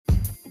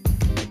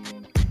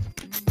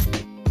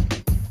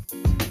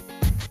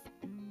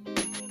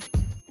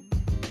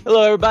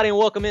Hello, everybody, and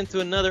welcome into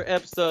another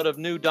episode of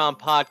New Dawn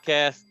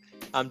Podcast.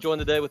 I'm joined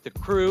today with the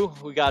crew.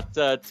 We got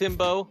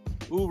Timbo,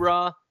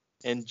 Oorah,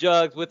 and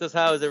Jugs with us.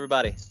 How is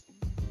everybody?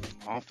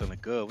 Oh, I'm feeling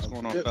good. What's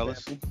going on, Good,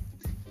 fellas? man.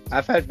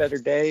 I've had better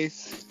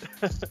days.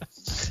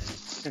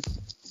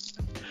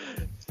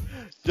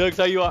 Jugs,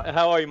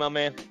 how are you, my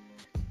man?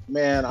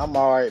 Man, I'm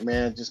all right,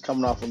 man. Just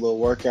coming off a little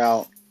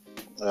workout.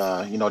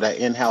 That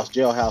in-house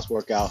jailhouse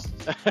workout.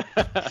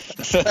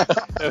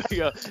 There we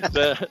go.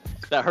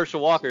 That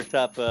Herschel Walker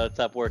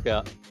type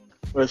workout.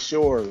 For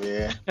sure,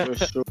 man. For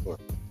sure. All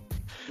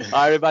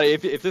right, everybody.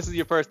 If this is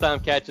your first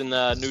time catching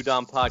New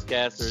Dawn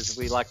Podcast, or as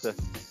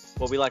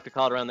what we like to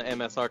call it around the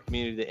MSR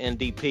community, the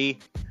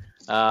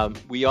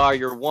NDP, we are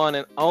your one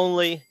and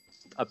only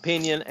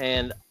opinion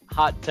and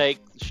hot take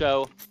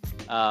show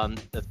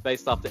that's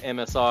based off the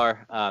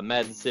MSR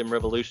Madden Sim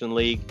Revolution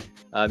League.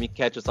 You can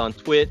catch us on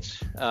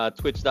Twitch,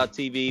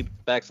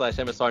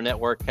 twitch.tv/MSR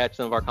Network. Catch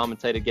some of our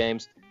commentated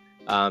games.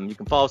 You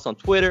can follow us on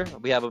Twitter.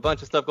 We have a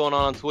bunch of stuff going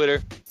on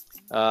Twitter.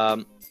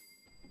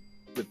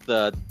 With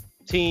the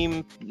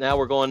team, now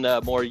we're going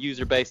to more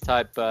user-based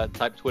type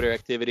Twitter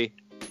activity.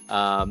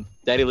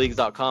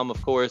 DaddyLeagues.com,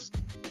 of course.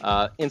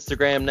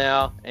 Instagram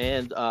now,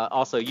 and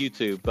also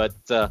YouTube. But,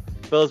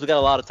 fellas, we got a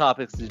lot of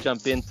topics to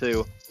jump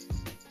into.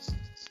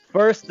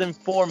 First and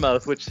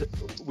foremost, which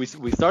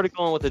we started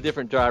going with a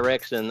different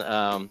direction,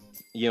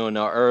 in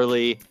our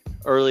early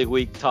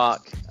week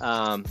talk.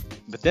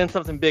 But then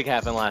something big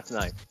happened last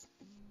night.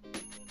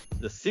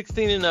 The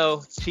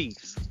 16-0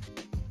 Chiefs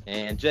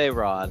and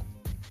J-Rod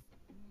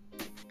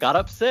got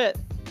upset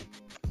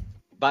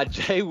by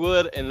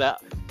Jwood and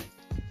that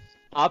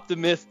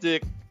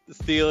optimistic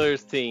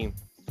Steelers team.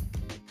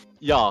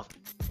 Y'all,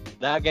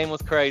 that game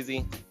was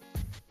crazy.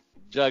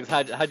 Jugs,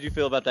 how'd you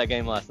feel about that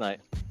game last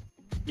night?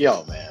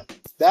 Yo, man.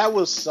 That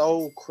was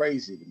so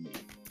crazy to me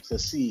to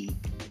see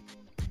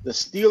the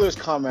Steelers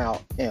come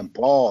out and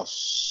ball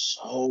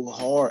so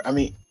hard. I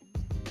mean,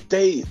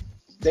 they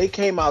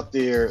came out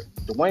there.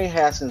 Dwayne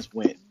Haskins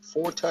went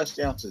 4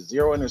 touchdowns to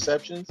 0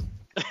 interceptions.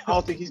 I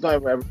don't think he's going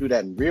to ever do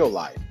that in real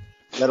life,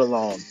 let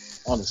alone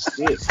on the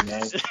sticks,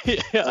 man.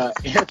 Yeah.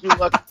 Andrew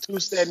Luck,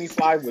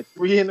 275 with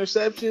 3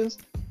 interceptions.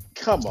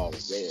 Come on,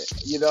 man.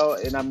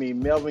 And I mean,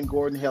 Melvin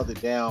Gordon held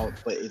it down,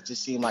 but it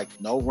just seemed like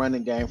no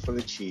running game for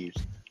the Chiefs.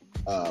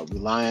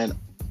 Relying,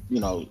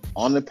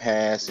 on the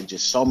pass and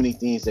just so many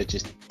things that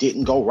just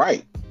didn't go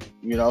right.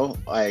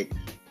 Like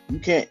you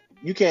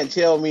can't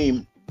tell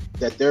me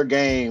that their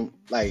game,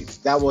 like,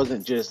 that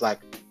wasn't just like,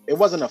 it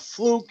wasn't a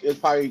fluke. It's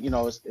probably,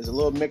 it's a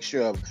little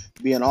mixture of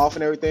being off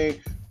and everything.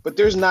 But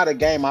there's not a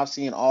game I've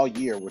seen all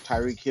year where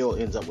Tyreek Hill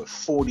ends up with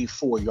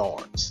 44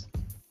 yards.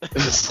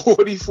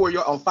 44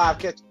 yards on 5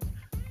 catches.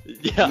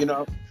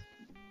 Yeah.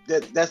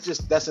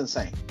 That's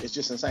insane. It's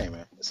just insane,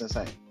 man. It's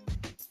insane.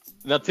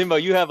 Now, Timbo,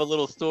 you have a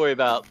little story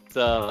about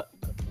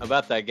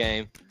that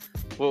game.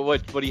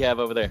 What do you have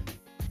over there?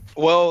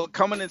 Well,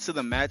 coming into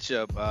the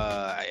matchup,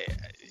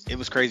 it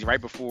was crazy.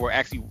 Right before,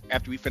 actually,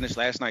 after we finished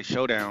last night's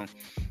showdown,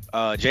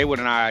 Jwood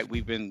and I,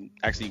 we've been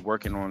actually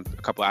working on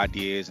a couple of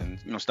ideas and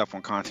stuff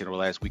on content over the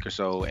last week or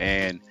so.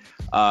 And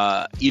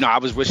I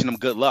was wishing them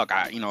good luck.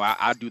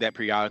 I do that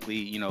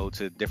periodically,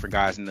 to different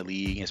guys in the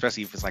league,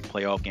 especially if it's like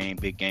playoff game,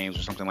 big games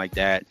or something like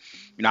that.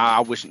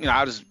 I wish,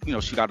 I just,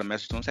 shoot out a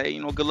message to them, say,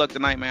 hey, good luck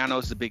tonight, man. I know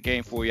it's a big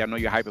game for you. I know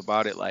you're hype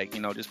about it. Like,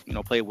 just,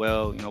 play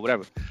well,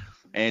 whatever.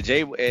 And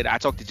I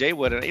talked to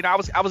Jwood, and I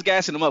was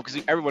gassing him up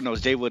because everyone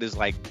knows Jwood is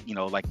like,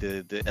 like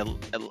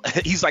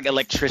the he's like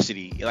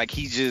electricity. Like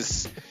he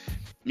just,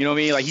 you know what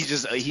I mean? Like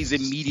he's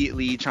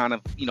immediately trying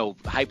to,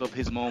 hype up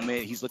his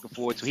moment. He's looking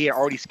forward to. He had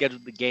already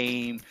scheduled the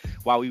game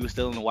while we were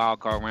still in the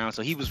wild card round,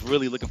 so he was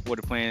really looking forward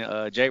to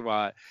playing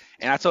J-Rod.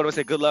 And I told him, I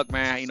said, good luck,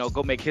 man.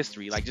 Go make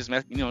history. Like just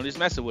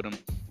messing with him.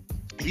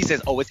 He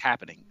says, "Oh, it's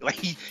happening." Like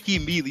he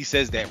immediately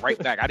says that right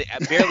back. I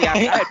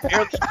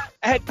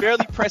had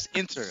barely pressed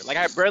enter. Like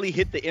I had barely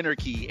hit the enter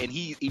key, and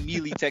he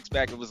immediately texts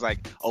back and was like,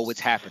 "Oh, it's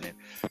happening."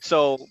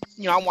 So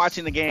I'm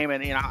watching the game,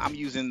 and I'm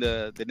using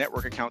the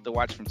network account to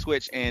watch from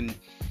Twitch, and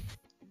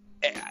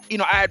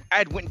I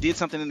had went and did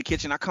something in the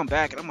kitchen. I come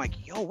back and I'm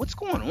like, yo, what's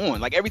going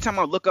on? Like every time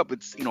I look up,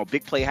 it's,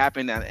 big play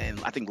happened. And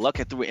I think Luck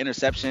had threw an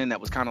interception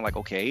that was kind of like,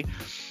 okay.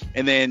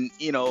 And then,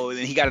 then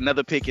he got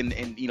another pick. And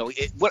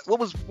what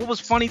was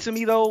funny to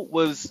me though,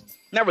 was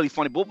not really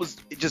funny, but what was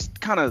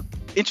just kind of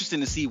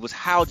interesting to see was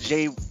how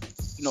Jay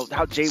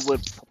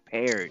Wood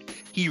prepared.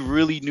 He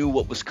really knew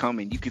what was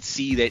coming. You could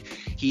see that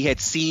he had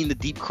seen the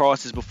deep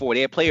crosses before.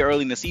 They had played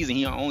early in the season.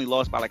 He only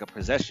lost by like a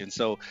possession.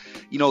 So,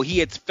 he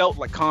had felt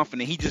like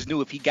confident. He just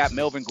knew if he got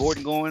Melvin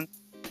Gordon going,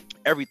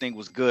 everything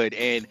was good.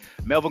 And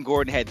Melvin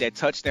Gordon had that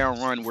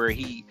touchdown run where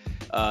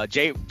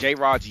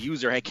J-Rod's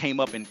user had came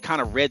up and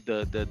kind of read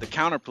the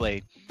counter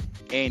play.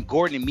 And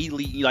Gordon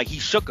immediately, he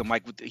shook him.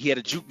 Like he had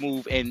a juke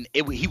move and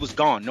he was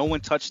gone. No one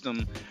touched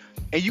him.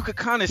 And you could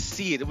kind of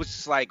see it. It was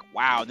just like,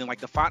 wow. Then like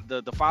the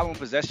following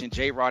possession,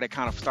 J-Rod had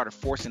kind of started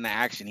forcing the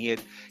action. He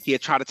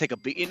had tried to take a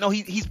big,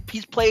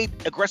 he's played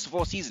aggressive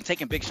all season,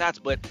 taking big shots,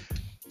 but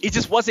it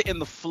just wasn't in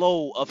the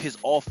flow of his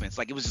offense.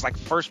 Like it was just like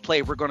first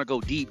play, we're going to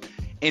go deep.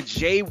 And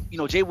Jay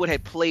Wood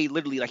had played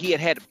literally like he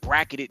had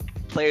bracketed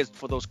players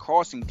for those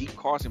deep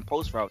crossing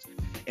post routes,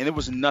 and there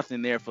was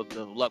nothing there for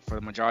the luck for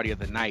the majority of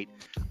the night.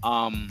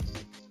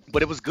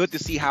 But it was good to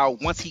see how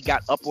once he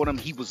got up on him,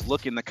 he was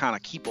looking to kind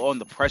of keep on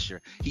the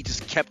pressure. He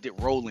just kept it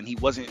rolling. He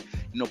wasn't,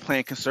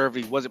 playing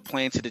conservative. He wasn't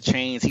playing to the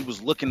chains. He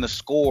was looking to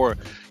score,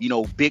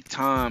 big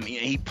time.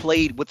 He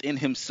played within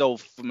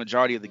himself for the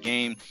majority of the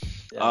game.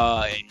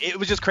 Yeah. It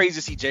was just crazy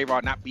to see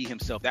J-Rod not be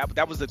himself. I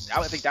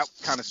think that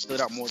kind of stood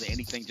out more than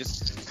anything.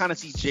 Just kind of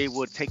see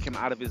Jwood take him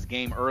out of his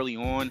game early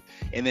on,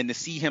 and then to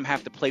see him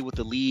have to play with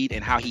the lead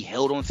and how he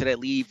held on to that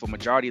lead for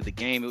majority of the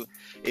game.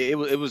 It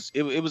was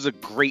a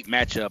great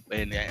matchup,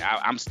 and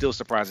I'm still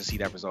surprised to see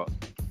that result.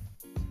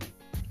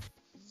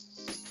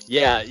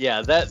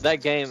 Yeah, that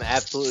game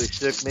absolutely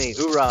shook me.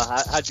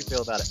 Hoorah! How'd you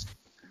feel about it?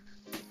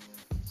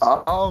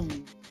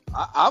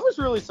 I was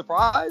really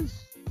surprised,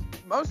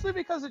 mostly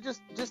because of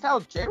just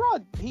how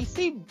J-Rod he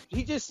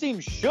just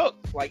seemed shook.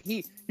 Like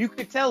you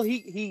could tell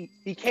he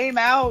came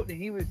out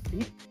and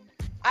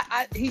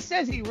he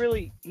says he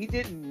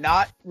did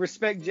not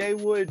respect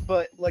Jwood,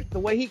 but like the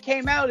way he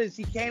came out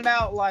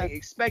like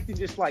expecting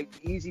just like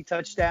easy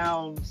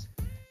touchdowns,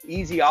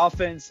 easy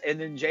offense, and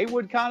then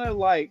Jwood kind of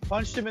like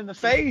punched him in the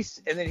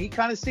face, and then he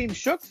kind of seemed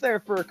shook there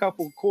for a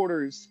couple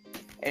quarters,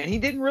 and he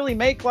didn't really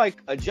make like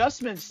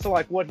adjustments to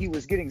like what he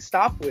was getting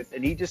stopped with,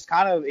 and it just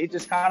kind of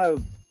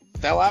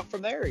fell out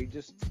from there.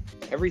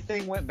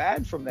 Everything went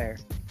bad from there.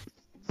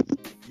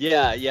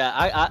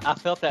 Yeah, I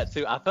felt that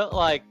too. I felt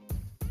like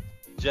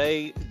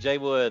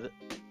Jwood,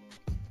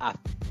 I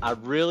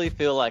really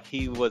feel like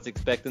he was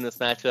expecting this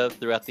matchup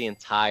throughout the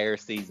entire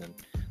season.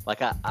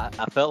 Like I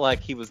felt like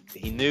he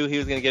knew he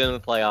was going to get into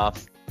the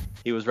playoffs.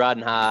 He was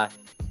riding high,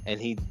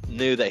 and he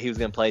knew that he was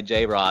going to play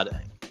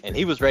J-Rod, and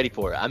he was ready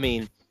for it. I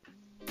mean,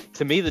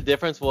 to me, the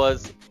difference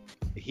was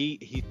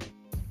he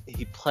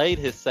played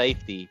his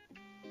safety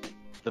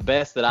the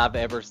best that I've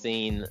ever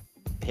seen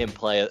him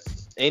play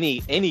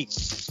any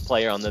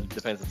player on the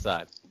defensive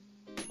side.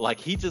 Like,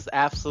 he just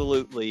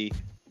absolutely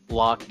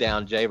locked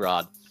down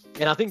J-Rod.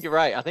 And I think you're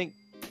right. I think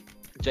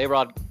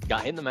J-Rod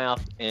got hit in the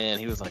mouth, and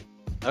he was like,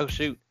 oh,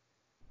 shoot.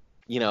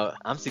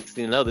 I'm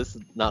 16-0. This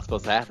is not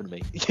supposed to happen to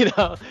me,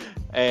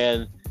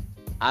 And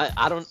I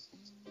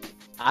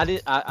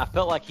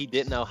felt like he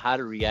didn't know how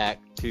to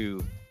react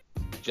to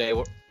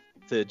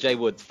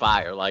Jwood's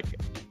fire. Like,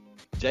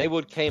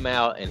 Jwood came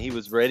out and he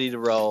was ready to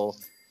roll,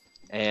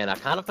 and I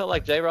kind of felt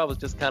like J-Rod was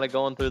just kind of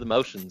going through the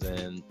motions.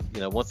 And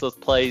once those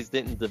plays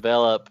didn't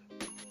develop,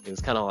 it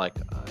was kind of like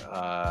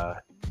I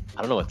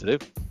don't know what to do.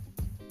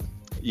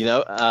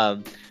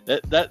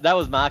 That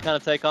was my kind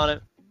of take on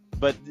it.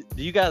 But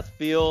do you guys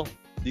feel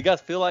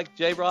like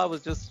J-Rod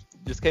was just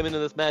came into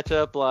this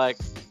matchup like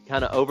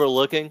kind of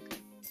overlooking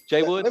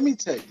Jwood? Let me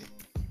tell you.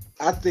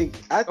 I think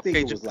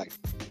it was like,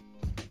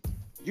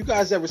 you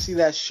guys ever see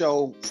that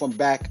show from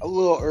back a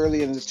little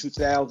early in the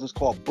 2000s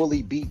called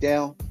Bully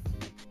Beatdown?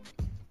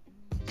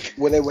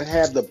 Where they would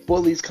have the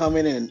bullies come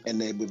in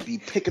and they would be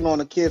picking on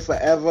a kid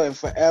forever and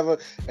forever,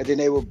 and then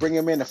they would bring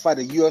him in to fight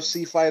a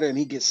UFC fighter and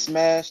he gets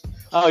smashed.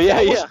 Oh,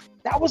 yeah,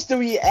 That was the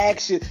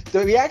reaction.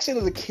 The reaction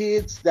of the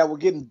kids that were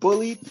getting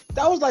bullied,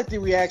 that was like the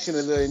reaction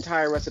of the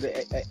entire rest of the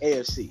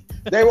AFC.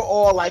 They were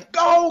all like,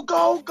 go,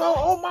 go, go.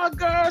 Oh, my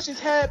gosh, it's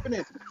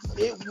happening.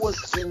 It was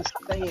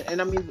insane.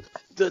 And, I mean,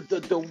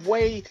 the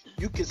way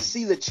you could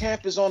see the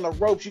champions on the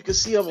ropes, you could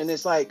see them, and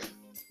it's like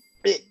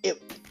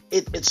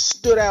it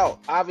stood out.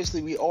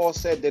 Obviously, we all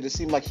said that it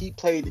seemed like he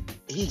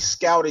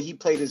scouted, he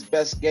played his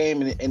best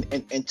game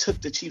and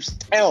took the Chiefs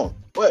down.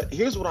 But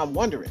here's what I'm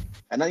wondering,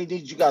 and I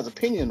need you guys'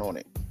 opinion on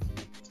it.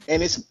 And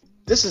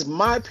this is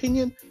my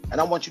opinion, and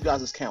I want you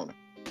guys' counter.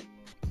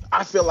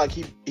 I feel like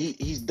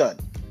he's done.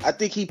 I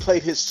think he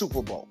played his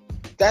Super Bowl.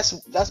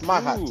 That's my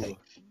hot take.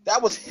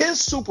 That was his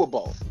Super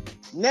Bowl.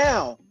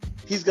 Now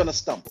he's gonna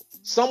stumble.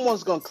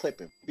 Someone's gonna clip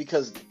him,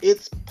 because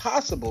it's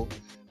possible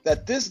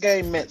that this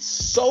game meant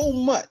so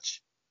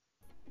much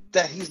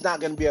that he's not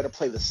gonna be able to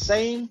play the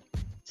same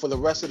for the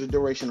rest of the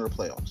duration of the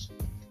playoffs.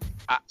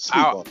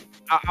 I'll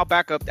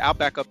back up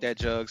that,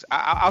 Jugs.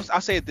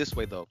 I'll say it this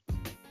way though.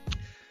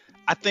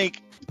 I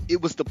think it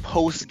was the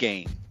post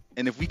game,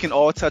 and if we can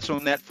all touch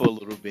on that for a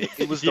little bit,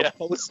 it was the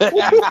post game.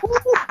 And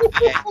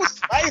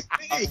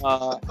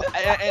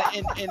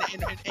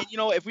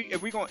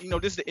if we going,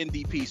 this is the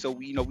NDP, so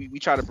we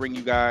try to bring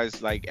you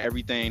guys like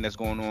everything that's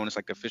going on. It's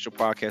like the official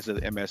podcast of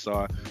the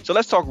MSR. So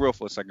let's talk real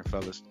for a second,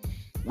 fellas.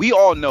 We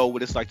all know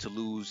what it's like to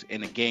lose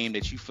in a game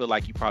that you feel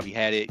like you probably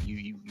had it.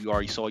 You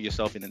already saw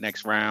yourself in the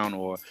next round,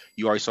 or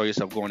you already saw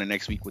yourself going the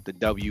next week with the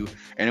W.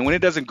 And when it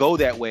doesn't go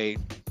that way,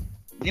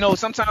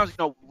 sometimes,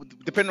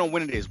 depending on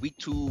when it is, week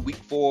 2, week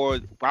 4,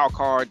 wild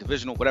card,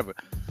 divisional, whatever,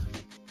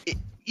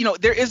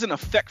 there is an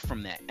effect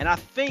from that. And I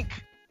think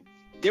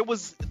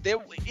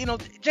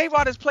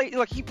J-Rod has played,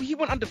 like, he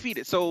went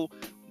undefeated. So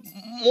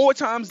more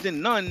times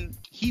than none,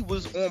 he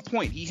was on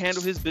point. He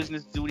handled his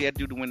business, do what he had to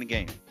do to win the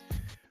game.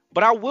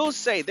 But I will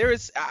say,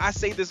 I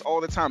say this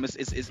all the time.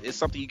 It's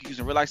something you can use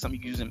in real life,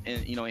 something you can use in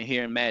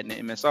here in Madden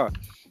and MSR.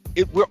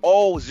 we're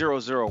all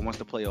 0-0 once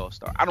the playoffs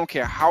start. I don't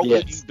care how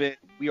Yes. good you've been.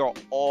 We are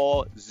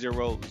all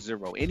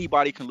 0-0.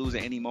 Anybody can lose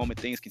at any moment.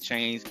 Things can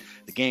change.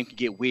 The game can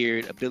get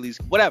weird. Abilities,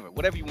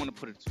 whatever you want to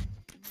put it to.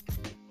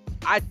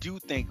 I do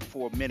think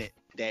for a minute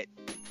that,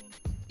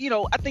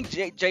 I think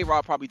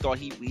J-Rod probably thought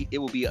it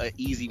would be an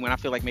easy win. I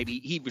feel like maybe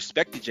he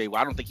respected Jwood.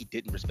 I don't think he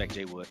didn't respect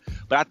Jwood,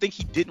 but I think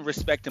he didn't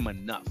respect him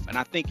enough. And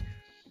I think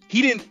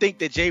he didn't think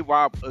that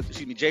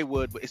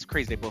Jwood, it's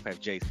crazy they both have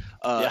J's,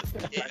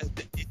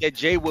 that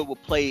Jwood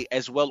would play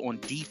as well on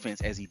defense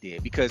as he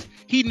did, because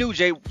he knew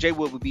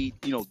Jwood would be,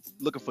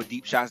 looking for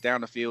deep shots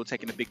down the field,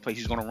 taking the big plays.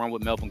 He's going to run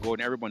with Melvin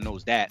Gordon. Everyone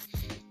knows that.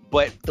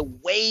 But the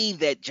way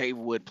that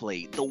Jwood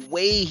played, the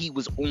way he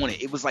was on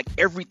it, it was like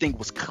everything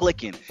was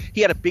clicking.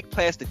 He had a big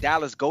pass to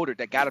Dallas Goedert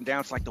that got him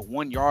down to like the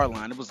 1 yard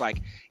line. It was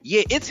like,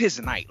 yeah, it's his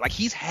night. Like,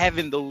 he's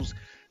having those,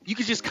 you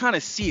could just kind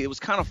of see it. It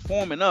was kind of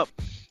forming up.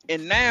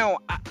 And now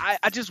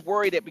I just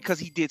worry that because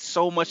he did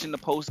so much in the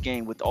post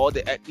game with all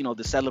the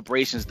the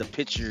celebrations, the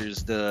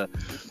pictures, the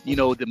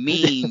the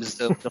memes,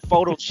 the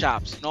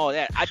photoshops and all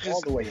that. I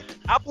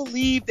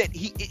believe that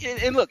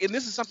and look, and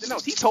this is something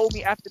else. He told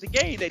me after the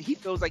game that he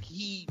feels like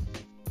he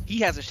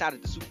has a shot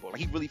at the Super Bowl.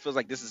 Like, he really feels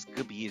like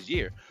could be his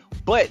year.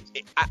 But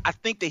I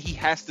think that he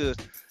has to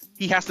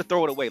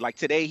throw it away. Like,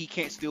 today he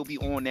can't still be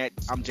on that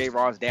I'm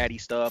J-Rod's daddy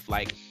stuff,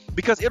 like,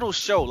 because it'll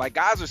show. Like,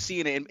 guys are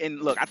seeing it,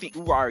 and look, I think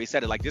Ura already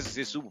said it, like, this is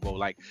his Super Bowl.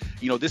 Like,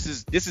 this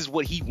is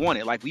what he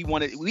wanted. Like,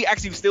 we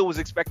actually still was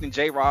expecting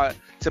J-Rod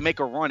to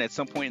make a run at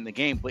some point in the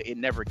game, but it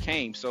never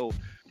came. So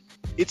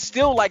it's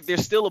still like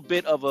there's still a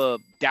bit of a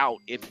doubt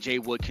if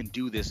Jwood can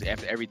do this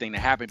after everything that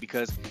happened,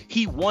 because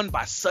he won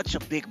by such a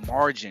big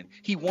margin.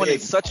 He won in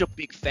such a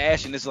big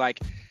fashion. It's like,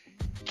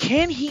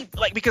 can he,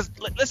 like, because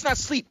let's not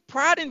sleep.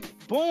 Pride and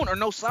Boone are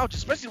no slouch,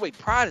 especially the way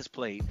Pride is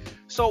played.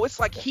 So it's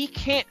like he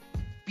can't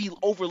be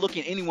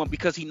overlooking anyone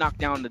because he knocked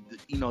down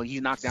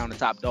the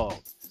top dog.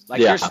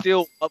 Like, there's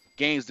still up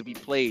games to be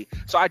played.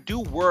 So I do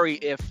worry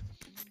if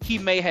he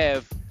may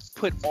have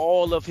put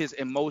all of his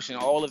emotion,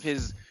 all of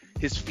his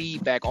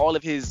feedback, all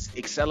of his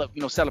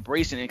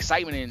celebration and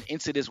excitement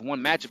into this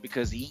one matchup,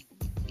 because he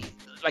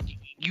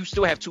you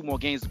still have 2 more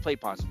games to play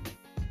possibly.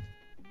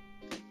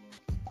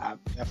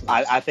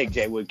 I think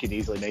Jwood could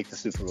easily make the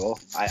Super Bowl.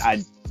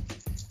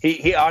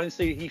 He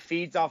honestly, he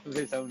feeds off of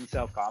his own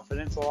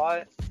self-confidence a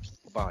lot.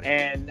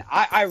 And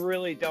I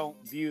really don't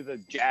view the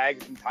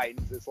Jags and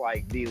Titans as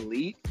like the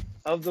elite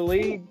of the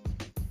league.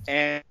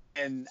 And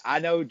I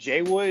know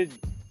Jwood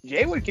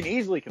can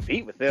easily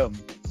compete with them.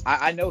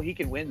 I know he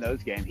can win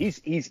those games.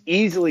 He's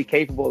easily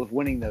capable of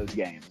winning those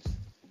games.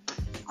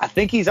 I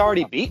think he's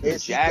already beaten the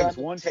Jags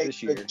once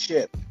this year.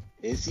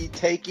 Is he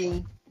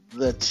taking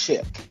the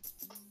chip?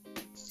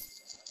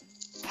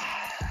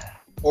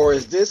 Or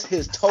is this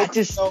his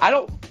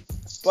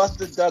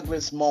Buster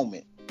Douglas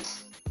moment?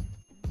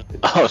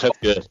 Oh, that's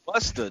good.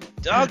 Buster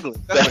Douglas.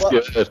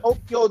 That's good.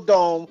 Tokyo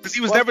Dome. Because he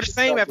was never the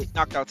same after he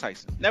knocked out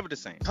Tyson. Never the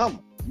same. Come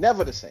on.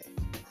 Never the same.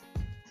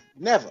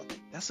 Never.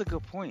 That's a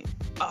good point.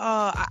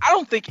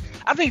 I think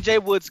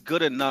Jwood's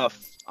good enough.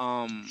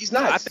 He's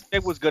nice. I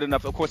think Jwood's good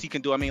enough. Of course, he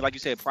can do. I mean, like you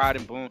said, Pride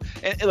and Boone.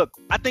 And look,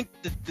 I think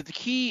the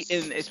key,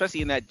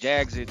 especially in that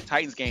Jags and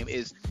Titans game,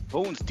 is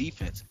Boone's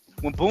defense.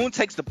 When Boone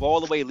takes the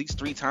ball away at least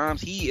 3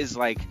 times, he is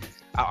like,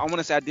 I want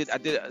to say I did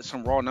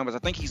some raw numbers. I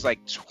think he's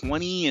like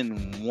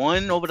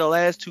 20-1 over the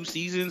last 2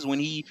 seasons when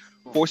he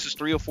forces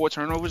 3 or 4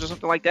 turnovers or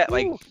something like that.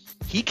 Like,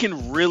 he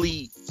can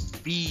really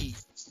be.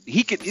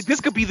 This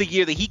could be the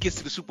year that he gets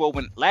to the Super Bowl.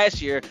 When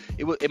last year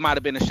it might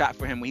have been a shot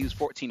for him when he was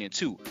 14-2.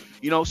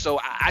 So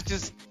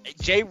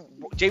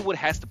Jwood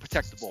has to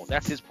protect the ball.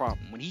 That's his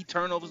problem. When he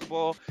turnovers the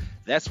ball,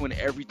 that's when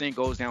everything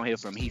goes downhill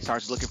for him. He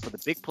starts looking for the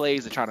big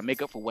plays to try to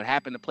make up for what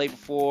happened the play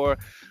before.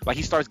 Like,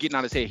 he starts getting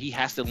out his head. He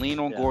has to lean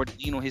on Gordon,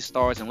 lean on his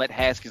stars, and let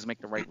Haskins make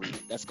the right read.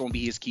 That's going to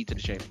be his key to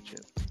the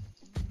championship.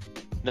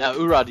 Now,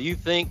 Ura, do you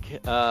think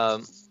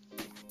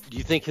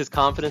his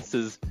confidence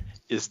is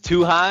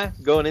too high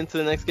going into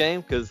the next game?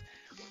 Because,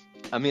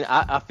 I mean,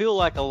 I feel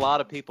like a lot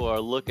of people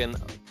are looking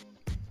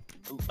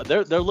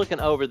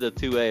over the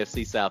 2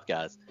 AFC South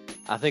guys.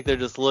 I think they're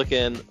just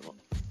looking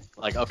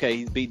like, okay,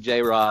 he's beat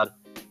J-Rod.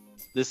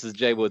 This is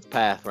Jwood's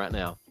path right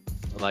now.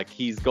 Like,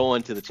 he's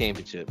going to the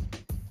championship.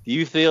 Do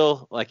you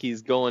feel like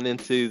he's going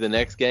into the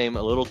next game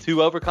a little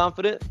too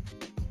overconfident?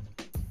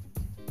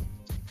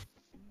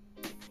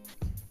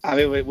 I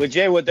mean, with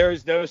Jwood,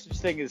 there's no such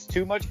thing as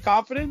too much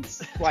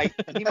confidence. Like,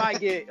 he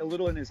might get a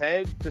little in his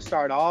head to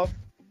start off,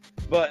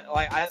 but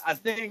like I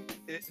think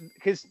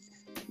because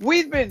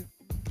we've been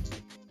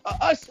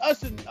us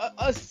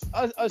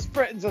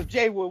friends of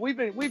Jwood,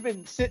 we've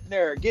been sitting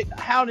there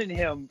hounding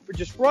him for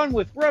just run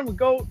with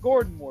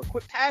Gordon more,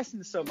 quit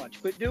passing so much,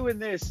 quit doing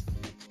this,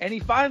 and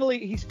he's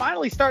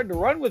finally starting to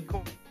run with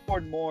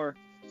Gordon more.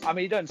 I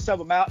mean, he doesn't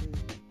sub him out,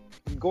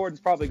 and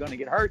Gordon's probably going to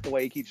get hurt the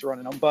way he keeps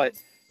running him, but.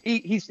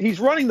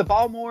 He's running the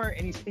ball more,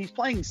 and he's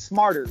playing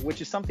smarter,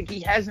 which is something he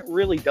hasn't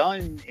really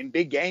done in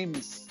big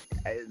games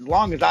as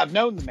long as I've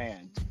known the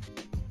man.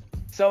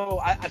 So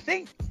I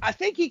think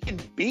he can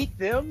beat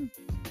them,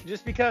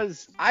 just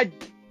because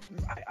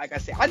like I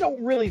say, I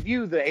don't really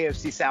view the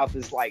AFC South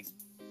as like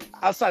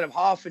outside of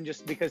Hoffman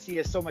just because he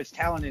has so much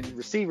talent in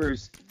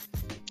receivers.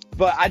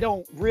 But I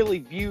don't really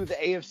view the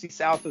AFC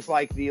South as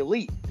like the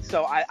elite.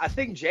 So I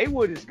think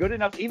Jwood is good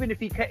enough, even if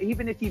he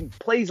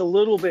plays a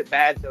little bit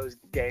bad those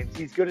games,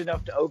 he's good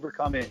enough to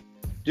overcome it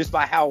just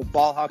by how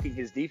ball hawking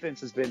his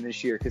defense has been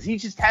this year. Because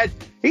he's had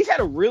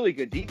a really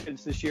good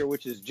defense this year,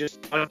 which is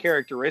just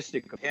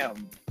uncharacteristic of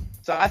him.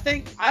 So I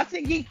think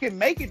he can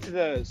make it to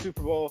the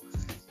Super Bowl.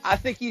 I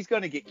think he's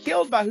going to get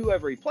killed by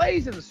whoever he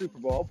plays in the Super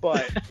Bowl,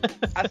 but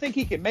I think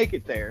he can make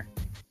it there.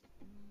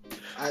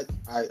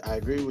 I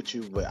agree with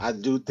you, but I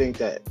think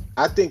that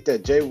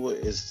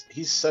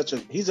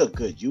Jwood he's a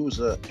good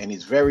user, and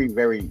he's very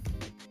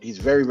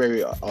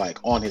like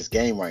on his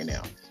game right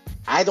now.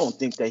 I don't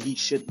think that he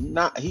should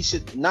not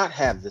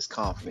have this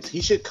confidence.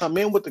 He should come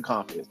in with the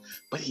confidence,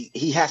 but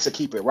he has to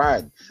keep it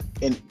riding.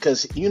 And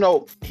because he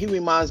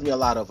reminds me a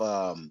lot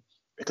of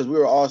because we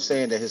were all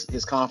saying that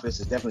his confidence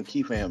is definitely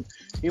key for him.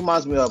 He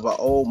reminds me of an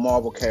old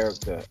Marvel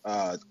character,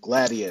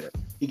 Gladiator.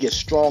 He gets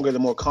stronger the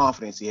more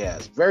confidence he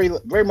has. Very,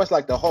 very much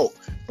like the Hulk,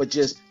 but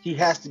just he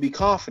has to be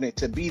confident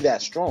to be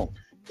that strong.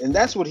 And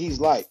that's what he's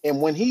like. And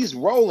when he's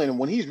rolling and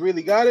when he's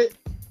really got it,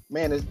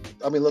 man,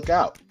 look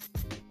out.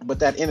 But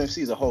that NFC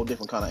is a whole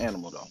different kind of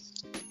animal, though.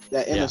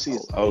 That NFC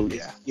is. Oh,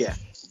 yeah. Yeah.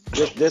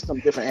 There's some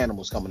different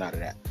animals coming out of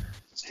that.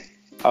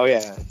 Oh,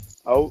 yeah.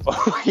 Oh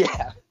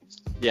yeah.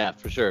 Yeah,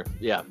 for sure.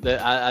 Yeah,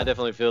 I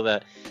definitely feel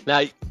that.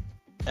 Now,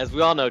 as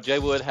we all know,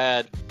 Jwood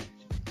had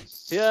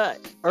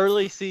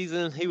early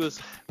season. He was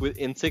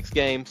in 6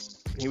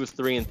 games. He was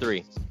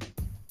 3-3.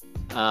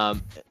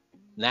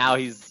 Now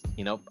he's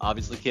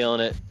obviously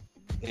killing it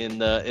in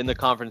the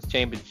conference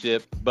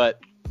championship. But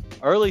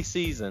early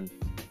season,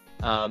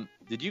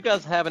 did you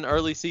guys have an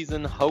early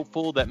season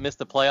hopeful that missed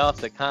the playoffs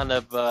that kind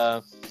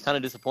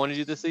of disappointed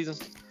you this season?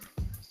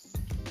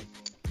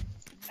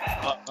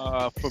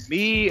 For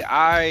me,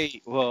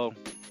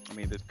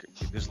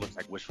 this looks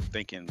like wishful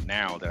thinking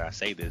now that I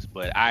say this,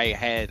 but I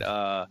had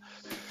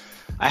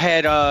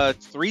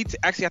 3.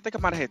 Actually, I think I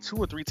might have had 2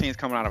 or 3 teams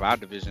coming out of our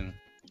division.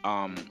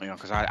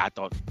 Because I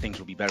thought things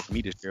would be better for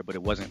me this year, but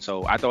it wasn't.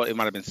 So I thought it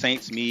might have been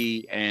Saints,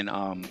 me, and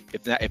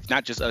if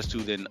not just us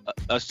two, then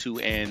us two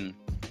and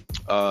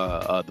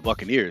the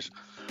Buccaneers.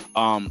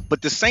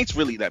 But the Saints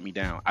really let me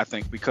down, I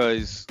think,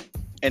 because.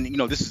 And,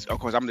 this is, of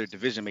course, I'm their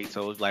division mate,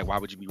 so it's like, why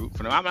would you be rooting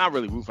for them? I'm not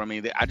really rooting for them.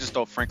 I mean, I just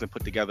thought Franklin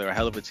put together a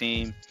hell of a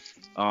team.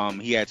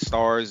 He had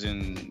stars,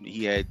 and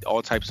he had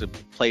all types of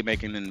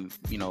playmaking and,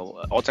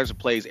 all types of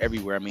plays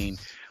everywhere. I mean,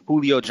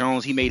 Julio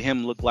Jones, he made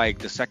him look like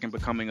the second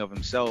becoming of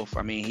himself.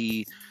 I mean,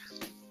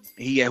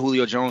 he had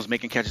Julio Jones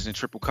making catches in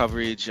triple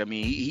coverage. I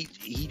mean,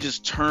 he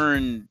just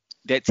turned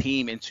that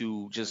team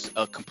into just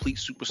a complete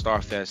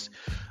superstar fest,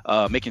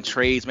 making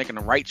trades, making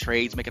the right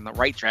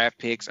draft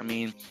picks. I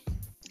mean,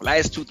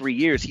 last 2-3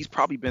 years, he's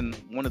probably been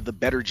one of the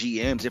better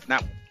GMs, if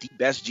not the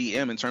best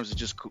GM in terms of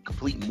just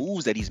complete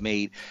moves that he's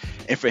made.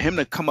 And for him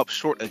to come up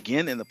short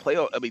again in the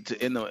playoff,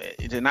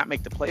 to not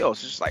make the playoffs,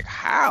 it's just like,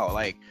 how?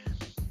 Like,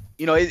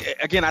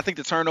 again, I think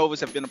the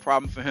turnovers have been a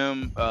problem for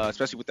him,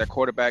 especially with that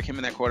quarterback. Him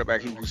and that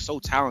quarterback, he was so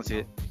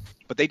talented,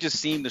 but they just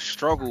seem to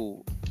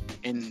struggle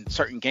in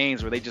certain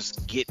games where they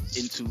just get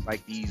into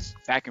like these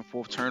back and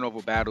forth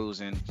turnover battles,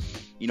 and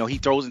he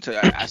throws into,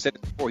 I said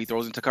it before, he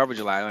throws into coverage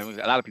a lot. I mean,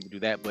 a lot of people do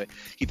that, but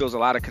he throws a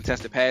lot of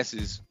contested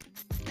passes,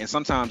 and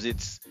sometimes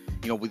it's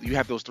you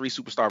have those 3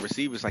 superstar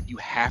receivers, like you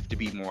have to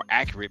be more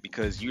accurate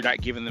because you're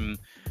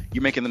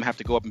making them have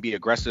to go up and be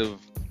aggressive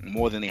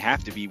more than they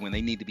have to be when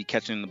they need to be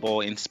catching the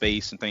ball in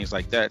space and things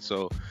like that.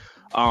 So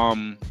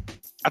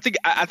I think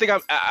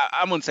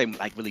I'm gonna say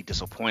like really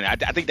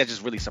disappointed. I think that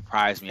just really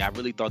surprised me. I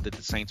really thought that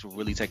the Saints were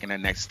really taking that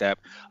next step.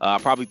 I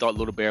probably thought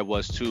Little Bear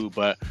was too,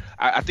 but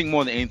I think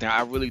more than anything,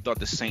 I really thought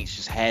the Saints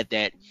just had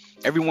that.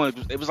 It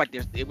was like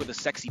they were the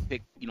sexy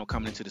pick,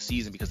 coming into the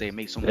season because they had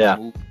made so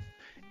many moves,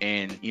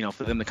 and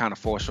for them to kind of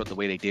fall short the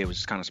way they did was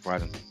just kind of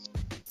surprising.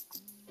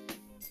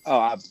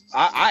 Oh,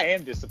 I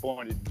am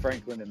disappointed in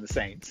Franklin and the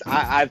Saints.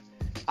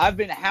 I've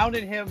been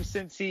hounding him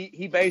since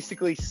he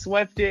basically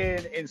swept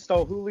in and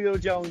stole Julio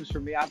Jones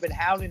from me. I've been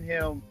hounding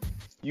him.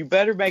 You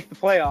better make the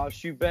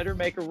playoffs. You better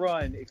make a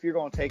run. If you're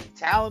going to take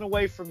talent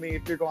away from me,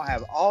 if you're going to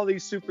have all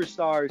these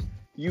superstars,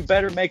 you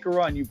better make a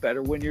run. You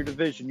better win your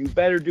division. You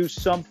better do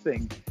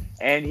something.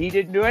 And he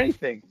didn't do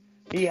anything.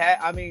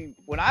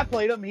 When I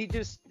played him,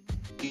 he's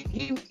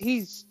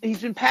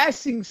been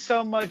passing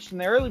so much in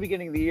the early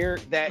beginning of the year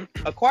that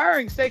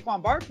acquiring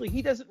Saquon Barkley,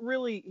 he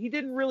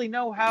didn't really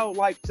know how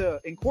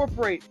to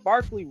incorporate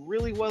Barkley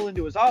really well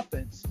into his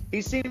offense.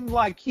 He seemed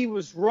like he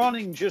was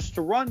running just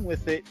to run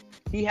with it.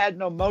 He had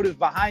no motive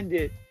behind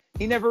it.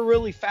 He never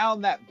really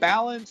found that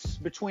balance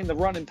between the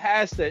run and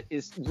pass that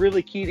is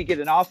really key to get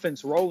an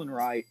offense rolling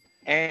right.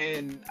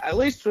 And at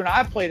least when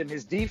I played him,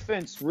 his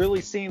defense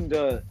really seemed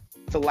to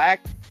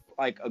lack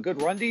like a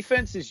good run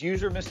defense. His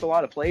user missed a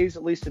lot of plays,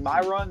 at least in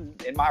my run.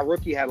 And my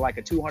rookie had like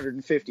a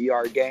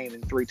 250-yard game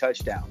and 3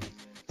 touchdowns.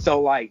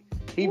 So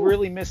he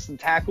really missed some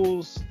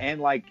tackles,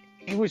 and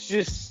he was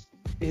just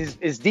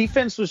his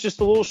defense was just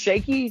a little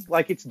shaky.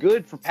 Like, it's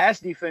good for pass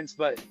defense,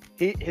 but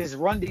his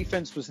run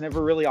defense was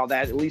never really all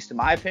that, at least in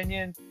my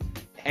opinion.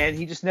 And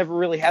he just never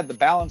really had the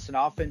balance and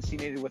offense he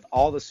needed with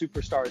all the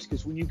superstars.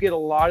 Because when you get a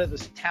lot of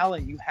this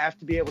talent, you have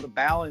to be able to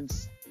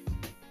balance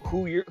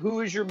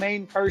who is your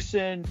main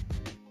person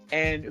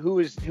and who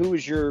are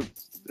your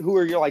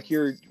we're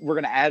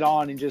going to add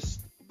on and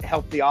just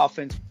help the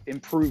offense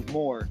improve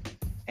more.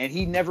 And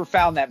he never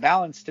found that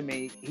balance to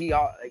me. He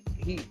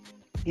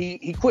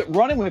quit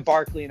running with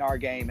Barkley in our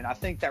game, and I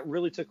think that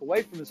really took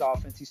away from his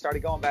offense. He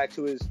started going back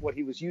to what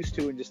he was used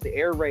to and just the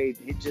air raid.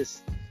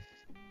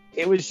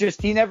 It was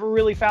just he never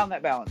really found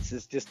that balance.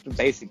 It's just the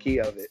basic key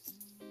of it.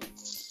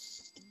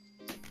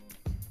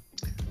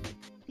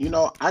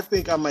 I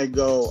think I might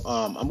go.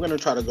 I'm going to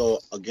try to go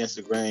against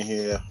the grain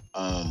here.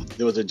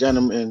 There was a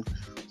gentleman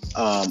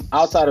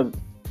outside of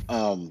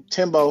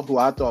Timbo, who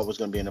I thought was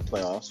going to be in the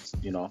playoffs.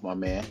 My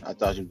man. I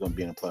thought he was going to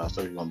be in the playoffs.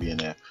 So he was going to be in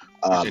there.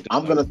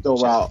 I'm going to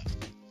throw out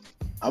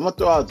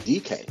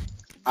DK.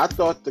 I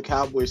thought the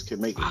Cowboys could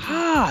make it.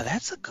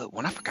 That's a good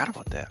one. I forgot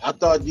about that. I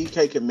thought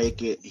DK could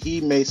make it. He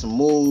made some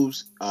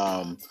moves.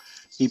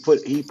 He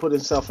put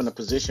himself in a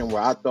position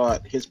where I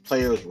thought his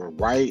players were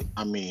right.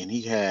 I mean,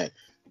 he's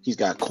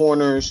got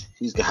corners.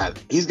 He's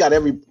got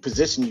every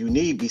position you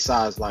need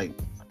besides like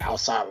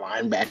outside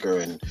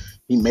linebacker, and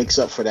he makes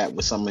up for that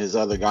with some of his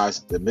other guys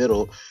in the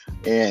middle.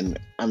 And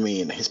I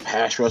mean, his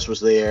pass rush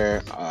was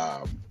there.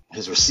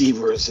 His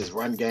receivers, his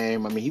run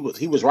game. I mean,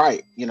 he was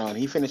right, and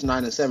he finished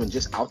 9-7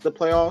 just out the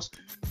playoffs.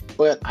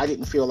 But I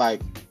didn't feel like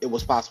it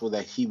was possible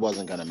that he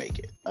wasn't going to make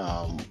it.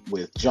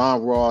 With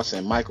John Ross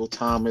and Michael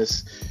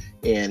Thomas,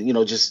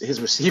 and just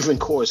his receiving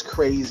core is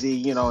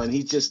crazy, and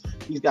he's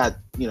got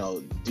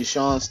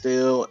Deshaun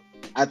still.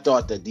 I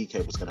thought that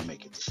DK was going to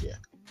make it this year.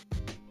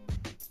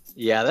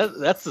 Yeah,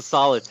 that's a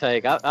solid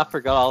take. I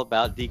forgot all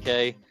about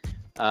DK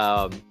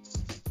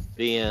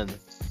being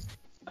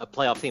a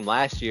playoff team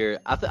last year.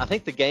 I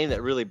think the game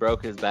that really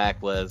broke his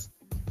back was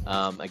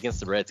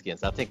against the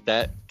Redskins. I think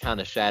that kind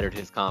of shattered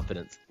his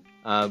confidence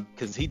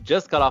because he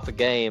just got off a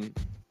game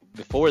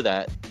before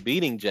that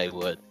beating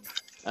Jwood.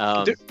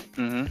 So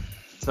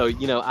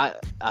I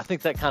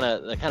think that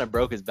kind of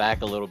broke his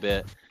back a little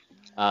bit.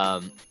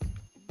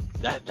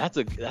 That's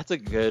a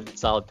good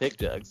solid pick,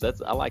 Jugs.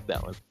 I like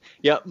that one.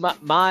 Yeah,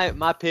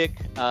 my pick.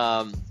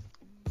 I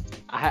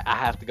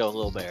have to go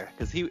Lil Bear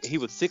because he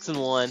was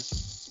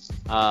 6-1.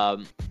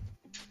 On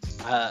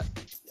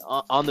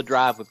the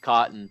drive with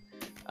Cotton,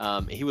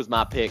 he was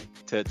my pick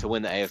to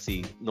win the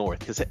AFC North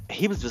because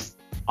he was just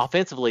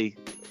offensively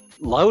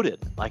loaded.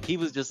 Like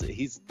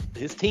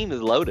his team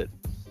is loaded,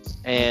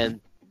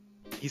 and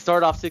he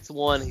started off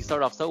 6-1. He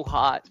started off so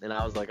hot, and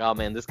I was like, oh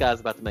man, this guy's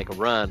about to make a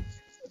run.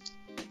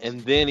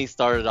 And then he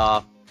started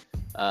off,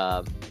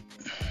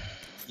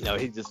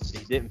 he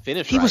didn't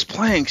finish. He right. was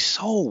playing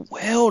so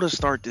well to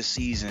start the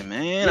season,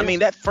 man. Yeah. I mean,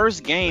 that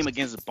first game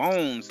against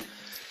Bones.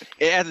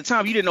 At the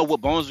time, you didn't know what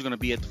Bones was going to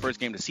be at the first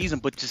game of the season,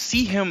 but to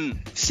see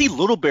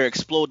Little Bear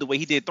explode the way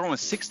he did, throwing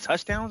 6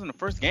 touchdowns in the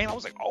first game, I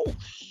was like, oh,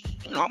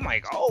 I'm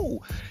like,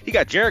 oh, he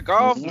got Jared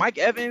Goff, Mike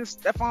Evans,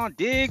 Stephon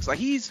Diggs, like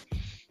he's,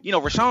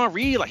 Rashawn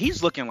Reed, like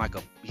he's looking like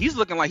he's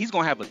going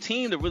to have a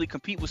team to really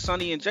compete with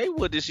Sonny and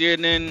Jwood this year.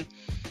 And then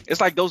it's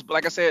like those,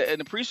 like I said in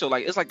the pre-show,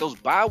 like it's like those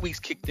bye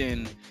weeks kicked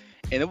in,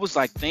 and it was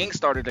like things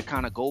started to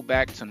kind of go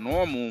back to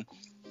normal.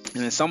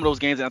 And then some of those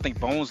games, I think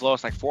Bones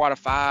lost like 4 out of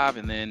 5,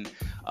 and then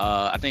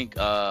I think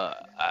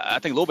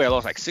Lil Bear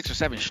lost like 6 or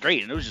 7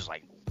 straight, and it was just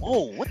like,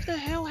 whoa, what the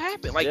hell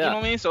happened? Like, you know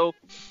what I mean? So,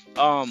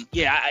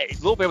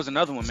 Lil Bear was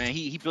another one, man.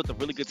 He built a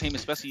really good team,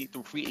 especially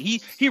through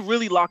free. He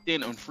really locked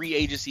in on free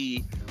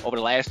agency over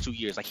the last 2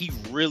 years. Like, he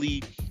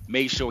really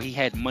made sure he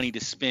had money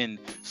to spend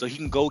so he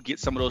can go get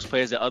some of those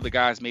players that other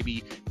guys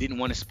maybe didn't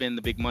want to spend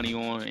the big money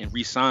on and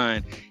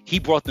re-sign. He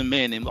brought them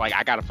in and like,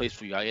 I got a place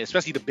for you,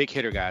 especially the big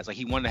hitter guys. Like,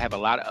 he wanted to have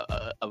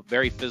a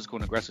very physical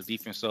and aggressive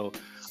defense. So,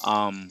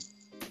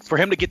 for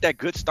him to get that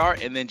good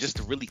start and then just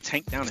to really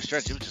tank down the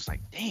stretch, it was just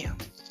like, damn.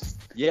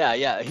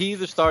 Yeah. He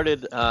either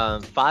started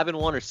 5-1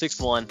 or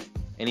 6-1,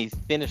 and he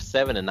finished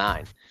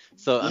 7-9.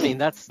 So I mean,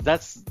 that's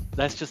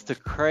just a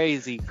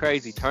crazy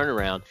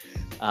turnaround.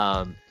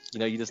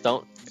 You just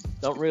don't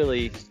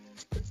really.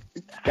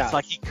 It's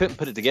like he couldn't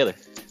put it together.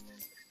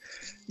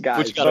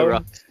 Guys,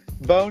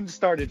 Bones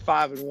started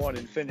 5-1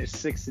 and finished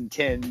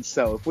 6-10.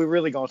 So if we're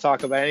really gonna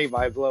talk about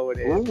anybody blowing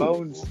it,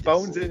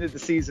 Bones ended the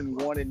season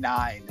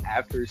 1-9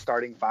 after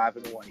starting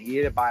 5-1. He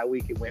hit a bye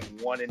week and went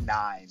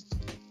 1-9.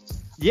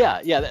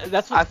 Yeah,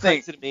 that's what's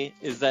crazy to me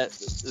is that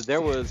there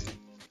was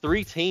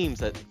 3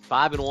 teams at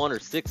 5-1 or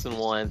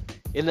 6-1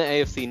 in the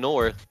AFC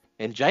North,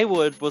 and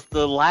Jwood was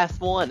the last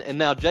one, and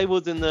now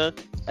Jwood's in the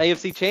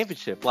AFC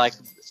Championship. Like,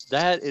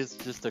 that is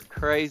just a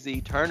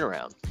crazy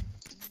turnaround.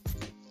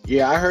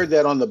 Yeah, I heard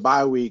that on the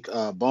bye week,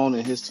 Bone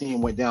and his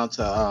team went down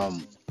to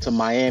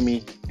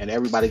Miami, and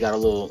everybody got a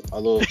little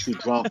too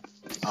drunk,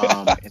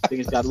 and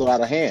things got a little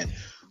out of hand.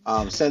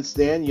 Since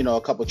then,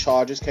 a couple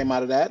charges came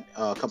out of that,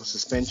 a couple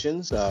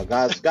suspensions.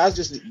 Guys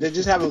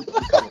just haven't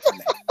recovered from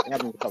that. They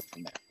haven't recovered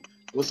from that.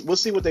 We'll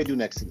see what they do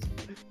next season.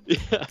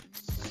 Yeah.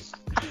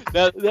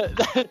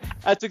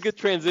 That's a good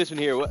transition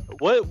here.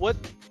 What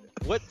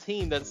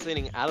team that's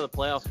sitting out of the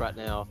playoffs right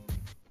now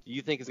do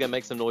you think is going to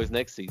make some noise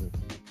next season?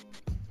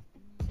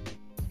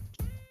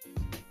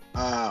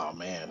 Oh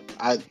man,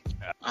 I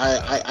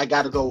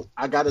gotta go.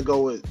 I gotta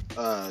go with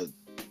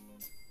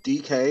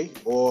DK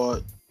or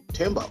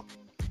Timbo.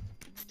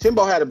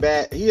 Timbo had a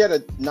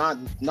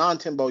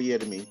non-Timbo year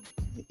to me,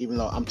 even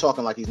though I'm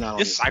talking like he's not on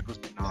This cycle's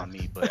on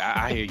me, but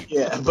I hear you.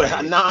 Yeah, but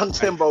a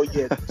non-Timbo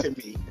year to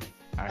me.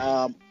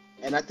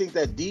 And I think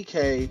that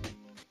DK,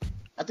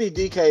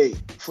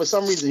 for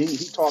some reason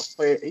he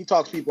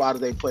talks people out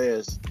of their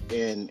players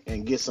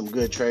and gets some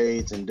good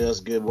trades and does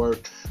good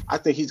work. I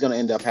think he's going to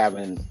end up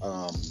having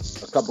a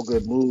couple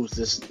good moves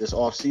this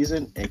off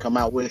season and come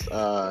out with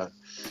a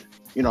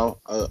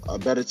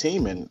better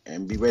team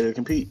and be ready to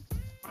compete.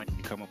 I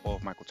need to come up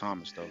off Michael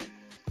Thomas though.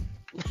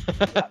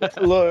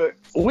 Look,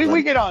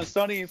 we get on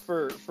Sonny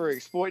for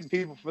exploiting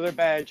people for their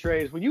bad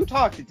trades. When you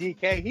talk to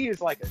DK, he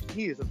is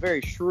a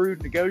very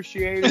shrewd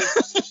negotiator.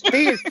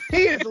 he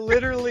is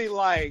literally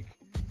like,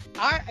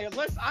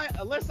 unless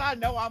I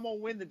know I'm gonna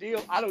win the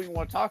deal, I don't even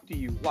want to talk to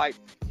you. Like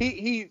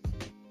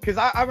because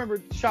I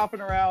remember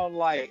shopping around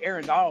like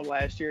Aaron Donald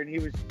last year,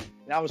 and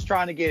I was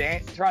trying to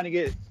get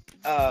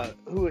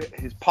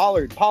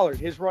Pollard,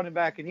 his running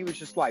back, and he was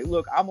just like,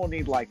 look, I'm gonna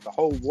need like the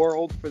whole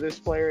world for this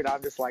player, and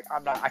I'm just like,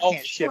 I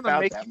can't ship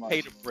out that much.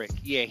 Pay the brick.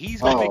 Yeah,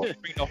 he's gonna make you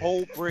bring the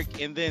whole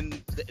brick and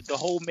then the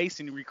whole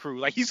masonry crew.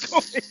 Like he's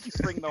gonna make you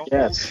bring the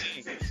whole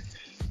thing.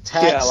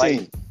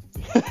 Taxing.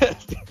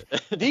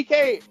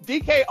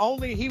 DK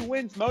only he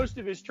wins most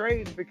of his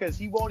trades because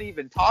he won't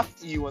even talk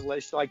to you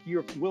unless like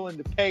you're willing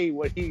to pay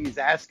what he's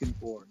asking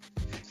for.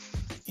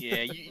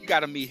 Yeah, you got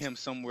to meet him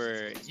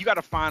somewhere. You got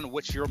to find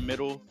what's your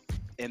middle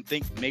and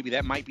think maybe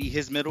that might be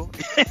his middle.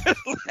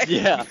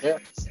 Yeah.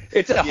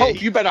 It's a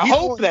hope. You better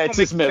hope that's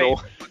his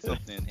middle.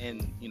 Something,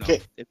 and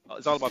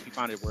it's all about if you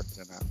find it worth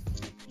it or not.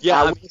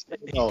 Yeah,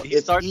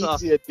 it's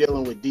easier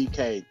dealing with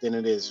DK than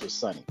it is with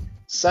Sonny.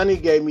 Sonny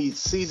gave me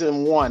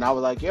season 1. I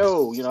was like,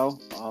 yo,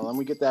 let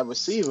me get that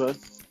receiver,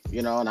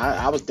 and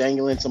I was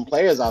dangling some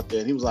players out there,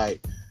 and he was like,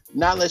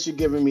 not unless you're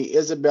giving me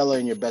Isabella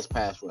and your best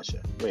pass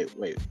rusher. Wait,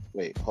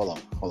 hold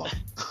on.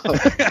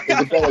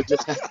 Isabella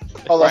just had.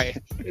 Hold on.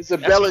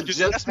 Isabella just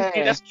had.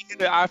 That's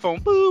the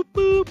iPhone. Boop,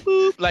 boop,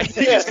 boop. Like,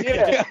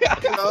 yeah.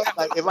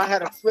 Like if I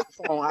had a flip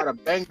phone, I'd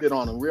have banged it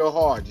on him real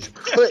hard. Just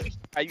click.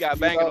 You got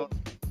banging on.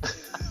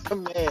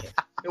 Man,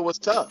 it was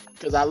tough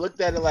because I looked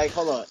at it like,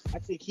 hold on. I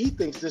think he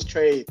thinks this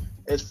trade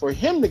is for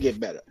him to get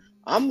better.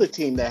 I'm the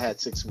team that had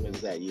 6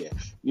 wins that year.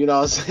 You know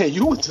what I'm saying?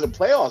 You went to the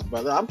playoffs,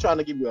 brother. I'm trying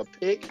to give you a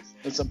pick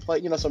and some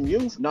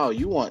youth. No,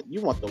 you want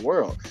the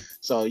world.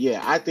 So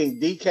yeah, I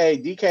think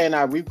DK and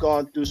I, we've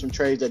gone through some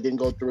trades that didn't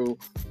go through,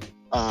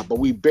 but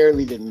we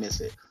barely didn't miss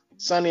it.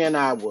 Sonny and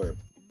I were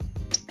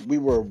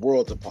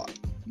worlds apart.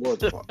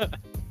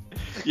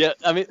 Yeah,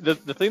 I mean the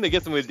thing that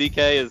gets him with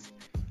DK is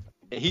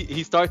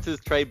he starts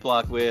his trade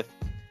block with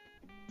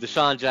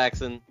Deshaun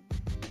Jackson.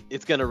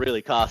 It's gonna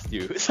really cost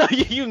you. So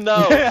you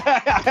know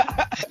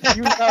that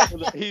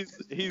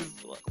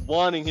he's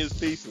wanting his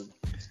pieces.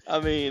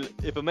 I mean,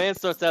 if a man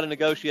starts out a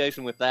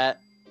negotiation with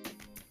that,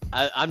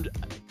 I'm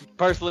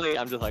just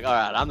like, all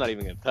right, I'm not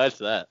even gonna touch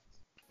that.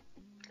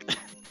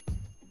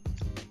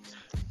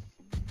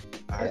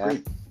 I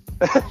agree.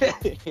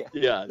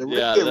 Yeah.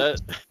 The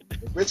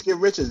rich get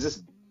richer,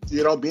 just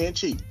being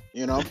cheap.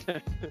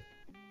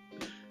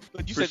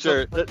 But you For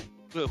said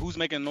sure. Who's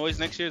making noise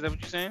next year? Is that what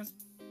you're saying?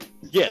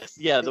 Yes,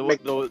 yeah,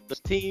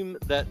 the team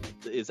that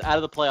is out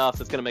of the playoffs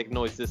that's going to make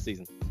noise this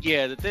season.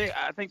 Yeah,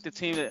 I think the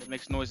team that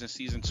makes noise in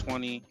season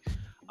 20,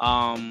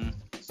 I'm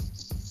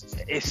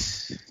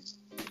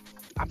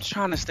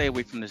trying to stay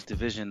away from this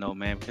division though,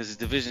 man, because this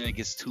division it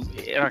gets too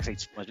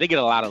much. They get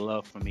a lot of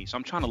love from me, so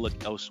I'm trying to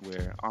look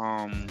elsewhere.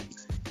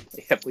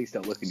 Yeah, please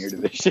don't look in your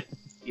division.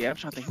 Yeah, I'm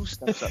trying to think who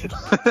steps up.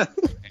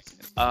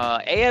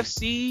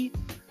 AFC.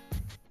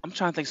 I'm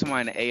trying to think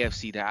somebody in the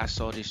AFC that I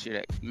saw this year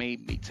that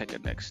made me take a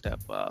next step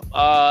up.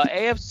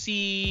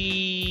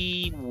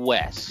 AFC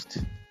West.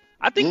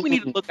 I think we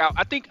need to look out.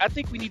 I think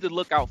we need to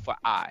look out for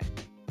eyes.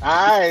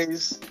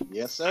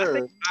 Yes,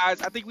 sir. I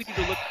think we need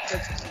to look.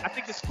 I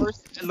think this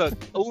first look.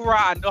 Overall,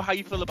 I know how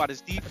you feel about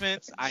his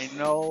defense. I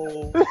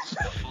know,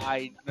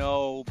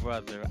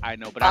 brother. I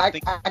know, but I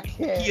think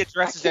he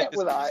addresses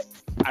that.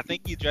 I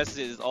think he addresses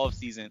it this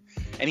offseason,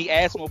 and he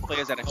adds more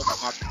players that help him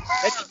out.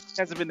 That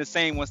hasn't been the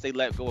same once they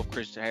let go of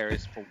Christian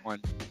Harris for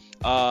one.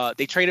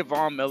 They traded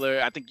Von Miller.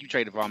 I think you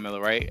traded Von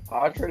Miller, right?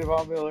 I traded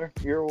Von Miller.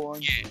 Year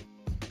 1. Yeah.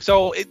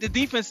 So the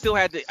defense still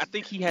had to. I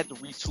think he had to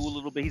retool a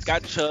little bit. He's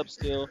got Chubb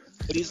still,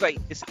 but he's like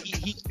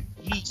he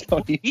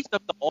up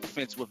the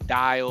offense with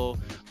Dial,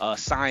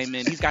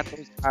 Simon. He's got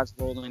those guys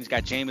rolling. He's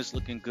got Jameis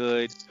looking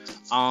good.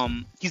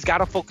 He's got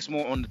to focus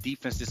more on the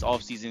defense this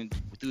offseason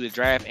through the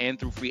draft and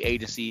through free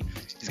agency.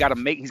 He's got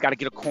to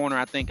get a corner.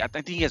 I think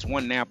he has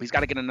one now, but he's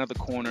got to get another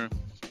corner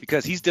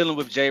because he's dealing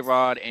with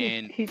J-Rod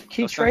and he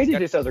traded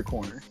his other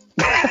corner.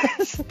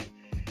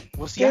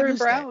 Well, see, Aaron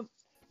Brown.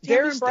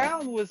 Darren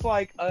Brown was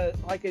Darren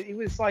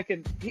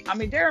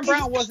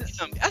Brown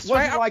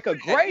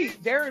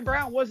Darren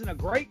Brown wasn't a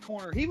great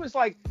corner. He's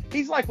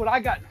like what I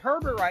got in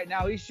Herbert right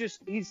now.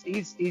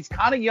 He's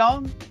kind of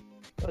young.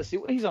 Let's see,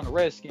 he's on the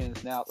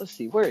Redskins now. Let's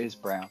see, where is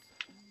Brown?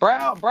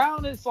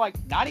 Brown is like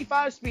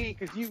 95 speed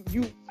because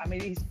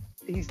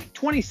he's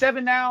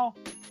 27 now.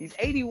 He's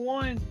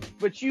 81,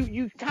 but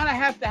you kind of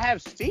have to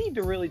have speed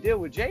to really deal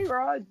with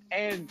J-Rod.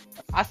 And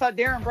I thought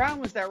Darren Brown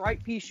was that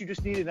right piece. You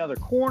just needed another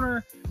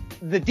corner.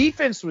 The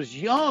defense was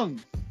young.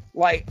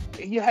 Like,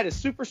 you had a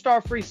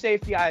superstar free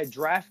safety I had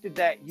drafted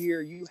that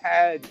year. You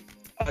had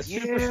a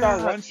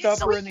superstar run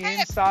stopper in the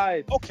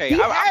inside. Okay,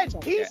 he I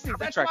had pieces.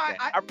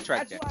 I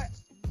retract that.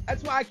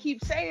 That's why I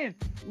keep saying,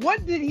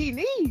 what did he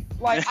need?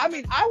 Like, I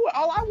mean,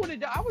 all I wanted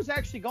to, I was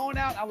actually going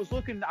out. I was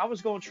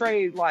going to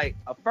trade like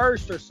a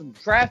first or some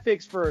draft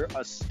picks for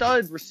a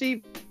stud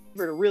receiver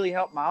to really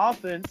help my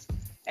offense,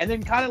 and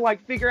then kind of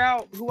like figure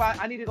out who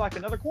I needed, like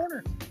another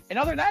corner. And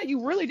other than that,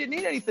 you really didn't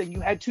need anything.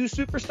 You had 2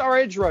 superstar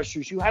edge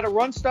rushers. You had a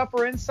run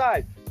stopper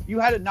inside. You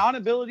had a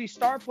non-ability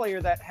star player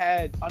that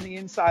had on the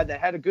inside that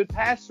had a good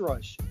pass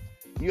rush.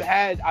 You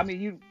had,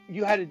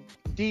 you had a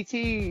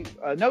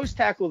DT nose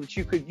tackle that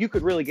you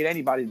could really get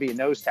anybody to be a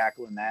nose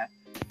tackle in that.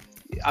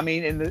 I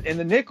mean, in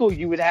the nickel,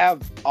 you would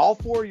have all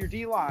 4 of your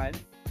D line.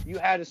 You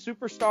had a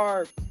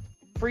superstar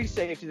free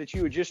safety that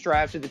you had just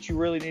drafted that you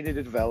really needed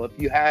to develop.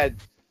 You had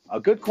a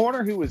good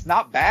corner who was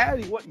not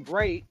bad. He wasn't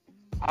great.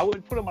 I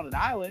wouldn't put him on an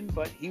island,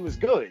 but he was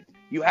good.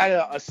 You had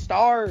a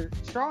star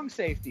strong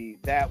safety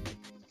that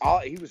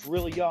he was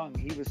really young.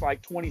 He was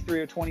like 23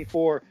 or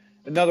 24.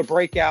 Another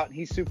breakout, and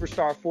he's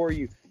superstar for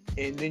you.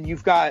 And then you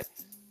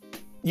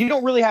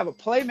don't really have a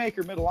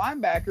playmaker middle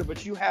linebacker,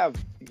 but you have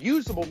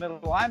usable middle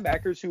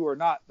linebackers who are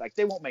not like,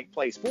 they won't make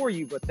plays for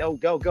you, but they'll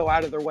go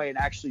out of their way and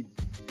actually,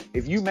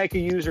 if you make a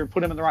user and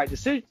put him in the right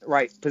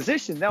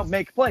position, they'll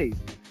make plays.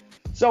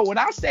 So when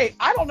I say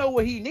I don't know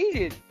what he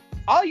needed,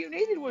 all you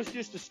needed was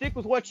just to stick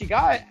with what you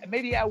got,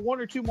 maybe add 1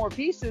 or 2 more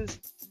pieces,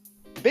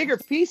 bigger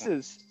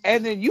pieces,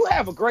 and then you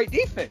have a great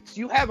defense.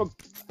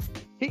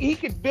 He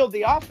could build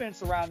the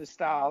offense around his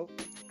style,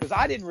 because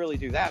I didn't really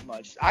do that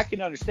much. I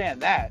can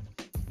understand that.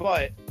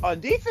 But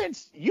on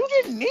defense, you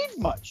didn't need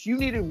much. You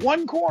needed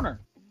 1 corner,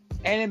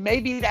 and then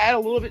maybe to add a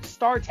little bit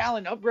star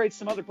talent, upgrade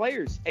some other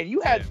players. And you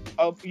had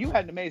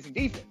an amazing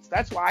defense.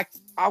 That's why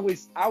I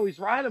always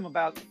write them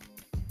about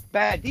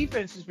bad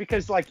defenses,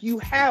 because like, you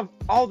have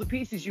all the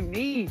pieces you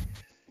need.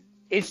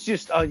 It's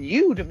just on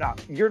you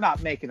you're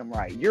not making them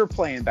right. You're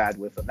playing bad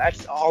with them.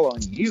 That's all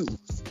on you.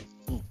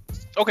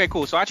 Okay,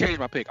 cool. So I changed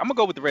my pick. I'm gonna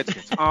go with the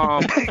Redskins.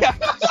 I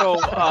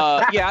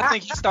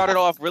think he started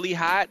off really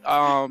hot.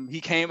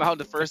 He came out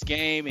the first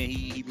game and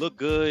he looked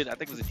good. I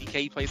think it was a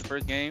DK he played the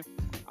first game.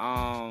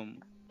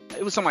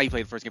 It was somebody he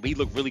played the first game, but he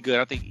looked really good.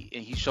 I think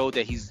he showed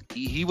that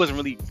he wasn't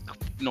really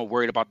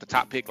worried about the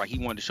top pick. Like, he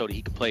wanted to show that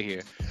he could play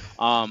here.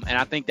 And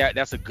I think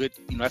that's a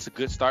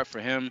good start for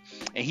him.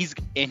 And he's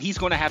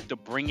going to have to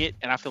bring it.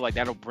 And I feel like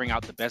that'll bring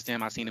out the best in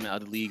him. I've seen him in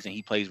other leagues, and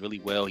he plays really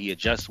well. He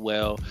adjusts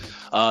well.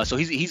 So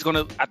I think he's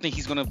going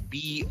to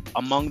be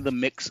among the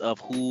mix of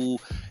who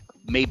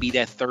may be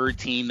that third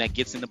team that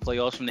gets in the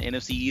playoffs from the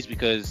NFC East,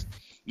 because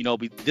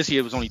this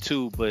year it was only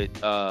 2, but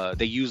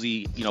they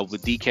usually,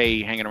 with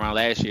DK hanging around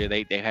last year,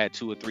 they had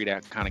 2 or 3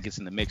 that kind of gets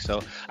in the mix.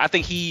 So I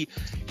think he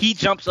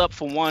jumps up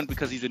for one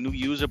because he's a new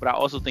user, but I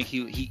also think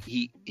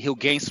he'll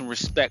gain some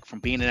respect from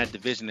being in that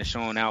division and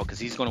showing out, because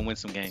he's going to win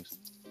some games.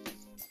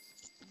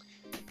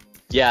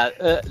 Yeah,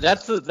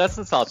 that's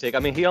a solid pick. I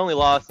mean, he only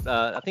lost,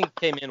 I think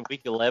he came in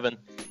week 11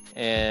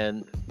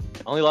 and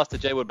only lost to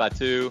Jwood by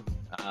 2.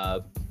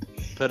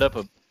 Put up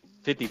a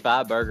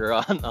 55 burger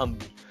on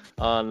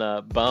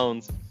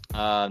Bones.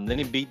 Then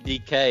he beat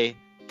DK.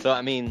 So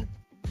I mean,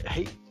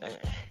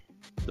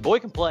 the boy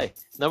can play.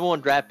 Number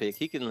 1 draft pick.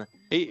 He can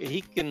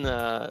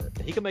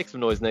make some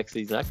noise next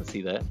season. I can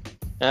see that.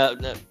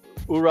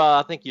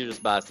 I think you're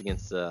just biased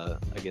against I,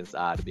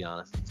 to be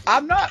honest.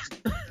 I'm not.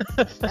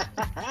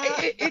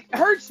 It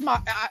hurts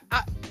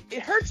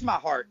my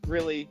heart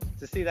really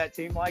to see that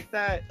team like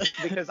that,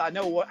 because I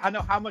know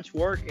how much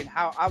work and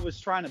how I was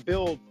trying to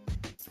build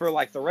for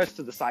like the rest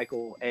of the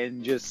cycle,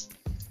 and just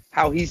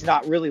how he's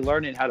not really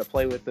learning how to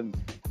play with them.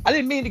 I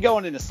didn't mean to go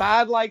on an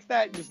aside like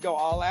that and just go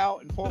all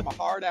out and pour my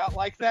heart out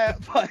like that,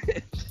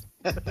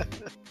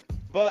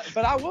 but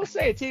I will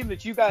say a team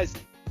that you guys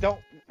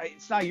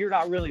you're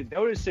not really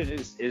noticing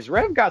is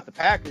Rev got the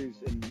Packers,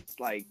 and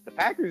like, the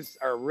Packers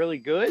are really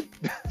good.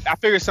 I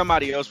figured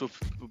somebody else would.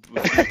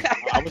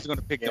 I was going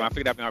to pick them. I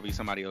figured that would be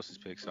somebody else's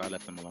pick, so I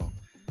left them alone.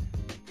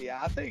 Yeah,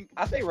 I think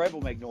Rev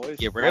will make noise.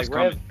 Yeah, Rev's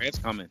coming.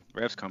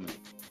 Rev's coming.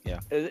 Yeah.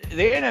 The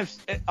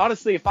NFC,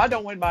 honestly, if I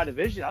don't win my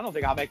division, I don't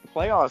think I'll make the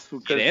playoffs.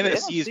 Because the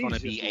NFC is going to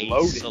be a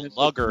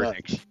slugger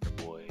next year,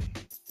 boy.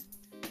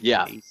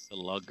 Yeah. A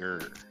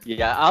slugger.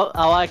 Yeah,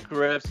 I like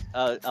Revs.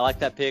 I like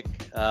that pick.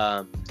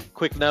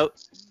 Quick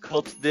note: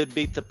 Colts did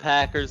beat the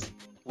Packers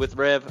with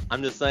Rev.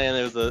 I'm just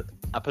saying,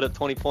 I put up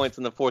 20 points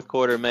in the fourth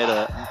quarter, and made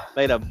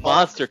a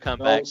monster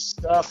comeback.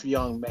 Stuff,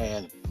 young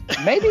man.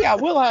 Maybe I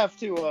will have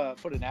to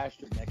put an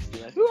asterisk next to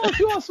that.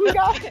 Who else we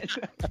got?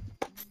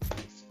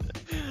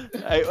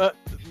 Hey,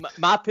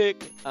 my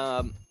pick,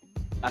 I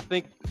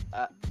think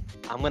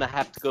I'm gonna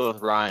have to go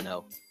with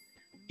Rhino.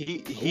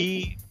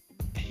 He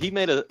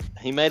made a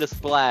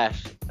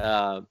splash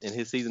in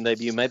his season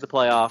debut, made the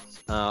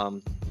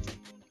playoffs,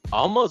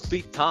 almost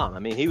beat Tom. I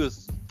mean, he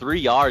was 3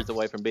 yards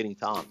away from beating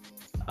Tom.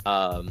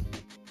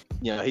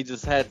 He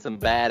just had some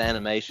bad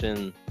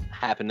animation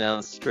happen down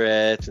the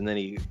stretch, and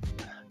then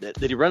did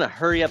he run a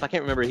hurry up? I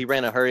can't remember. He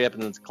ran a hurry up,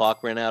 and then his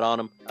clock ran out on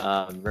him.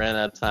 Ran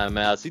out of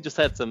timeouts. He just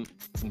had some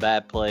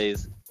bad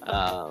plays,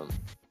 happen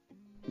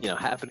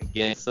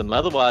against him.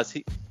 Otherwise,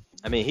 he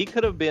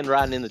could have been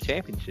riding in the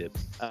championship.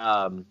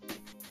 And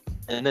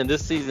then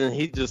this season,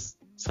 he just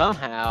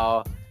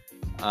somehow,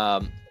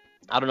 I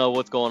don't know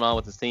what's going on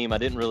with his team. I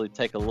didn't really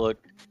take a look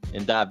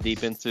and dive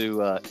deep into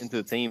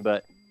the team,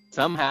 but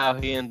somehow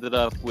he ended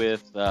up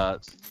with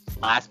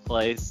last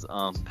place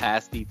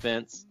pass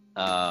defense,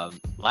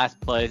 last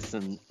place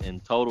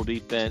in total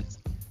defense.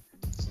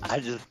 I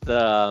just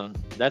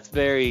that's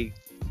very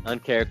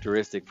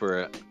uncharacteristic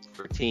for a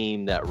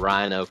team that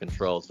Rhino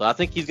controls. So I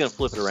think he's going to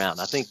flip it around.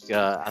 I think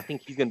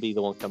he's going to be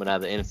the one coming out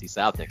of the NFC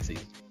South next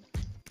season.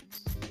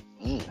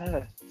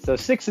 So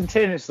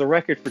 6-10 is the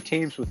record for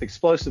teams with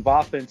explosive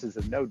offenses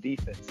and no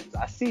defenses.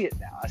 I see it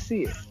now. I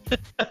see it.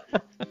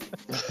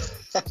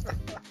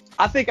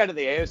 I think out of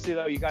the AFC,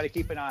 though, you got to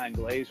keep an eye on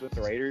Glaze with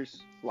the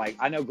Raiders. Like,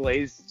 I know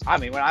Glaze,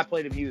 when I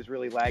played him, he was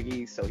really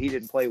laggy, so he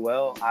didn't play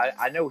well.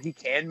 I know he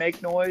can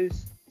make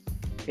noise.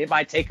 It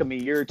might take him a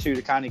year or two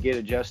to kind of get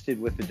adjusted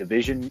with the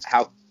division,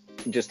 how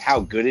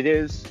good it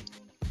is.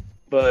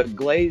 But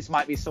Glaze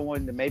might be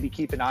someone to maybe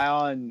keep an eye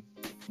on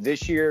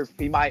this year.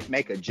 He might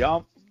make a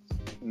jump.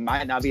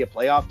 Might not be a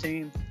playoff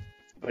team,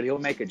 but he'll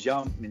make a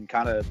jump and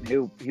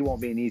he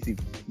won't be an easy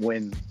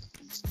win.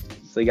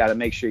 So you got to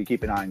make sure you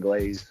keep an eye on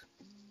Glaze.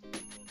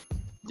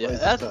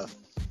 Yeah,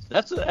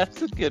 that's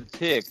a good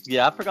pick.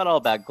 Yeah, I forgot all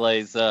about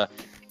Glaze.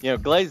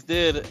 Glaze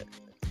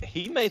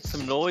he made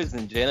some noise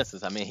in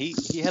Genesis. I mean,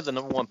 he had the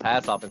number one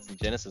pass offense in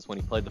Genesis when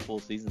he played the full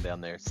season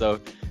down there. So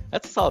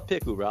that's a solid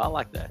pick, Ura. I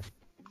like that.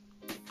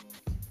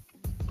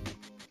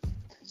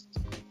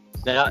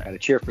 Now, I got to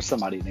cheer for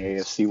somebody in the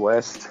AFC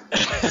West.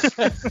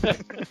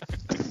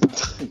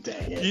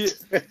 Dang you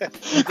it.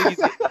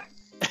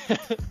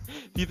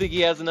 you think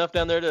he has enough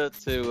down there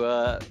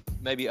to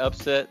maybe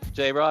upset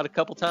J-Rod a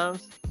couple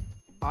times?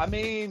 I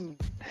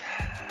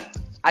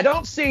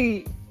don't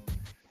see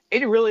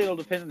it. Really, it'll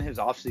depend on his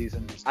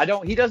offseason.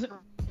 He doesn't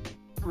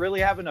really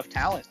have enough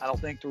talent, I don't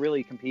think, to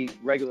really compete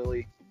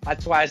regularly.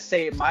 That's why I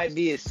say it might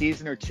be a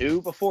season or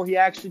two before he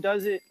actually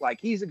does it. Like,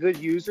 he's a good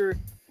user,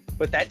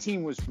 but that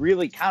team was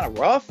really kind of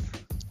rough.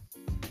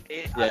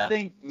 I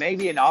think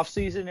maybe an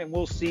offseason, and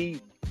we'll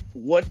see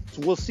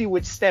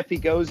which step he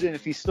goes in,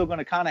 if he's still going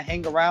to kind of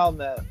hang around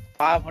the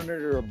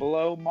 500 or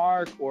below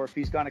mark, or if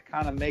he's going to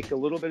kind of make a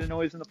little bit of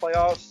noise in the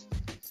playoffs.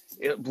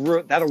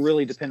 That'll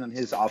really depend on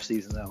his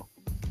offseason, though.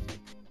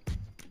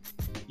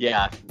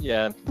 Yeah,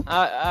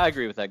 I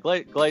agree with that.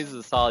 Glaze is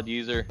a solid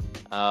user.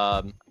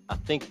 I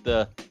think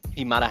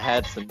he might have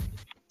had some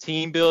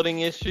team building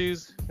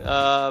issues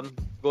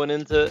going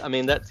into.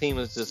 That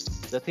team's a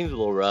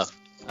little rough.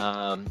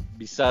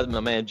 Besides my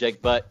man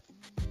Jake Butt,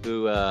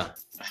 who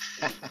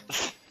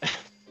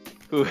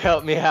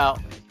helped me out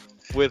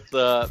with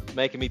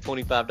making me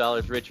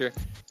 $25 richer.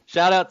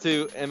 Shout out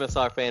to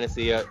MSR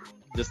Fantasy.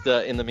 Just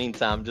in the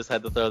meantime, just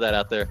had to throw that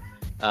out there.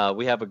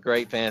 We have a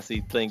great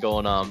fantasy thing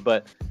going on,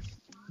 but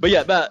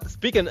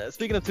speaking of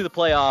to the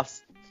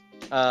playoffs,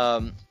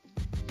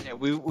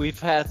 we've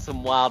had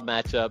some wild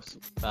matchups.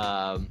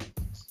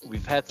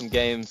 We've had some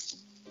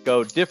games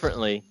go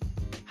differently.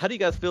 How do you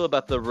guys feel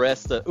about the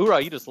rest of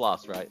Ura? You just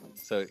lost, right?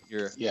 So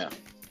you're Yeah,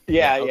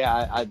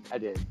 I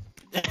did.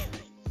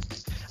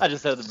 I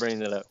just had to bring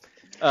that up.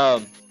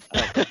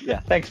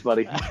 Yeah, thanks,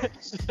 buddy.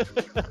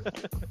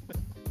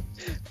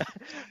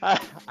 How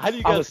do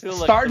you I guys was feel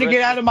starting to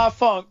get out of my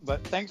funk,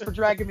 but thanks for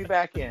dragging me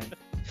back in.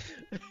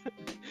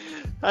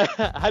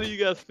 How do you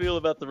guys feel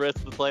about the rest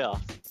of the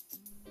playoffs?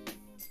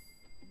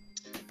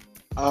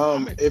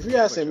 If you're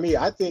asking me,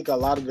 I think a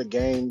lot of the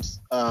games,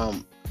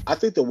 I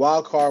think the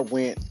wild card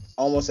went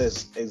almost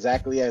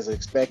exactly as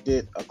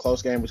expected. A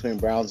close game between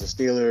Browns and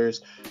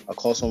Steelers, a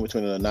close one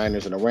between the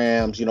Niners and the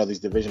Rams. These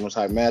divisional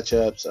type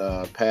matchups.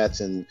 Pats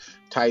and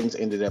Titans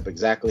ended up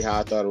exactly how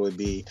I thought it would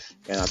be,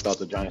 and I thought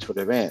the Giants would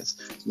advance.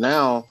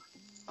 Now,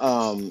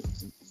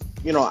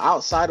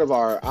 outside of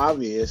our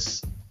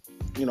obvious,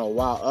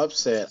 wild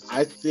upset,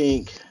 I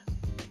think,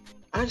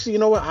 actually, you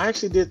know what? I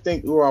actually did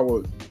think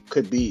Ura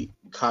could beat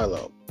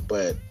Kylo,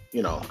 but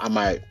I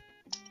might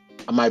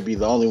be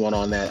the only one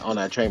on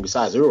that train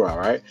besides Ura,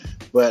 right?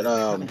 But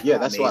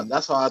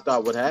that's how I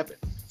thought would happen.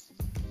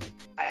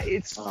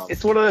 It's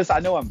one of those, I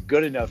know I'm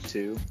good enough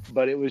to,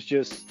 but it was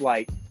just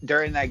like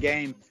during that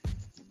game,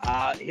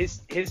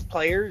 his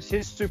players,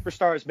 his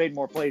superstars made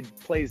more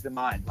plays than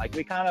mine. Like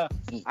I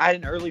had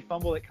an early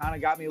fumble that kind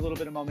of got me a little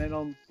bit of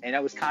momentum, and I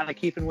was kind of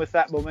keeping with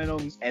that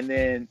momentum, and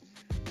then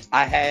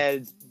I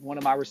had one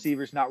of my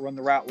receivers not run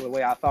the route the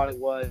way I thought it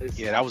was.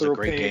 Yeah, that was a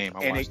great game.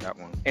 I watched that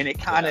one. And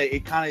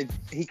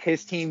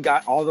his team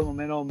got all the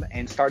momentum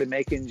and started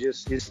making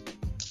just his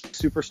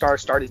superstars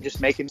started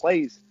just making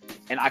plays.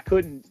 And I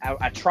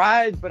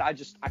tried, but I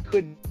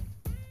couldn't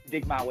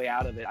dig my way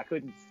out of it.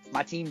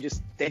 My team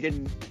just, they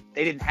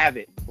didn't have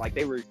it. Like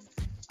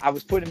I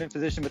was putting them in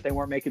position, but they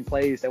weren't making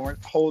plays. They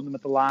weren't holding them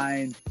at the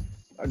line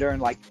during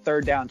like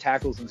third down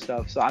tackles and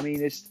stuff. So, I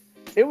mean,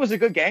 it was a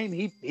good game.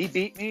 He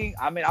beat me.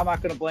 I mean, I'm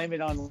not going to blame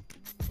it on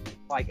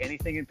like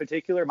anything in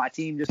particular. My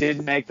team just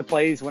didn't make the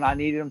plays when I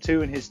needed them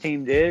to, and his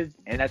team did.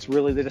 And that's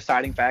really the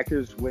deciding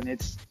factors when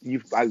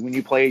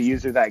you play a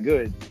user that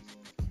good.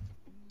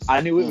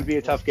 I knew it would be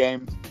a tough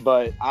game,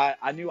 but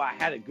I knew I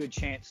had a good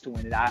chance to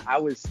win it.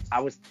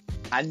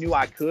 I knew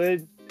I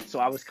could, so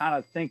I was kind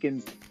of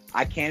thinking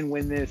I can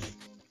win this.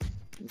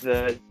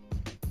 The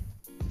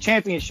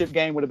championship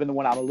game would have been the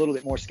one I'm a little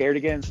bit more scared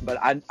against, but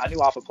I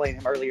knew off of playing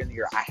him earlier in the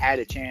year I had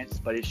a chance,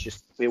 but it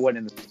wasn't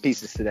in the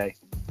pieces today.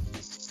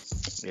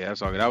 Yeah,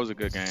 that's all good. That was a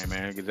good game,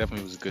 man. It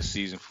definitely was a good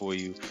season for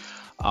you.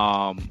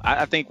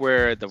 I think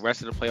where the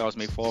rest of the playoffs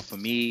may fall for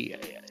me,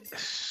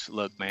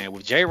 look, man,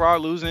 with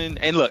J-Rod losing,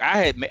 and look,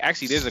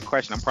 there's a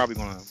question. I'm probably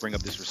going to bring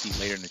up this receipt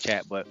later in the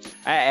chat, but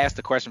I asked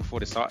the question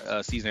before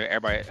the season.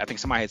 Everybody, I think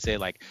somebody had said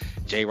like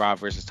J-Rod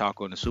versus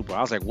Taco in the Super Bowl.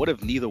 I was like, what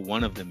if neither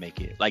one of them make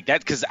it? Like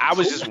that, because I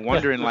was just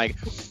wondering, like,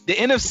 the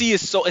NFC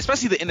is so,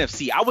 especially the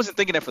NFC. I wasn't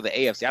thinking that for the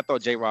AFC. I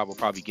thought J-Rod would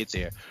probably get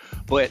there,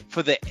 but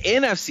for the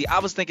NFC, I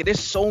was thinking there's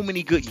so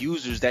many good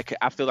users that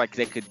I feel like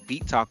that could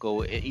beat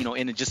Taco,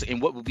 in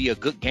what would be a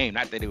good game.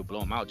 Not that they would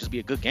blow him out, just be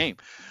a good game.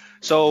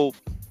 So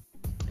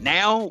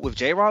now with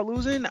J-Rod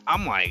losing,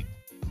 I'm like,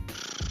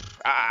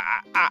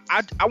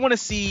 I want to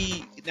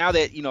see now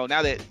that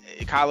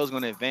Kylo's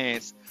going to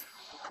advance.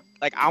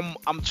 Like I'm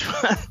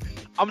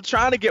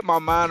trying to get my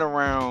mind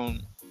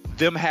around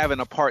them having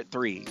a part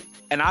 3,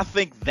 and I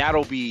think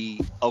that'll be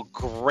a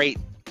great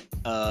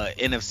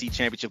NFC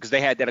championship because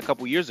they had that a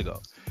couple years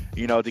ago,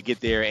 to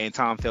get there, and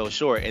Tom fell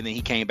short, and then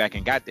he came back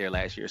and got there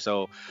last year.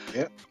 So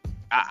yep.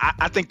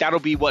 I think that'll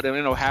be what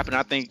will happen.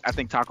 I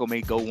think Taco may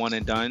go one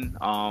and done.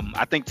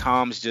 I think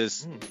Tom's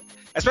just,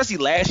 especially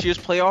last year's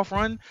playoff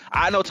run.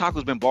 I know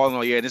Taco's been balling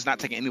all year, and it's not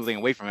taking anything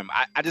away from him.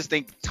 I just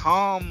think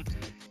Tom,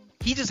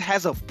 he just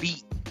has a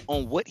beat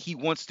on what he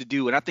wants to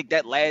do, and I think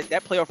that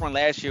playoff run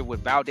last year with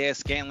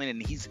Valdez Scantlin,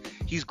 and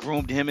he's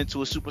groomed him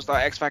into a superstar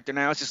X Factor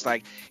now. It's just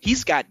like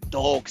he's got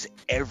dogs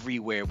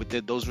everywhere with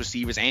those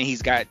receivers, and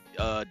he's got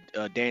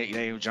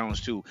Daniel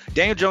Jones too.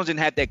 Daniel Jones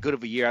didn't have that good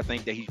of a year, I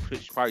think, that he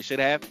probably should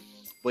have.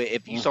 But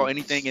if you saw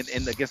anything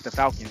in against the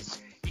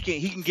Falcons,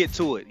 he can get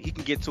to it. He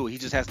can get to it. He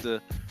just has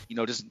to,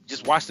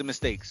 just watch the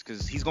mistakes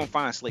because he's gonna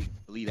find Slate.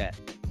 Believe that.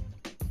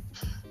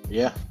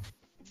 Yeah.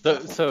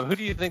 So who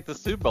do you think the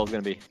Super Bowl is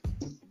gonna be?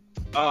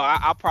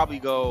 I'll probably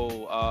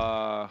go.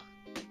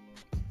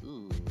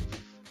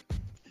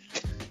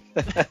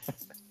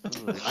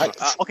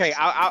 Okay,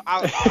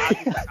 I'll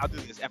do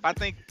this. If I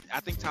think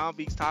Tom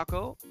beats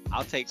Taco,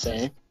 I'll take.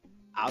 Same.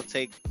 I'll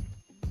take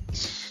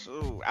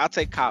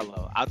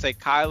Kylo. I'll take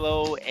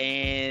Kylo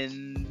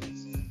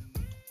and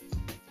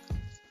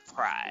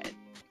Pride.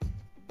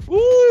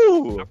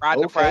 Woo! I'm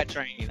riding the Pride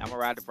train. I'm gonna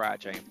ride the Pride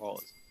train.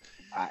 Pause.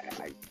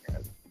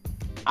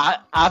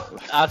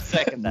 I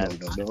second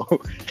that. No.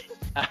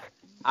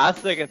 I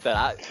second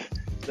that.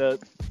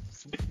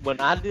 When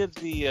I did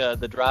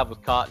the drive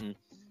with Cotton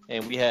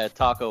and we had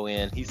Taco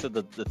in, he said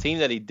that the team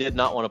that he did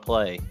not want to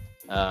play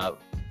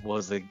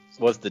was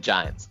the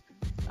Giants.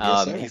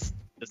 Yes,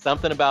 There's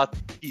something about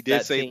he did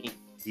that say team.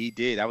 He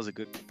did. That was a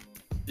good.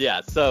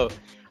 Yeah. So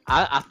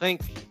I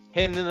think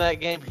heading into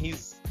that game,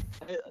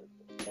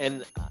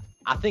 and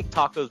I think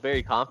Taco's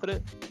very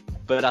confident,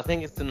 but I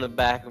think it's in the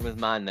back of his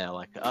mind now.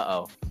 Like,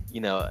 I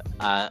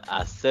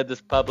said this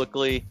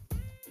publicly.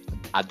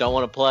 I don't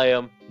want to play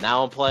him.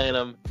 Now I'm playing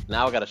him.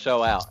 Now I got to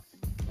show out.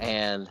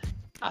 And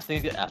I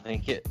think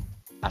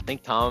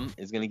Tom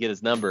is going to get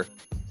his number.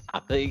 I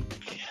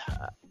think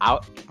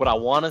what I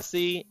want to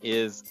see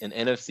is an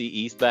NFC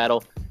East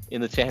battle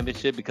in the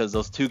championship because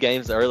those two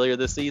games earlier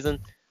this season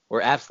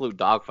were absolute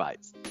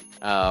dogfights.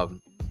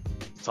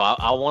 So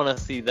I want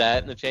to see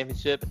that in the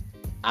championship.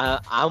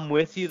 I'm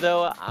with you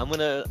though. I'm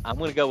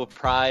gonna go with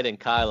Pride and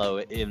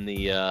Kylo in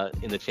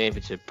the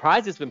championship.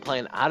 Pride's just been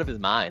playing out of his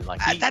mind.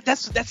 Like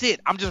that's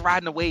it. I'm just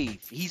riding the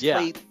wave. He's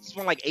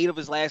won like 8 of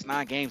his last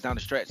 9 games down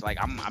the stretch. Like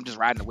I'm just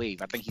riding the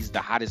wave. I think he's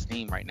the hottest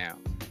team right now.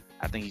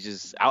 I think he's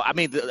just. I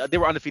mean, there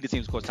were undefeated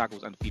teams. Of course, Taco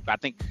was undefeated. But I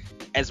think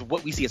as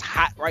what we see as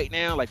hot right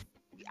now, like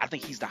I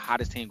think he's the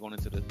hottest team going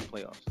into the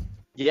playoffs.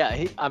 Yeah,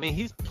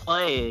 he's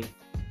playing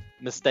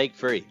mistake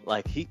free.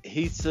 Like he's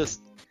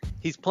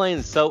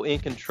playing so in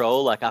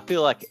control. Like I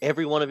feel like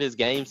every one of his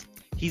games,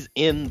 he's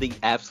in the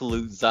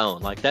absolute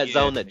zone. Like that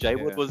zone that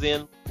Jwood was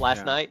in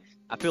last night.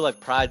 I feel like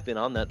Pride's been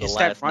on that the It's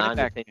last that running 9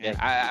 back, to 10 man.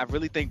 games. I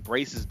really think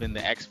Brace has been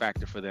the X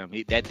factor for them.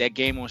 That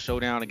game on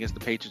Showdown against the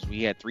Patriots, where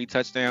he had 3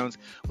 touchdowns,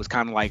 was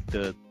kind of like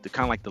the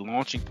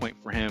launching point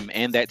for him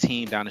and that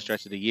team down the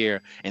stretch of the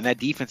year. And that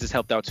defense has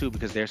helped out too,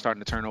 because they're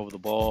starting to turn over the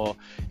ball.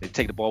 They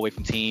take the ball away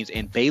from teams.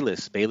 And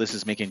Bayless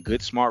is making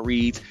good, smart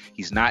reads.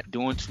 He's not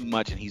doing too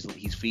much, and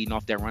he's feeding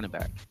off that running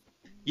back.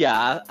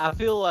 Yeah, I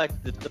feel like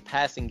the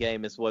passing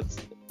game is what's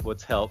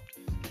helped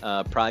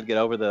Pride get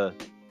over the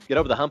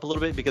hump a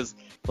little bit, because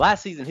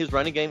last season his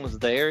running game was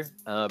there,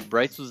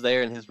 Brace was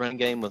there, and his running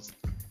game was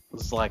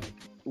like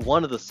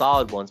one of the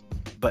solid ones,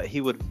 but he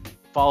would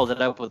follow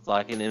that up with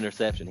like an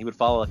interception. He would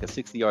follow like a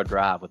 60-yard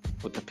drive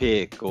with the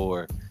pick,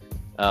 or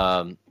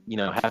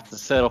have to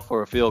settle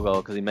for a field goal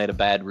because he made a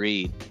bad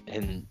read.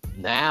 And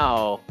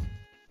now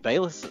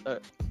Bayless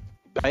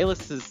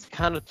has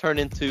kind of turned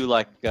into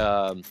like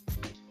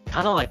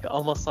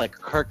almost like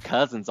Kirk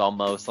Cousins,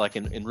 almost like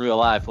in real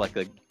life, like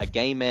a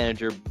game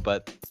manager,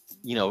 but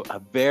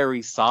a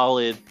very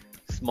solid,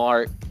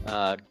 smart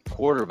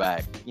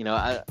quarterback.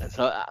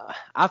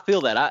 I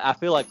feel that. I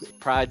feel like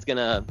Pride's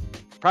gonna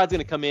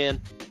come in.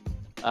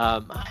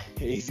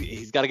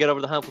 He's got to get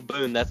over the hump with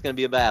Boone. That's gonna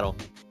be a battle.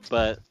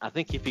 But I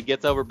think if he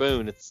gets over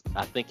Boone,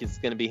 I think it's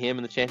gonna be him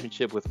in the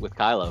championship with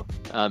Kylo.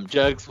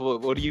 Jugs,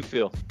 what do you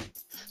feel?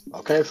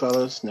 Okay,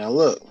 fellas. Now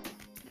look,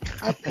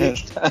 I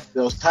picked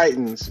those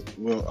Titans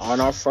on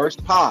our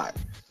first pod.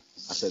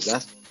 I said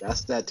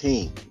that's that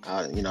team.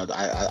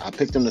 I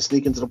picked them to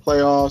sneak into the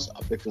playoffs.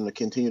 I picked them to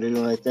continue to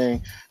do their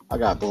thing. I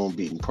got Boone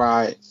beating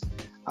Pride,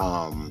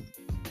 and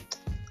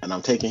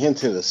I'm taking him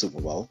to the Super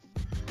Bowl.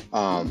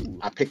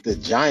 I picked the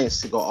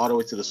Giants to go all the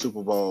way to the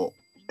Super Bowl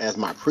as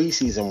my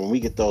preseason when we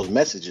get those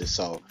messages.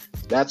 So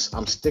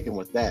I'm sticking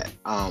with that.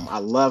 I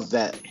love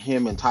that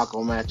him and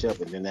Taco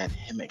matchup, and then that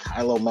him and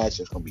Kylo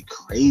matchup is gonna be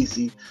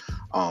crazy.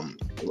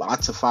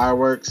 Lots of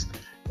fireworks,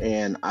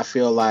 and I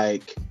feel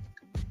like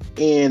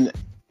in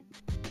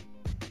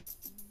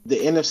the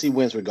NFC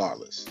wins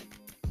regardless.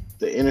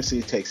 The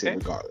NFC takes it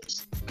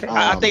regardless. Okay.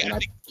 I think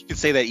you can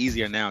say that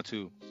easier now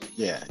too.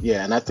 Yeah,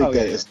 and I think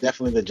it's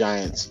definitely the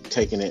Giants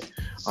taking it.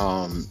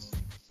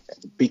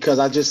 Because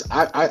I just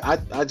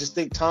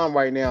think Tom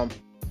right now,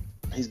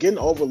 he's getting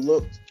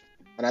overlooked,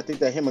 and I think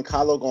that him and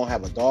Kylo gonna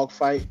have a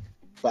dogfight.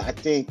 But I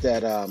think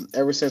that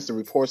ever since the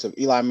reports of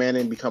Eli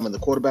Manning becoming the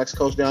quarterback's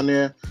coach down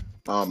there,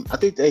 I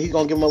think that he's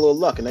gonna give him a little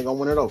luck, and they're gonna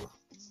win it over.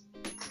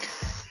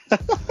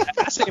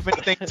 I say if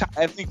anything,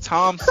 I think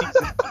Tom sees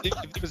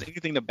if there was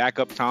anything to back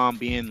up Tom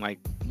being like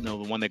the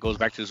one that goes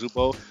back to the Super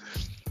Bowl.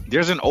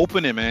 There's an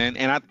opening, man,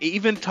 and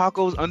even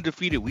Taco's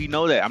undefeated. We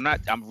know that.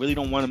 I really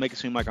don't want to make it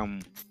seem like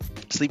I'm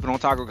sleeping on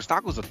Taco, because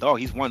Taco's a dog.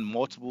 He's won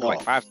multiple,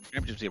 like 5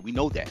 championships here. We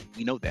know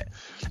that.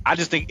 I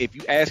just think if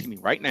you ask me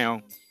right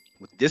now,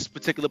 with this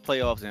particular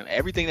playoffs and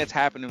everything that's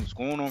happening, what's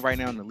going on right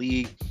now in the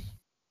league,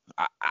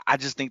 I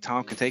just think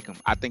Tom can take him.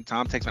 I think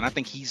Tom takes him. And I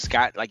think he's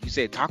got, like you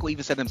said, Taco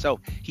even said himself,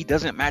 he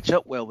doesn't match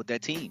up well with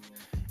that team.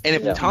 And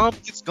if Tom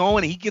gets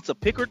going and he gets a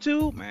pick or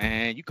two,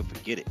 man, you can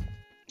forget it.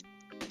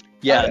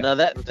 Yeah, no,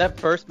 that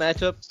first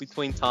matchup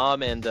between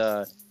Tom and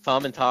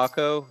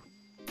Taco,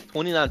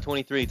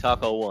 29-23,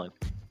 Taco won.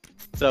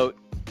 So,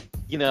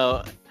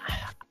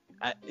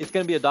 it's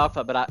going to be a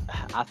dogfight, but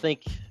I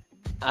think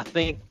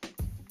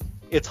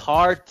it's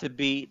hard to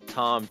beat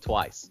Tom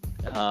twice.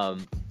 I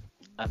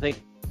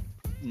think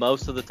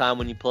most of the time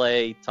when you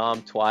play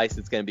Tom twice,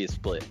 it's going to be a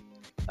split,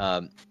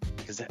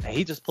 because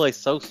he just plays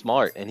so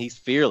smart and he's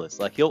fearless.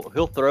 Like he'll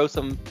throw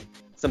some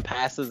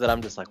passes that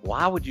I'm just like,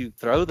 why would you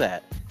throw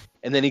that?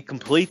 And then he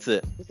completes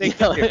it.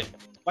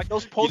 Like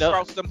those post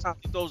routes, sometimes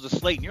he throws a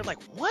slate, and you're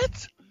like,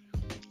 what?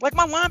 Like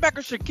my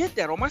linebacker should get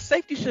that, or my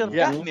safety should have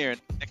gotten there.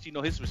 And next you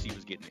know, his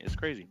receiver's getting it. It's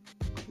crazy.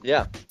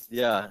 Yeah.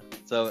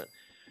 So,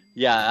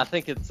 I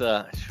think it's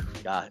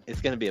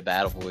it's gonna be a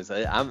battle, boys.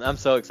 I'm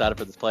so excited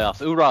for this playoffs.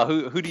 Hoorah!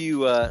 Who do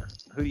you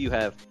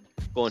have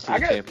going to the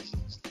championship?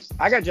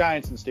 I got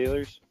Giants and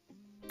Steelers.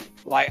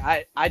 Like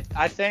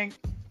I think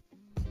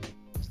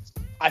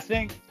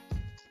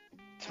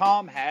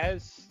Tom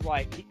has,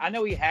 like, I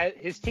know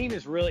his team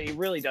is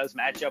really does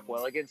match up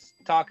well against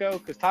Taco,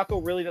 because Taco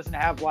really doesn't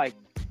have like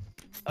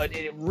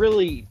a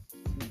really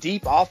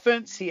deep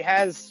offense. He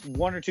has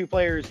 1 or 2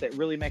 players that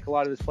really make a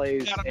lot of his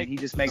plays, and he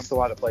just makes a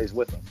lot of plays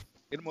with them.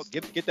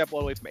 Get that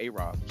ball away from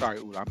A-Rob. Sorry,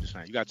 I'm just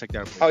saying. You got to take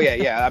that away. Oh,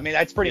 yeah. I mean,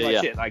 that's pretty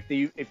much it. Like,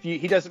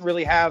 he doesn't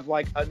really have,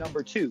 like, a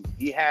number 2.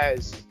 He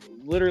has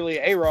literally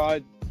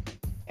A-Rod,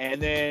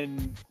 and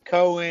then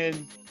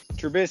Cohen,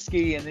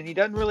 Trubisky, and then he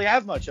doesn't really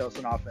have much else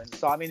on offense.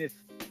 So, I mean,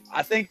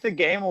 I think the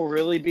game will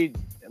really be,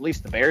 at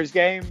least the Bears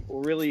game,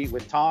 will really,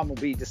 with Tom, will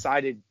be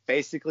decided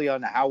basically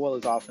on how well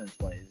his offense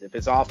plays. If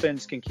his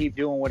offense can keep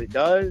doing what it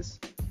does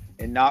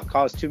and not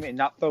cause too many,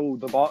 not throw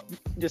the ball,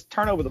 just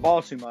turn over the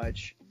ball too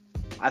much,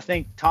 I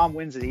think Tom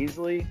wins it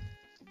easily.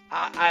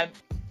 I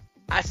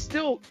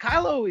still,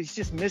 Kylo is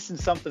just missing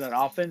something on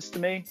offense to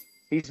me.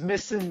 He's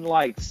missing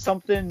like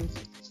something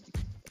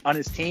on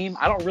his team.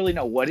 I don't really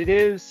know what it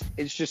is.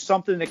 It's just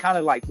something that kind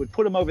of like would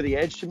put him over the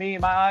edge to me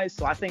in my eyes.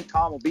 So I think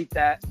Tom will beat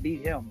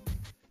him.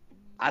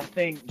 I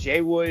think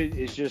Jwood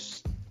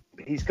is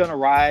he's going to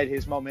ride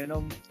his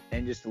momentum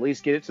and just at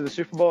least get it to the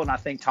Super Bowl. And I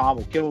think Tom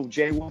will kill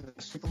Jwood in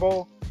the Super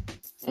Bowl.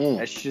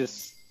 That's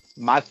just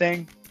my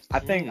thing. I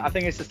think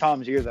it's just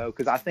Tom's year though,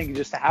 because I think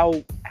just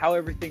how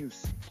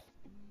everything's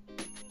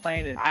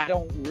playing, and I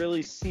don't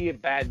really see a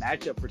bad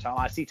matchup for Tom.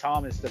 I see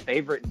Tom as the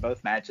favorite in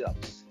both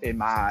matchups in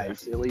my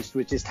eyes, at least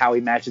with just how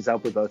he matches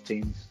up with both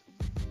teams.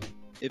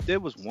 If there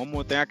was one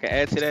more thing I could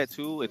add to that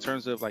too, in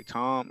terms of like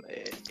Tom,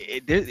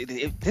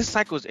 this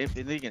cycle is, if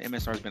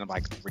MSR has been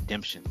like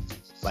redemption.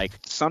 Like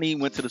Sonny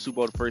went to the Super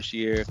Bowl the first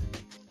year,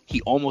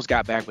 he almost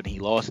got back, but then he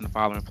lost in the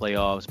following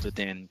playoffs. But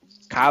then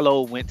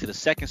Kylo went to the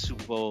second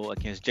Super Bowl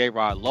against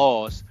J-Rod,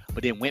 lost,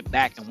 but then went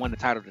back and won the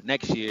title the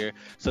next year.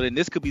 So then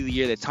this could be the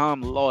year that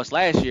Tom lost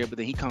last year, but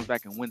then he comes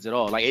back and wins it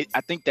all. Like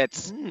I think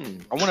that's,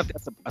 I wonder if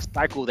that's a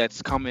cycle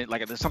that's coming.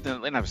 Like there's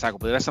something, not a cycle,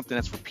 but that's something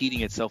that's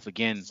repeating itself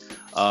again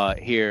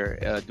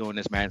here during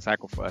this Madden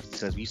cycle for us,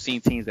 because we've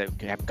seen teams that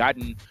have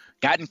gotten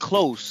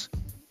close,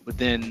 but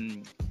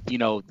then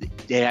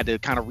they had to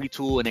kind of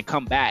retool and then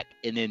come back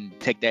and then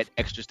take that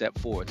extra step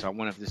forward. So I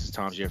wonder if this is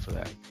Tom's year for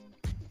that.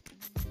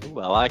 Ooh,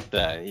 I like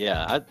that.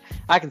 Yeah,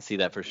 I can see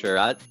that for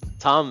sure.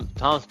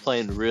 Tom's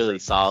playing really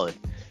solid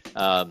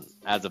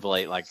as of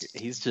late. Like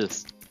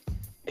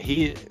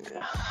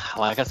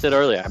like I said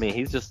earlier. I mean,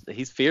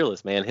 he's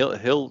fearless, man.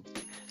 He'll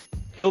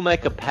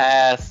make a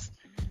pass.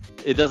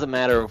 It doesn't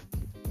matter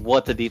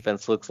what the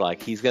defense looks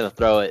like. He's gonna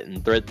throw it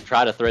and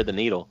try to thread the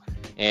needle.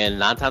 And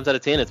 9 times out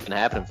of 10, it's been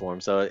happening for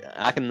him. So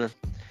I can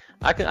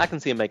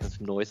see him making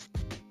some noise.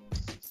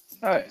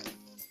 All right.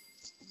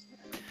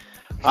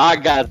 All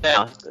right, guys.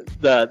 Now,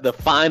 the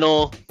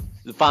final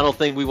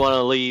thing we want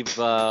to leave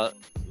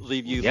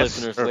you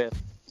listeners with.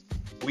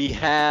 We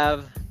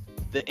have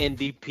the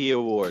MVP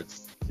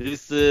awards.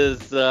 This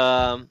is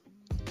a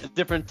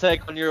different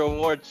take on your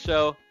awards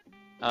show.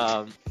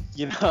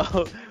 We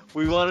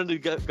wanted to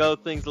go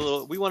things a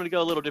little. We wanted to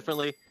go a little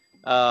differently,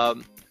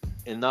 and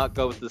not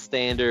go with the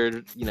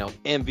standard,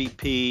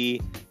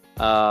 MVP,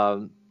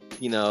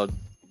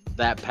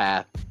 that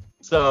path.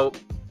 So.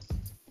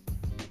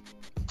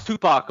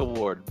 Tupac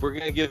Award. We're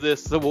going to give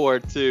this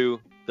award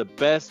to the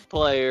best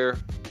player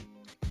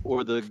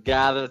or the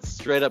guy that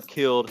straight up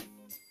killed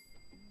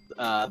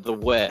the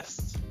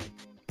West.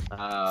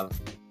 And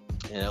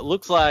it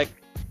looks like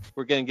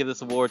we're going to give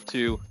this award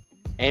to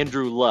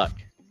Andrew Luck.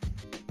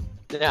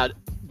 Now,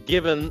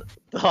 given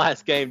the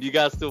last game, do you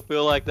guys still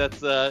feel like that's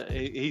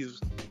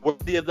he's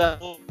worthy of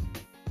that award?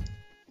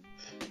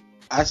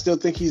 I still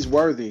think he's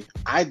worthy.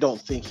 I don't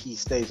think he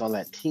stays on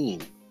that team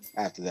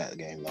after that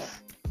game, though.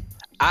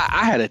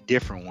 I had a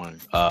different one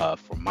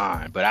for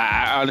mine, but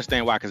I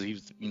understand why, because he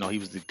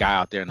was the guy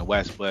out there in the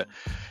West. But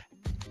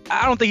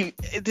I don't think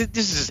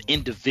this is an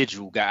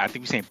individual guy. I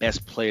think we're saying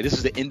best player. This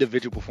is the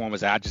individual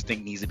performance that I just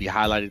think needs to be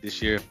highlighted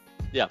this year.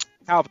 Yeah,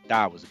 Calvin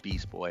Dye was a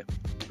beast, boy.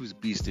 He was a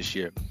beast this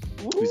year.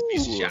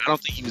 I don't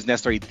think he was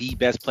necessarily the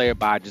best player,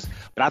 but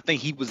I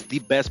think he was the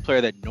best player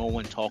that no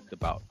one talked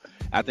about.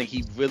 I think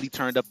he really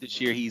turned up this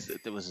year.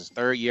 It was his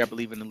third year, I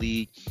believe, in the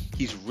league.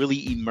 He's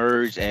really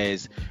emerged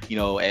as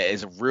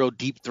a real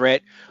deep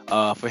threat.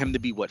 For him to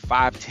be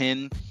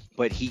 5'10",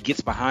 but he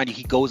gets behind you.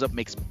 He goes up,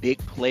 makes big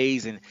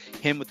plays, and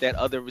him with that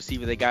other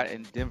receiver they got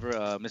in Denver,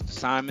 Mr.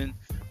 Simon.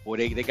 Boy,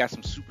 they got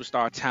some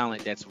superstar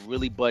talent that's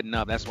really budding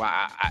up. That's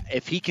why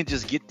if he can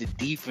just get the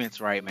defense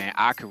right, man,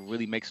 I could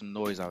really make some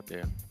noise out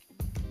there.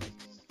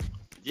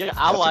 Yeah,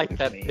 I like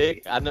that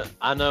pick. I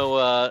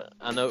know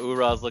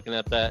Ura's looking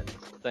at that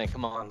thing.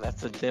 Come on,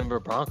 that's a Denver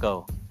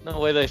Bronco. No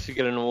way they should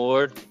get an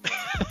award.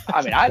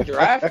 I mean, I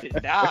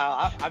drafted.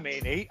 I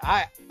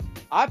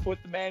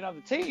put the man on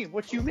the team.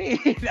 What you mean?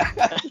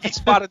 He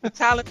spotted the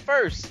talent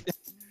first.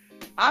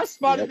 I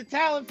spotted the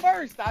talent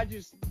first. I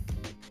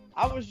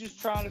was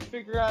just trying to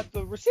figure out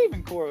the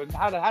receiving core and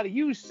how to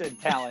use said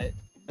talent.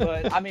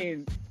 But I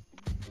mean,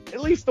 at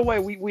least the way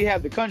we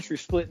have the country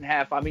split in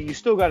half, I mean, you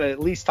still got to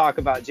at least talk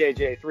about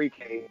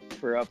JJ3K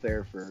for up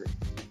there for.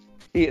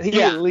 He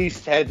at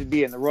least had to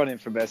be in the running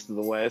for best of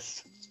the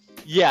West.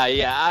 Yeah.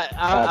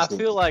 I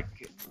feel like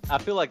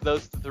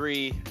those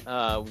three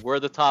were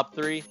the top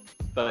three,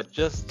 but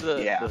just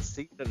the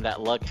season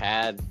that Luck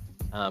had,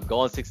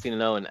 going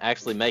 16-0 and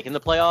actually making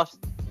the playoffs,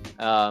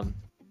 I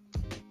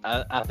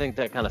think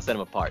that kind of set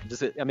him apart.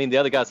 The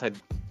other guys had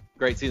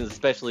great seasons,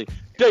 especially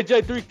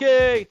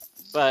JJ3K,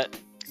 but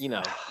he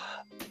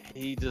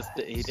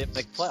didn't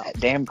make the playoffs.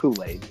 Damn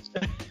Kool-Aid.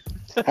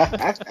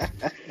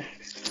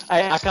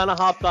 I kind of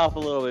hopped off a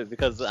little bit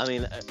because,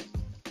 a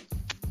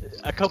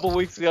couple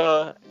weeks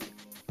ago,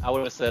 I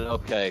would have said,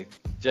 okay,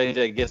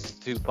 JJ gets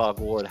the Tupac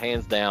award,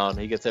 hands down.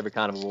 He gets every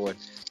kind of award.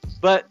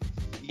 But,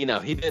 he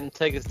didn't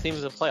take his team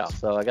to the playoffs,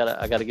 so I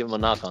gotta give him a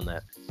knock on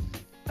that.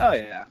 Oh,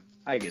 yeah.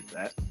 I get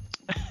that.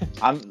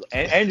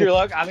 Andrew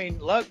Luck,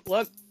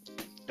 Luck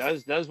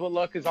does what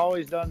Luck has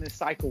always done this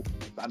cycle.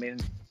 I mean,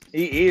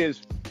 he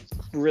is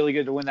really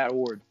good to win that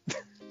award.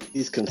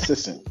 He's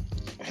consistent.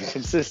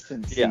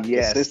 Consistency,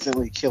 yes.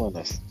 Consistently killing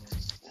us.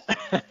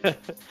 I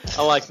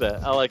like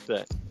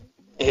that.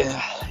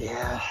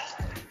 Yeah.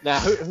 Now,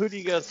 who do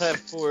you guys have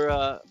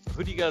for?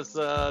 Who do you guys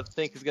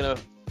think is gonna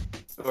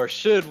or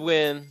should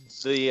win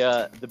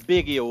the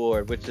Biggie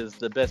Award, which is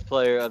the best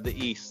player of the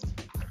East?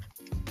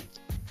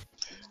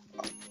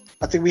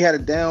 I think we had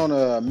it down.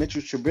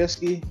 Mitchell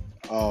Trubisky.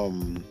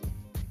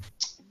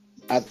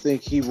 I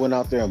think he went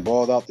out there and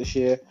balled out this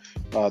year.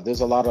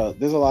 There's a lot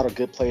of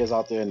good players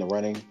out there in the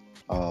running,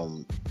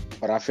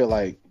 but I feel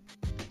like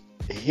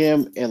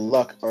him and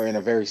Luck are in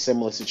a very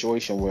similar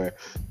situation where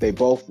they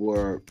both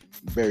were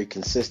very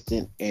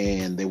consistent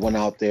and they went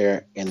out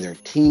there and their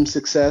team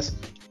success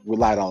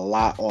relied a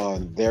lot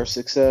on their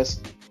success.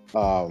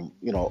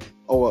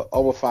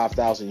 Over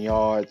 5,000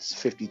 yards,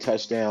 50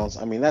 touchdowns.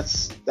 I mean,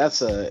 that's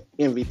a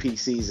MVP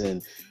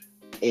season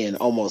in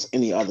almost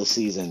any other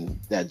season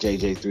that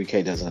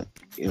JJ3K doesn't,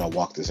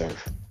 walk this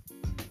earth.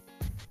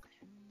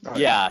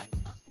 Yeah,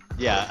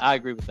 I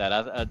agree with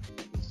that.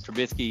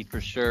 Trubisky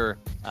for sure,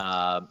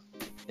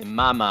 in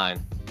my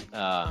mind,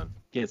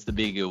 gets the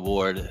Big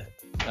Award.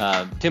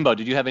 Timbo,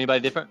 did you have anybody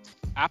different?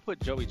 I put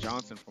Joey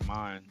Johnson for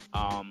mine.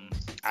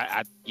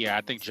 I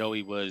think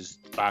Joey was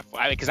by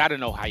far, because I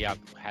didn't know how y'all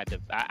had to.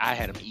 I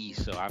had him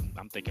East, so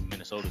I'm thinking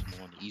Minnesota's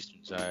more on the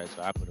Eastern side,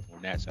 so I put him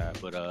on that side.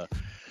 But I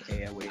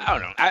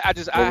don't know. I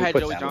had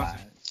Joey Johnson.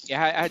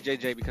 Yeah, I had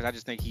JJ because I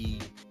just think he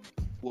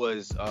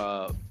was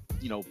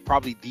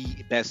probably the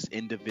best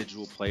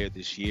individual player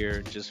this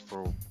year, just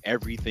for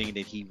everything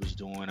that he was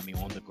doing. I mean,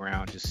 on the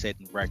ground, just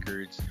setting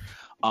records.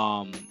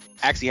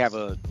 Actually have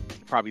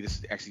this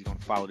is actually going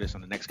to follow this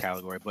on the next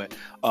category, but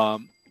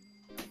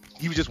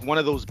he was just one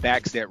of those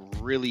backs that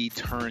really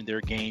turned their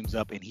games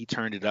up, and he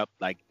turned it up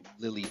like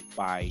literally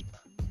by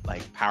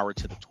like power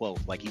to the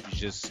 12th. Like he was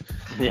just,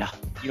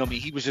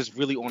 he was just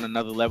really on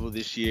another level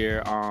this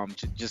year.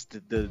 Just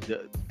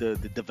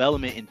the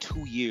development in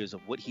 2 years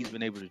of what he's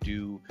been able to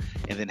do,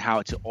 and then how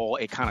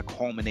it kind of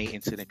culminate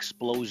into an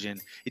explosion.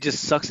 It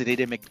just sucks that they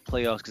didn't make the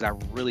playoffs, because I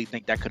really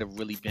think that could have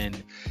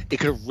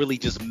really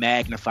just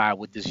magnified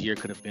what this year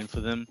could have been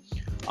for them,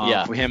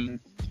 for him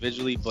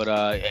individually,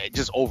 but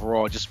just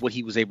overall, just what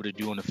he was able to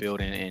do on the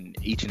field and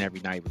each and every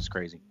night was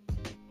crazy.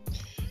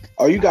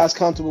 Are you guys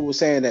comfortable with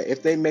saying that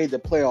if they made the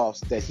playoffs,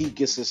 that he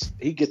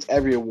gets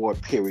every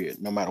award, period,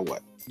 no matter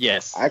what?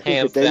 Yes, I think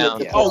hands if they down.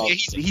 make the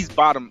playoffs, He's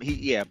bottom.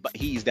 But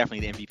he's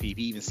definitely the MVP.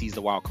 He even sees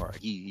the wild card.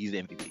 He's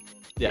the MVP.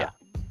 Yeah.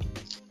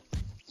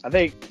 I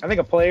think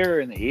a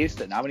player in the East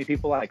that not many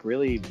people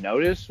really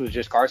noticed was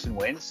just Carson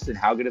Wentz and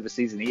how good of a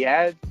season he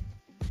had.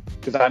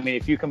 Because I mean,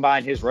 if you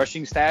combine his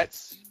rushing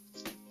stats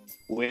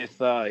with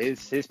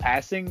his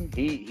passing,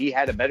 he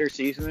had a better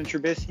season than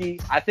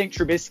Trubisky. I think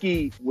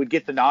Trubisky would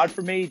get the nod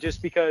for me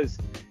just because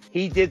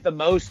he did the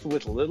most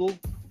with little.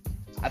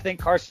 I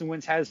think Carson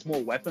Wentz has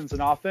more weapons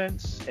in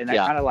offense, and that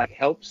kind of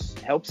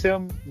helps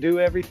him do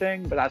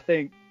everything. But I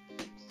think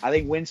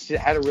Wentz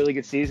had a really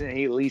good season, and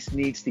he at least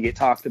needs to get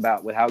talked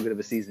about with how good of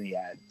a season he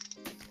had.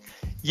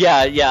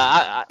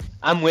 Yeah,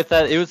 I'm with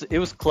that. It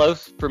was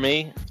close for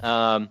me,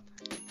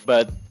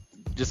 but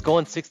just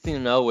going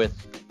 16-0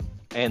 with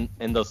and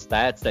those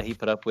stats that he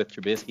put up with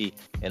Trubisky,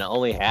 and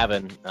only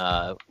having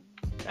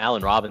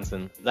Allen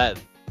Robinson, that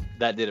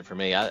did it for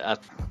me. I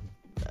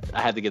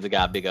had to give the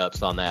guy big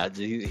ups on that.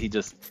 He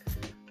just,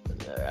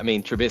 I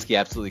mean, Trubisky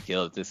absolutely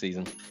killed it this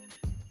season.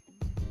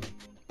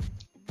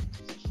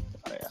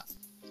 Oh yeah.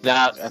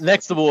 Now,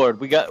 next award,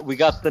 we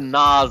got the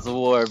Nas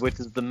Award, which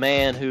is the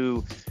man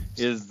who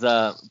is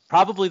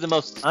probably the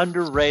most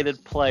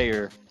underrated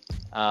player.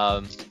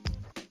 The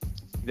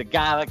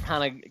guy that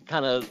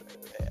kind of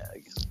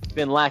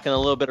been lacking a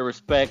little bit of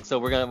respect, so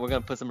we're gonna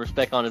put some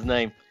respect on his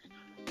name.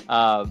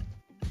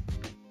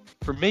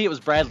 For me, it was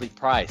Bradley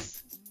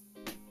Price,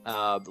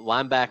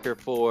 linebacker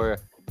for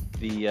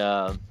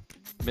the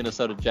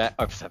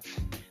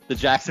the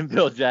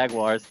Jacksonville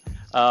Jaguars.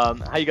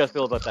 How you guys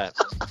feel about that?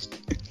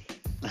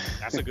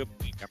 That's a good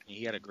point. I mean,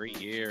 he had a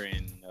great year,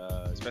 and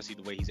especially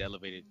the way he's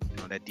elevated,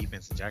 that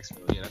defense in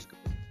Jacksonville. Yeah, that's good.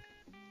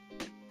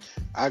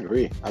 I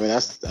agree. I mean,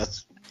 that's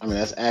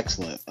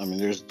excellent. I mean,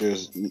 it's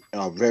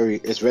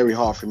very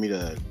hard for me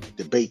to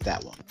debate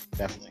that one.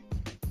 Definitely.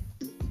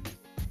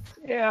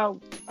 Yeah,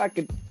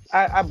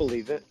 I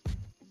believe it.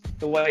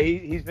 The way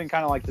he's been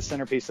kind of like the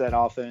centerpiece of that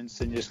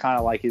offense, and just kind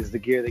of like is the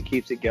gear that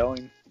keeps it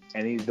going,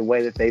 and he's the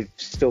way that they've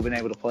still been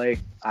able to play.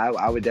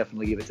 I would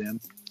definitely give it to him.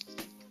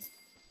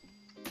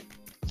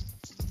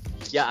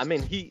 Yeah, I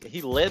mean,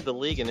 he led the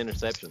league in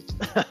interceptions.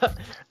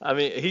 I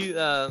mean, he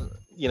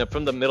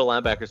from the middle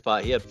linebacker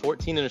spot, he had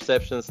 14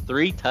 interceptions,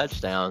 3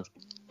 touchdowns,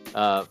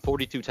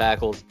 42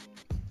 tackles.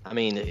 I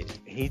mean,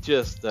 he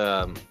just,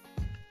 to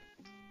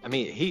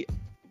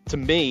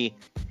me,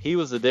 he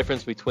was the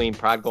difference between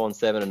Pride going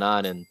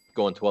 7-9 and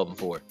going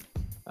 12-4.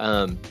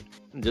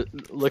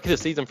 Look at the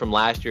season from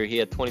last year. He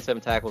had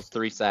 27 tackles,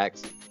 3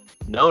 sacks,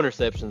 no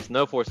interceptions,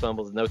 no forced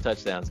fumbles, no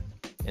touchdowns.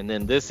 And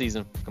then this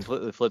season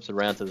completely flips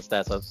around to the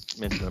stats I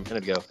mentioned a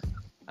minute ago.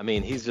 I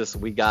mean,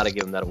 we got to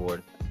give him that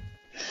award.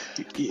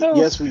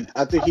 Yes,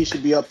 I think he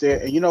should be up there.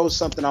 And you know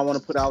something I want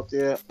to put out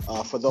there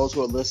for those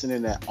who are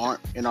listening that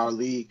aren't in our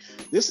league.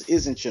 This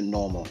isn't your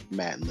normal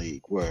Madden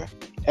league where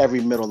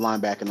every middle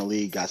linebacker in the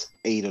league got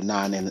 8 or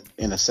 9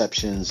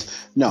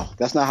 interceptions. No,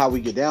 that's not how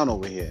we get down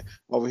over here.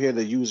 Over here,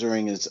 the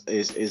usering is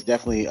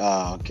definitely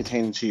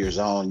containing to your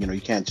zone. You know,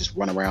 you can't just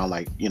run around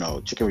like, you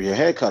know, chicken with your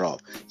head cut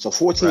off. So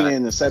 14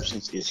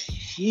 interceptions is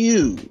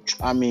huge.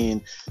 I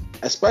mean,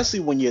 especially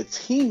when your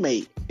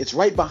teammate is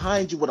right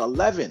behind you with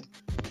 11.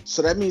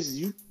 So that means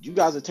you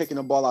guys are taking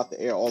the ball out the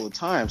air all the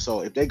time.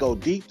 So if they go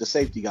deep, the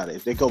safety got it.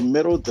 If they go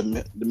middle,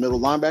 the middle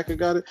linebacker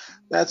got it.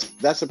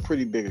 That's a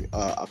pretty big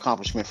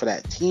accomplishment for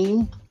that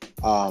team,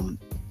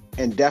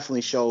 and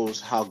definitely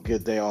shows how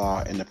good they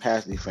are in the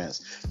pass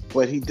defense.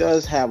 But he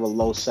does have a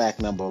low sack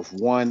number of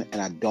 1,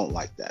 and I don't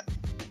like that.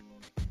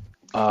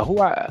 Who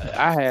did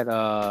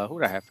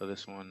I have for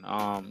this one?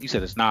 You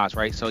said it's Nas,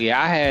 right? So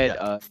yeah, I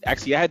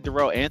had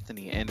Darrell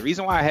Anthony, and the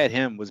reason why I had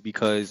him was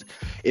because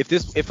if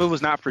it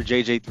was not for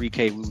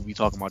JJ3K, we would be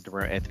talking about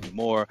Darrell Anthony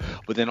more.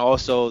 But then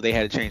also they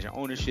had a change in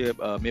ownership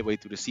midway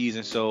through the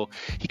season, so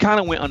he kind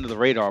of went under the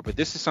radar. But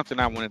this is something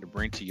I wanted to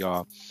bring to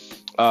y'all.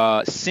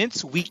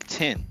 Since week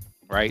 10,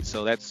 right?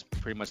 So that's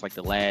pretty much like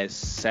the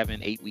last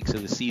 7-8 weeks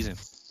of the season.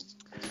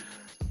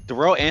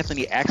 Darrell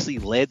Anthony actually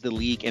led the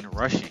league in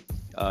rushing.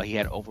 He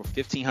had over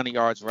 1,500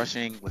 yards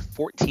rushing with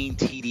 14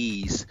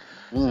 TDs.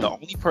 The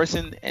only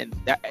person, and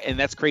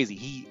that's crazy,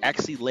 he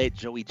actually led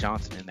Joey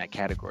Johnson in that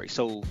category.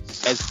 So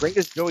as great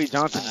as Joey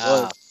Johnson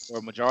was for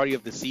a majority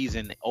of the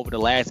season, over the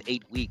last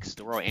 8 weeks,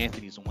 Darrell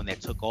Anthony is the one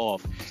that took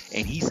off.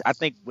 And I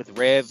think with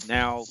Rev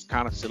now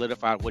kind of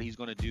solidified what he's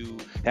going to do.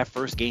 That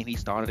first game he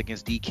started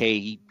against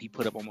DK, he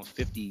put up almost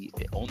 50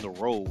 on the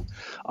road.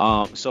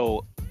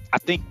 So I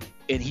think,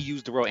 and he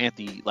used Darrell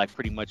Anthony like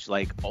pretty much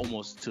like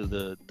almost to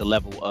the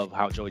level of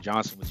how Joey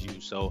Johnson was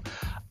used. So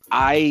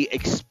I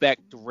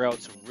expect Darrell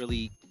to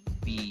really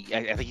be,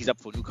 I think he's up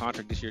for a new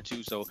contract this year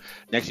too. So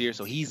next year,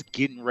 so he's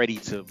getting ready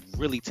to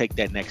really take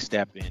that next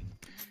step in.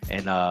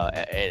 And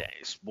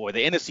boy,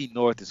 the NFC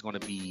North is going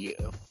to be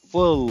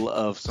full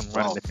of some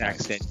running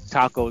attacks that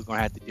Taco is going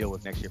to have to deal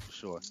with next year for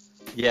sure.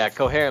 Yeah,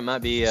 Coherent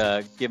might be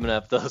giving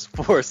up those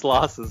forced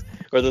losses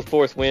or those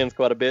forced wins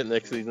quite a bit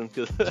next season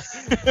because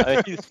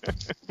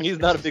he's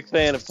not a big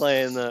fan of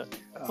playing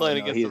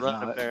against the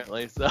run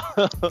apparently. So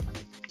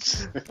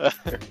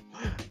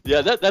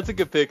yeah, that's a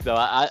good pick though.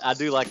 I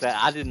do like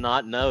that. I did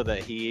not know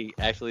that he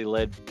actually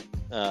led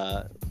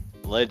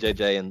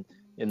JJ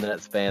in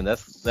that span.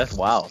 That's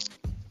wild.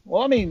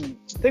 Well, I mean,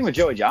 the thing with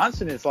Joey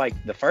Johnson is like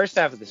the first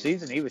half of the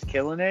season he was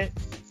killing it.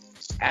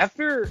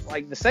 After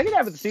like the second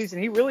half of the season,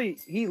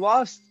 he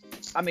lost.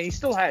 I mean, he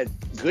still had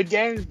good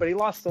games, but he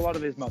lost a lot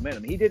of his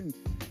momentum. He didn't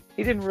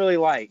really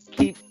like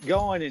keep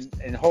going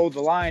and hold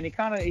the line. He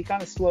kind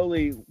of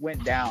slowly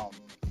went down.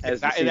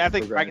 And I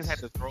think Vikings had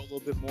to throw a little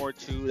bit more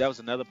too. That was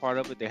another part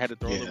of it. They had to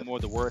throw a little more.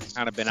 The word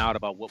kind of been out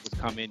about what was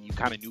coming. You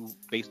kind of knew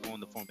based on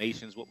the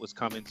formations what was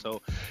coming.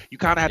 So you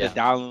kind of had to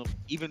dial in.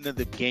 Even in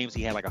the games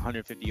he had like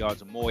 150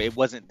 yards or more, it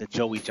wasn't the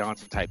Joey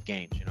Johnson type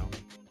games, you know.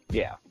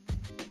 Yeah.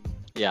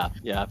 Yeah,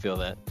 I feel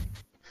that.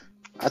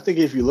 I think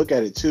if you look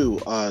at it too,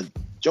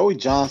 Joey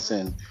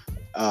Johnson,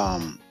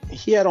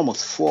 he had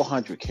almost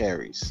 400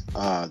 carries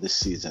this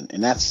season,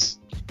 and that's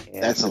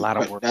a lot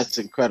of work. That's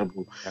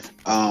incredible.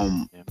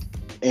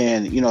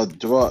 And you know,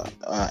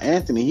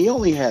 Anthony, he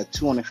only had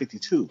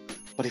 252.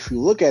 But if you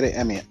look at it,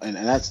 I mean, and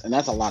that's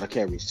a lot of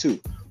carries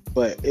too.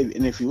 But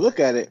if you look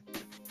at it,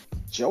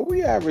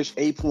 Joey averaged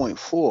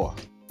 8.4.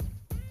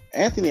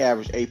 Anthony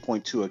averaged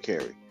 8.2 a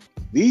carry.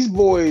 These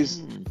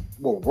boys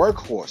were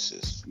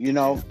workhorses. You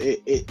know,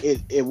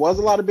 it was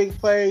a lot of big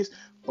plays,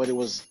 but it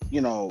was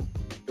a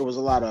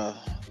lot of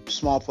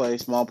small play,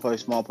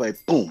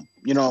 boom.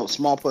 You know,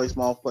 small play,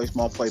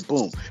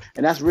 boom.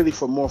 And that's really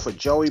more for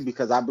Joey,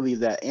 because I believe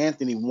that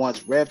Anthony,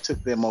 once Rev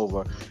took them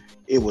over,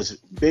 it was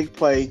big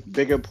play,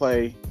 bigger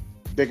play,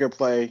 bigger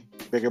play,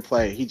 bigger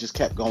play. He just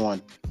kept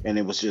going, and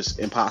it was just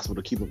impossible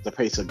to keep up the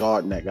pace of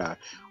guarding that guy.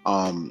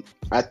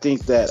 I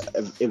think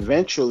that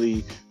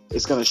eventually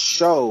it's going to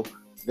show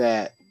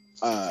that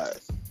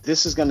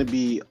this is going to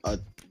be a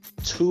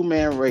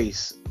two-man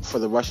race for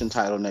the Russian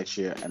title next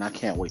year, and I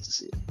can't wait to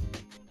see it.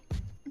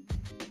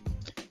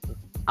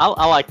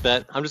 I like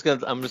that. I'm just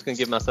gonna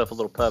give myself a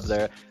little pub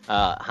there.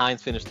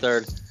 Hines finished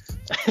third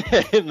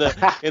in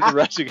the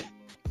rushing game.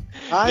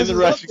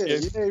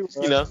 Yeah,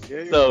 you know,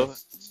 so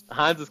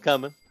Hines is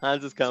coming.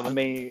 I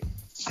mean,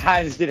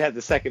 Hines did have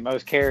the second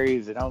most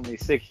carries and only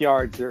 6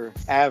 yards or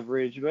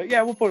average, but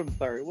yeah, we'll put him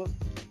third. We'll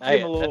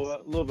give him a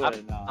little bit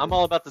of nod. I'm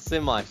all about the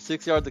sim life.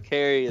 6 yards a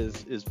carry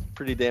is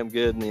pretty damn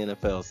good in the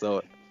NFL.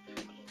 So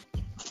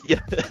yeah.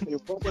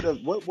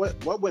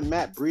 What would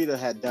Matt Breida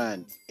have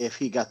done if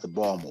he got the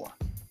ball more?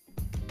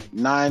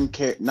 9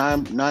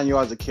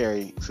 yards a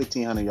carry,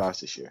 1,500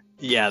 yards this year.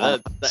 Yeah,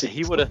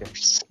 he would have.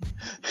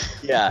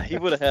 Yeah, he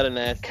would have had a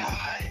nasty.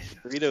 God,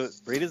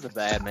 Breida's a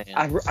bad man.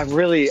 I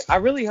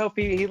really hope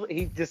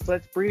he just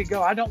lets Breida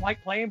go. I don't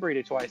like playing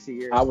Breida twice a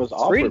year. I was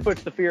offered. Breida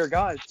puts the fear of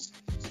God.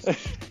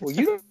 Well,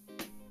 you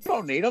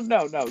don't need him.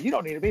 No, you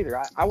don't need him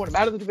either. I want him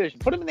out of the division.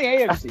 Put him in the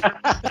AFC.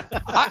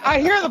 I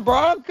hear the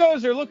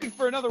Broncos are looking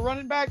for another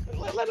running back.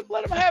 Let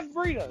him have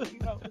Breida. You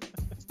know.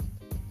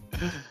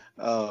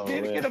 Oh,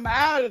 Get him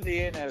out of the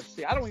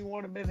NFC. I don't even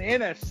want him in the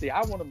NFC.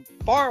 I want him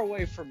far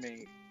away from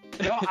me.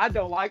 No, I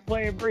don't like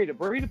playing Breida.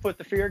 Breida put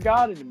the fear of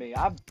God into me.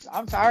 I'm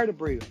tired of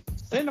Breida.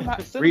 Send him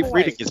out. Send him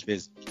away. Breida gets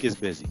busy. He gets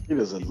busy. He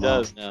doesn't. He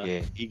does now.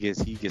 Yeah, he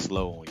gets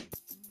low on you.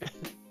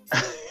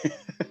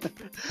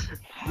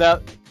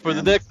 Now, for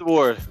the next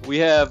award, we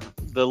have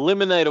the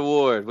Lemonade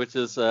Award, which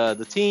is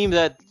the team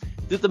that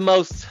did the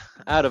most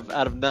out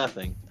of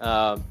nothing.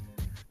 For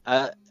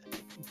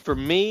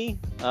me,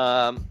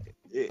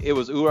 it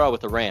was Ura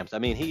with the Rams. I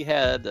mean, he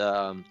had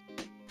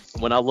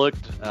when I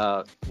looked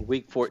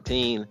week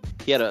 14,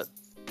 he had a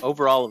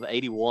overall of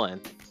 81,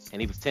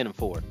 and he was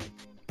 10-4.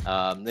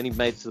 Then he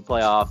made it to the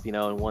playoff,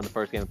 and won the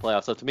first game of the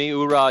playoff. So to me,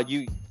 Ura,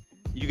 you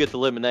get the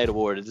Lemonade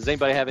Award. Does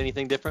anybody have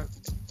anything different?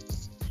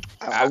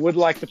 I would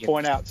like to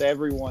point out to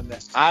everyone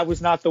that I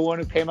was not the one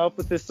who came up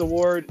with this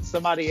award.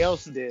 Somebody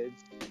else did.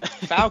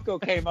 Falco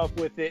came up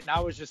with it, and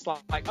I was just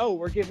like, oh,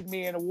 we're giving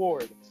me an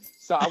award.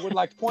 So I would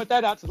like to point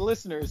that out to the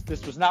listeners.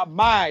 This was not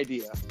my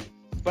idea,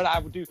 but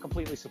I do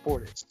completely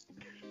support it.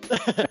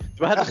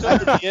 Do I have to show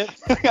them the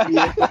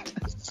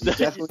DMs? Yeah,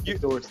 definitely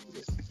endorsed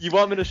it. You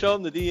want me to show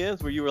them the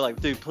DMs where you were like,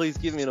 dude, please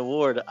give me an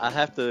award. I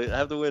have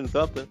to win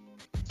something.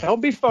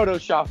 Don't be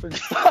photoshopping.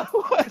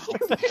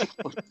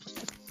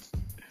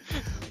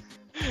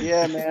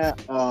 Yeah, man.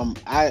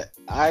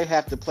 I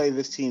have to play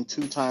this team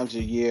 2 times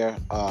a year.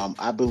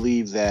 I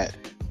believe that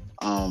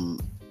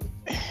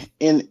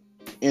in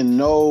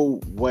no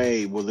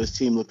way will this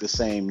team look the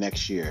same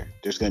next year.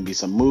 There's going to be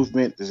some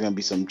movement. There's going to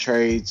be some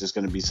trades. There's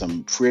going to be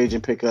some free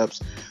agent pickups.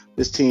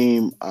 This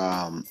team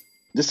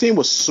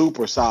was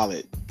super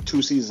solid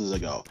 2 seasons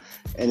ago,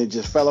 and it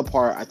just fell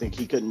apart. I think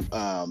he couldn't.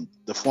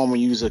 The former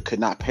user could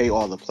not pay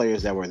all the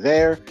players that were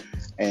there,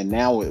 and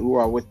now who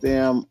are with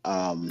them.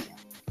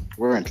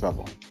 We're in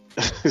trouble.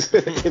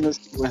 In the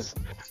West,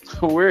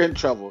 we're in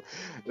trouble.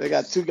 They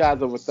got 2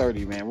 guys over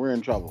 30, man. We're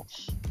in trouble.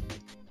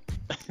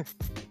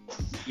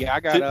 Yeah, I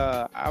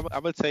got. I'm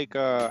gonna take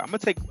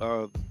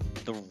the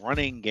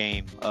running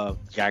game of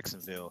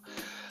Jacksonville.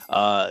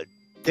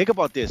 Think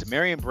about this.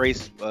 Marion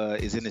Brace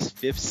is in his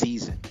 5th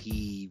season.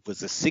 He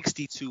was a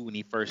 62 when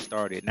he first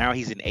started. Now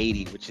he's an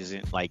 80, which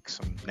isn't like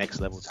some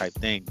next level type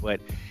thing, but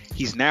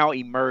he's now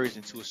emerged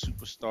into a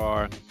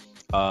superstar.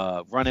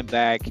 Running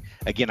back.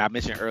 Again, I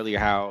mentioned earlier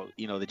how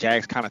the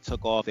Jags kind of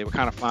took off. They were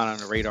kind of flying on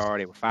the radar.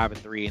 They were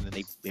 5-3, and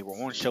then they were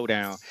on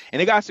Showdown.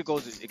 And it kind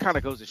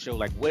of goes to show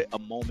like what a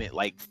moment,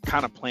 like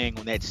kind of playing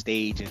on that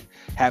stage and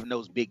having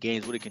those big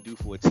games, what it can do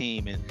for a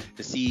team. And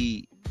to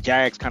see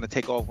Jags kind of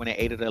take off, winning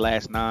 8 of their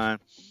last 9.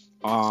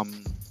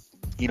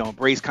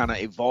 Brace kind of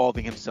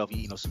evolving himself,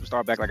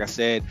 superstar back, like I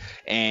said,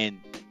 and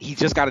he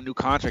just got a new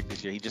contract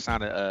this year. He just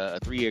signed a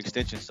 3-year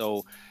extension.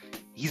 So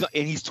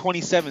he's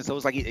 27, so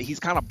it's like he's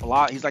kind of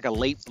blocked. He's like a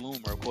late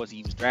bloomer. Of course,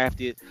 he was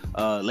drafted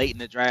late in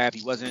the draft.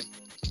 He wasn't,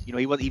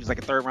 he was like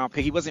a 3rd round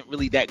pick. He wasn't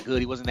really that good.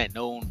 He wasn't that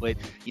known, but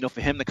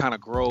for him to kind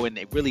of grow and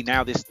really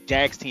now this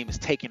Jags team is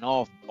taking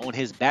off on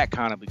his back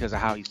kind of because of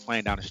how he's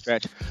playing down the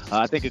stretch.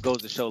 I think it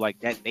goes to show like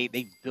that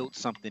they built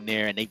something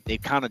there, and they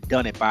kind of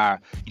done it by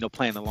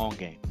playing the long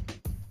game.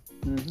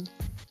 Mm-hmm.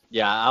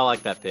 Yeah, I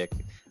like that pick.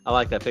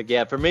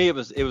 Yeah, for me it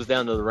was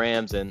down to the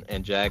Rams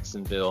and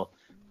Jacksonville.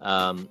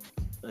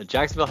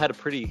 Jacksonville had a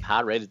pretty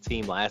high-rated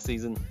team last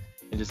season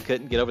and just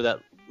couldn't get over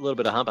that little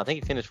bit of hump. I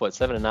think he finished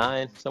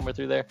 7-9, somewhere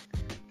through there.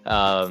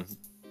 So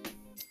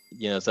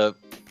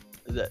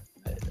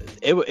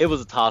it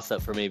was a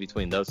toss-up for me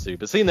between those 2.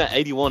 But seeing that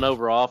 81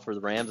 overall for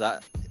the Rams,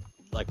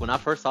 when I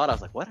first saw it, I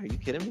was like, "What? Are you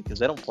kidding me?" Because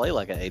they don't play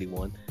like an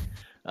 81.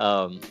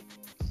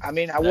 I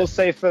mean, I will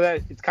say for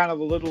that, it's kind of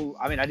a little.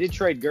 I mean, I did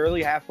trade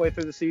Gurley halfway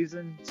through the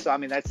season, so I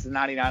mean that's the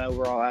 99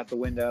 overall out the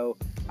window.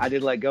 I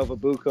did let go of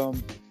Abukum,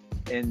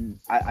 and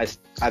I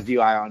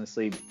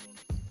honestly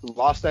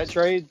lost that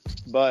trade,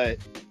 but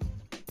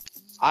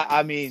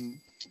I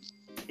mean,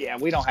 yeah,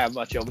 we don't have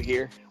much over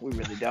here. We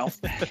really don't.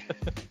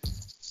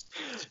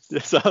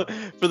 So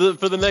for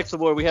the next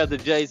award, we have the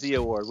Jay-Z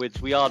Award,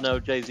 which we all know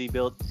Jay-Z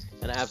built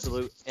an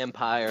absolute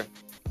empire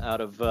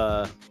out of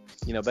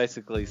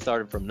basically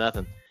started from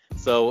nothing.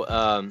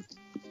 So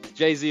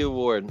Jay-Z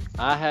Award,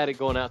 I had it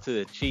going out to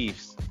the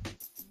Chiefs.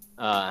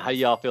 How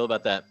y'all feel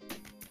about that?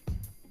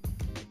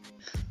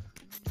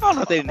 I don't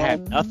know if they didn't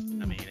have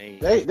nothing. I mean,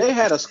 they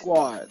had a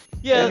squad.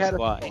 Yeah, They had a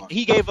squad. squad.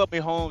 He gave up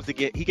Mahomes to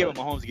get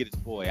his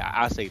boy.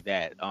 I say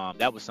that.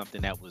 That was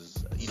something that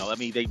was,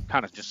 they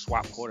kind of just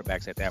swapped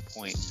quarterbacks at that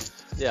point.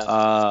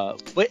 Yeah.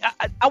 But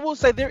I will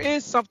say there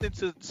is something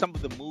to some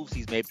of the moves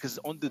he's made, because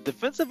on the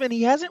defensive end,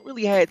 he hasn't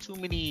really had too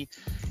many,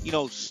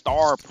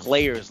 star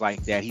players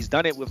like that. He's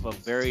done it with a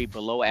very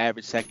below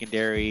average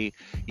secondary.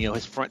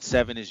 His front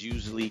 7 is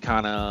usually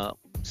kind of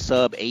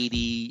sub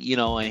 80,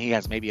 and he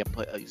has maybe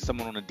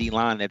someone on the D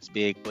line that's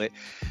big, but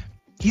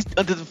he's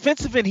on the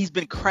defensive end. He's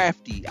been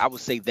crafty. I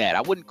would say that.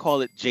 I wouldn't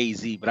call it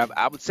Jay-Z, but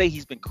I would say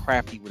he's been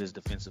crafty with his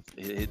defensive,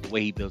 the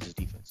way he builds his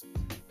defense.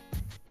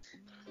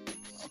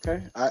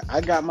 Okay,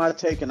 I got my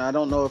take, and I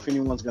don't know if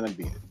anyone's gonna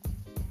beat it.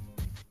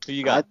 Who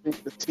you I got?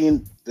 think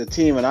the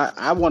team, and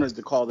I wanted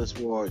to call this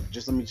war.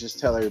 Let me just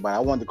tell everybody, I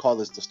wanted to call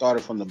this the starter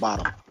from the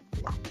bottom.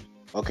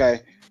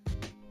 Okay,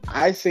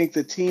 I think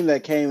the team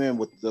that came in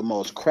with the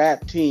most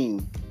crap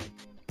team,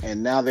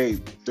 and now they're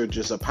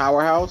just a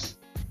powerhouse,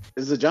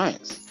 is the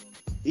Giants.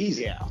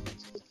 Easy. Yeah.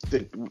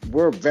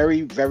 We're a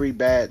very, very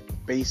bad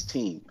base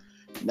team.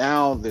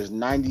 Now there's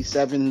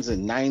 97s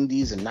and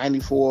 90s and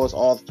 94s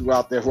all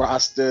throughout their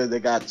roster. They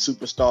got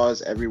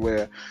superstars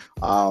everywhere.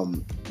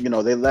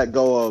 They let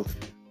go of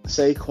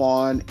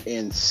Saquon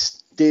and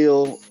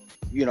still,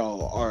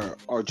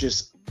 are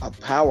just a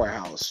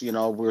powerhouse. We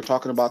were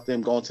talking about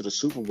them going to the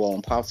Super Bowl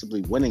and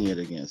possibly winning it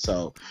again.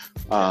 So,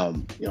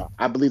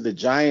 I believe the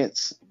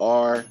Giants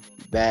are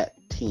that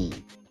team.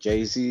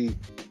 Jay-Z,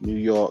 New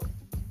York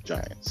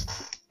Giants.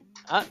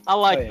 I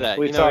like that.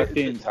 We talked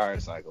the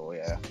entire cycle,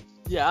 yeah.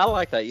 Yeah, I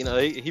like that.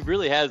 He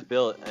really has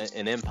built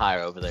an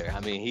empire over there. I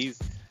mean, he's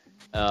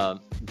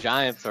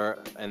Giants are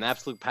an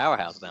absolute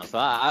powerhouse now. So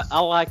I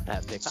like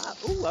that pick.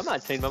 I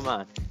might change my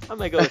mind. I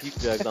may go with you,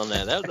 Jugs, on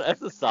that.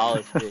 That's a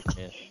solid pick,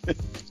 man.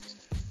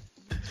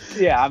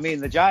 Yeah, I mean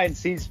the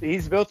Giants.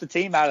 He's built the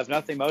team out of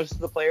nothing. Most of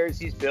the players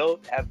he's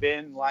built have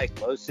been like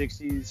low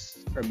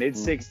 60s or mid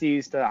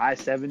 60s to high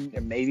 70s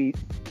or maybe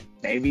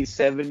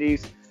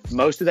 70s.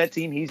 Most of that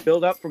team he's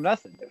built up from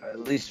nothing,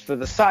 at least for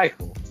the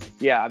cycle.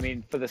 Yeah, I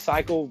mean for the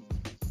cycle,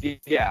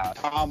 yeah.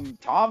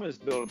 Tom has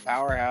built a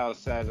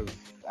powerhouse out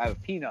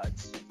of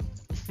peanuts.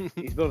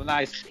 He's built a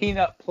nice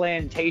peanut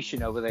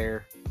plantation over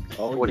there.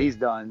 What he's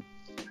done.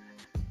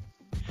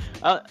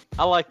 I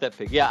like that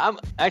pick. Yeah,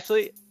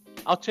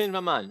 I'll change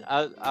my mind.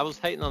 I was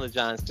hating on the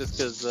Giants just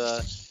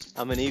because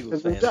I'm an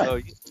Eagles fan.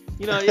 So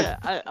yeah,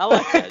 I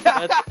like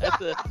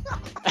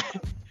that.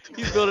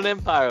 He's built an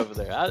empire over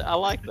there. I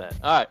like that.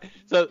 All right.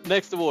 So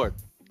next award.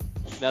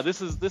 Now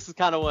this is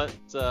kind of what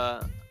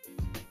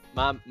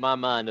my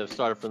mind have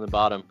started from the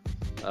bottom.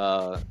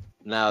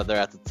 Now they're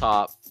at the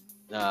top.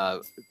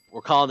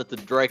 We're calling it the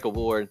Drake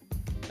Award.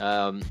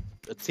 A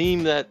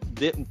team that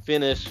didn't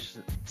finish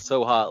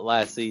so hot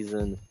last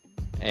season,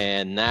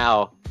 and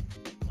now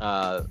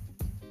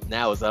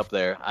is up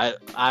there.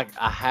 I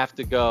have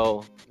to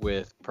go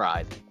with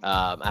Pride.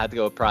 I have to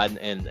go with Pride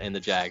and the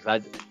Jags.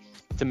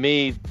 To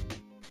me,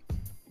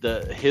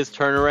 his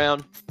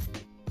turnaround.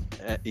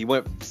 He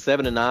went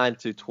 7-9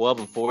 to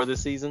 12-4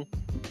 this season.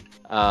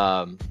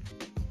 I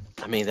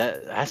mean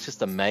that's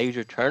just a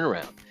major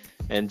turnaround,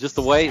 and just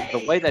the way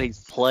that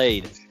he's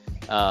played,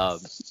 it's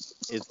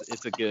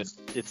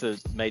a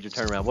major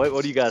turnaround.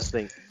 What do you guys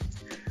think?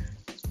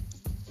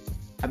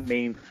 I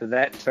mean, for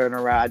that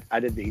turnaround, I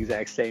did the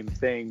exact same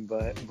thing,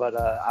 but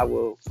I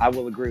will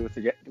agree with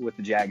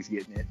the Jags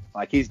getting it.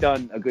 Like he's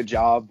done a good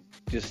job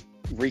just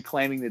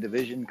reclaiming the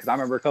division. Because I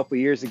remember a couple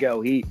of years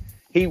ago, he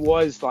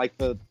was like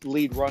the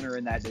lead runner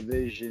in that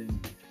division,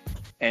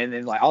 and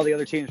then like all the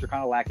other teams were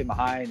kind of lacking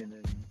behind, and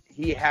then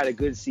he had a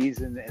good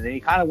season, and then he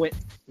kind of went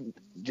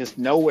just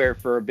nowhere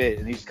for a bit,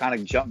 and he's kind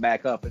of jumped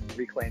back up and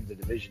reclaimed the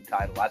division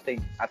title. I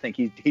think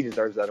he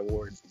deserves that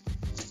award.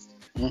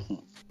 Mm-hmm.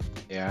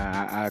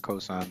 Yeah, I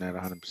co-sign that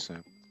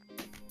 100%.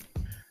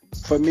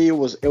 For me, it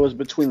was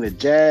between the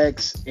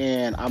Jags,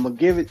 and I'm gonna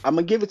give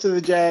it to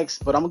the Jags,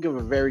 but I'm gonna give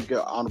a very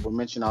good honorable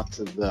mention out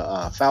to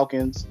the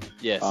Falcons.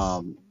 Yes.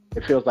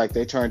 It feels like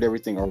they turned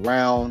everything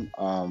around.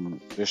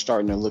 They're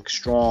starting to look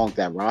strong.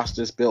 That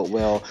roster's built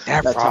well.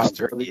 That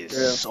roster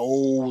is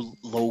so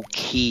low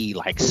key,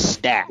 like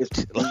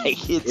stacked.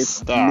 It's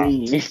stacked.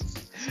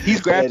 He's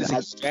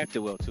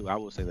drafted well too. I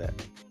will say that.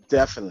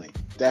 Definitely.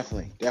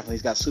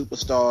 He's got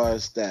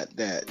superstars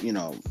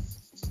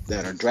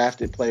that are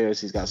drafted players.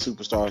 He's got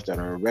superstars that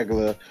are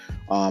regular.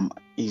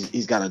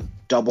 He's got a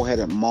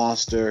double-headed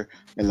monster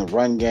in the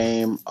run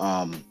game.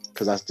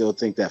 Because I still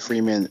think that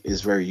Freeman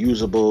is very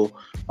usable.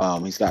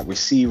 He's got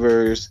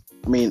receivers.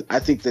 I mean, I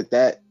think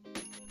that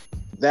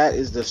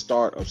is the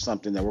start of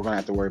something that we're gonna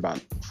have to worry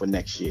about for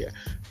next year.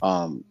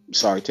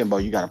 Sorry, Timbo,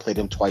 you got to play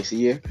them twice a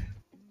year.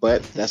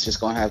 But that's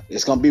just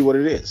it's gonna be what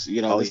it is.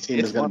 This team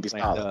is gonna be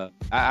solid.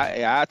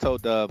 I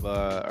told Dub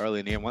early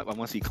in the year,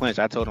 once he clinched,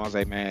 I told him, I was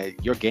like, man,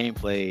 your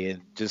gameplay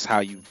and just how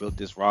you built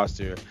this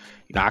roster,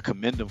 I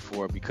commend him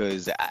for it,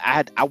 because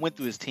I went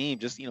through his team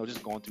just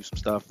going through some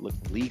stuff,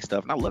 looking league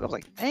stuff, and I was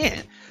like,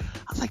 man,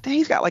 dang,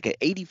 he's got like an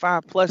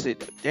 85 plus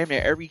at damn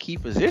near every key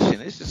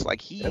position. It's just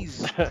like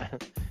he's a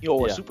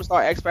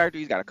superstar X factor.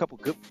 He's got a couple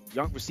good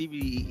young receivers.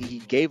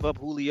 He gave up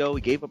Julio,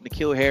 he gave up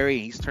N'Keal Harry,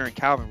 and he's turned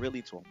Calvin Ridley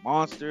into a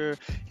monster.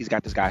 He's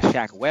got this guy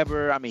Shaq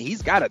Weber. I mean,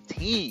 he's got a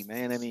team,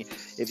 man. I mean,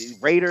 if he's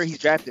he's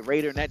drafted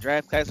Raider in that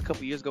draft class a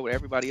couple years ago when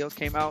everybody else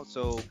came out.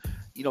 So,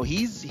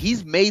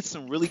 he's made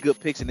some really good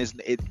picks, and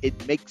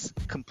it makes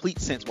complete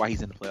sense why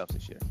he's in the playoffs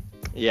this year.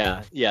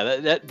 Yeah.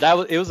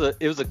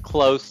 It was a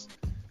close.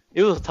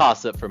 It was a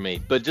toss up for me,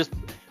 but just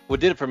what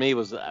did it for me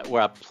was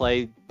where I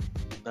played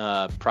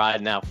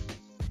Pride now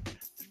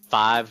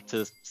 5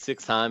 to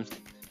 6 times,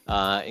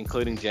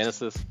 including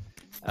Genesis.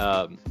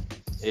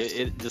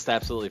 It just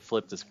absolutely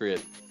flipped the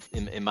script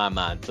in my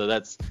mind. So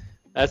that's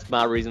That's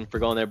my reason for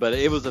going there. But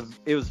it was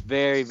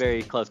very,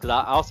 very close because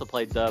I also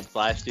played Dubs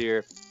last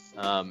year,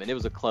 and it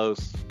was a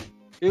close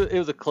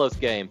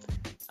game.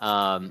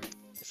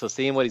 So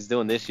seeing what he's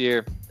doing this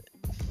year,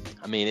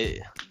 I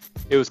mean,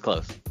 it was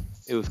close.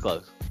 It was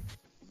close.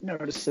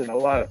 Noticing a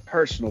lot of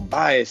personal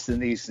bias in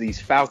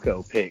these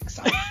Falco picks.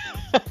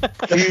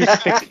 Hughes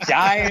picked the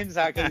Giants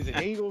because he's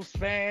an Eagles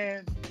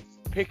fan.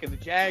 Picking the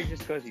Jags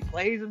just because he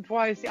plays them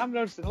twice. I'm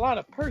noticing a lot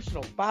of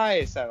personal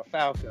bias out of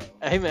Falco.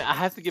 Hey man, I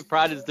have to give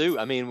pride his due.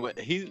 I mean,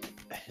 he's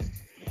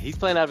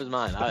playing out of his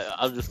mind.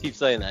 I'll just keep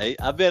saying that.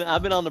 I've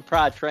been on the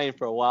pride train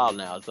for a while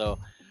now, so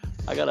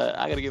I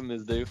gotta give him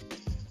his due.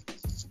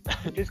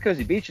 Just because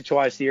he beat you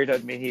twice a year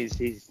doesn't mean he's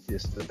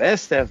just the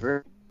best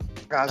ever.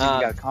 You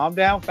gotta calm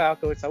down,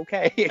 Falco. It's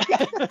okay.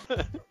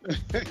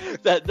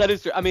 that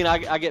is true. I mean,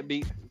 I get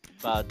beat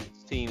by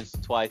teams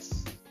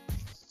twice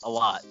a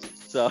lot.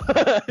 So,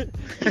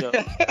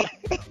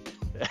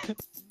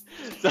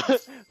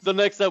 so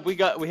next up we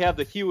have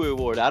the Huey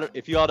Award.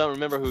 If you all don't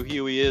remember who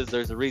Huey is,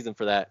 there's a reason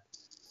for that.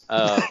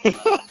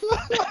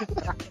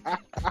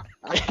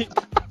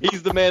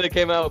 He's the man that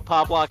came out with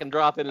Pop Lock and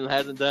Drop It and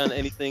hasn't done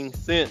anything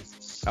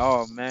since.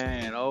 Oh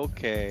man,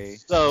 okay.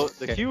 So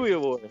the Huey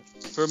Award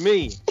for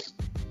me.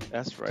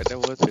 That's right. That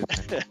was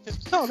his name.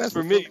 No, that's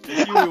for me.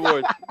 The Huey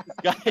Award.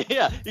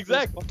 Yeah,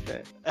 exactly.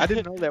 I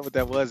didn't know that what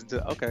that was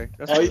until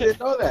You didn't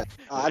know that?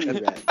 Oh, I knew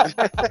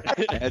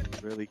that.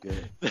 That's really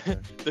good.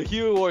 The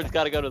Huey Award's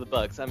got to go to the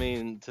Bucks. I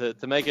mean, to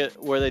make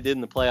it where they did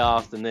in the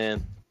playoffs, and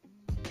then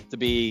to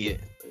be,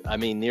 I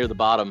mean, near the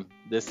bottom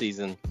this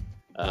season.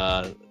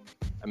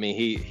 I mean,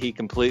 he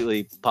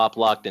completely pop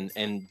locked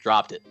and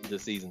dropped it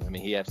this season. I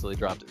mean, he absolutely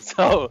dropped it.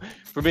 So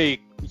for me,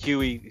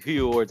 Huey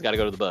Award's got to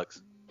go to the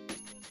Bucks.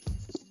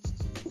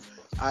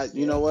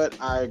 You know what?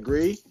 I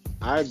agree.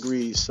 I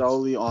agree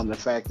solely on the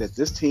fact that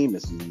this team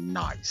is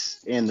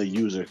nice and the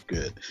user's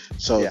good.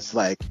 So It's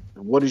like,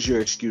 what is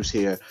your excuse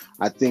here?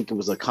 I think it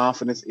was a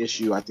confidence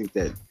issue. I think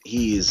that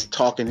he is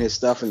talking his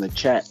stuff in the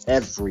chat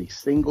every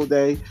single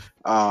day.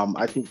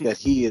 I think that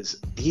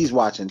he's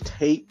watching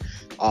tape.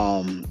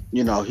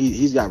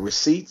 He's got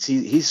receipts.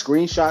 He's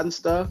screenshotting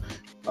stuff.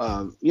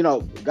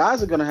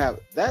 Guys are gonna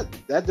have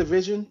that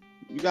division.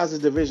 You guys'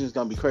 division is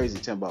going to be crazy,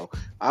 Timbo.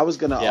 I was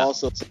going to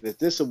also say that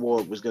this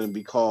award was going to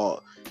be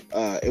called,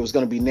 it was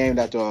going to be named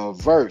after a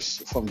verse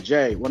from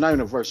Jay. Well, not even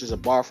a verse, it's a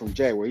bar from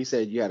Jay where he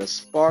said you had a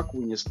spark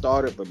when you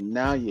started, but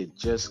now you're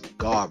just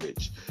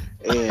garbage.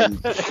 And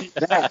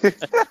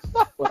that's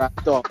what I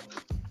thought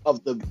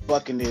of the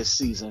Buccaneers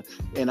season.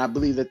 And I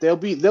believe that they'll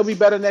be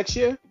better next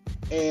year,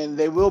 and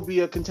they will be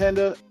a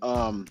contender.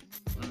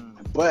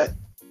 But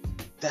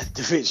that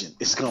division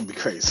is going to be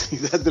crazy.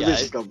 That division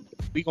is going to be.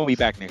 We're going to be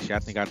back next year. I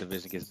think our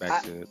division gets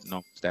back to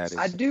normal status.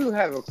 I do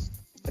have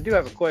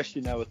a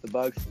question though with the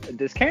Bucks.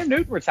 Does Cam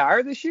Newton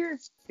retire this year?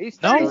 He's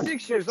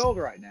 36 years old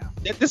right now.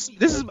 This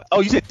is. Oh,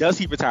 you said does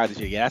he retire this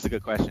year? Yeah, that's a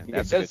good question.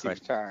 That's a good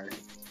question. Retire?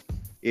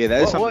 Yeah,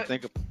 that is something to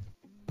think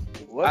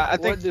about.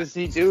 What does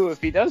he do if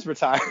he does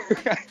retire?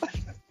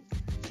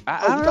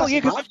 I don't know.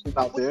 Yeah,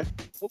 out there.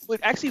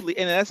 Actually,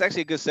 and that's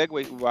actually a good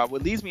segue.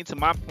 What leads me to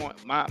my point,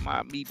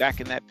 me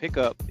back in that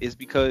pickup is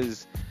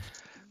because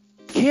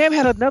Cam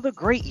had another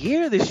great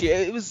year this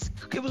year.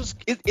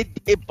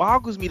 It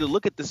boggles me to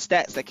look at the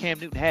stats that Cam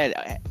Newton had.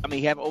 I mean,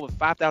 he had over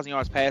 5,000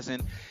 yards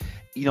passing,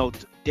 damn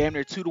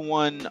near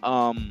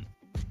 2-to-1,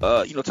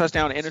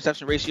 touchdown to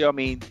interception ratio. I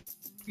mean,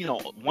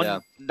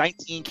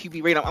 119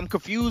 QB rate. I'm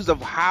confused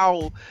of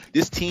how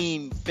this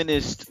team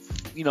finished,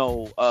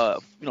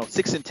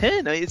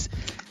 6-10. I mean, it's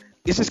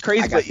just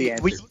crazy. But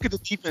when you look at the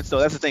defense, though,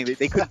 that's the thing.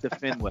 They couldn't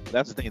defend well.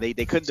 That's the thing. They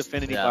couldn't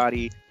defend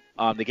anybody.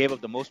 They gave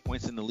up the most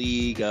points in the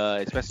league,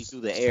 especially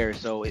through the air.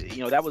 So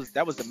that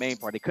was the main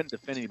part. They couldn't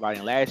defend anybody.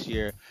 And last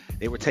year,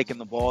 they were taking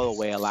the ball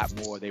away a lot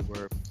more. They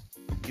were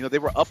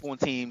up on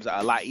teams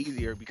a lot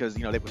easier because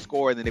they would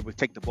score and then they would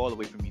take the ball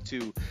away from you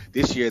too.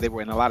 This year, they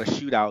were in a lot of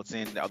shootouts,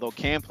 and although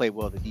Cam played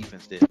well, the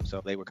defense did.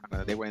 So they were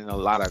in a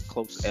lot of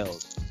close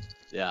L's.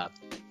 Yeah.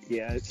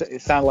 Yeah,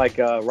 it sounded like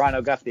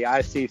Rhino got the I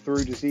see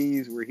through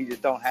disease where he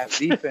just don't have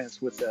defense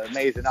with the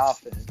amazing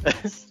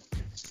offense.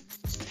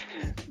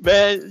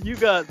 Man, you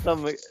got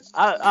something.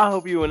 I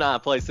hope you and I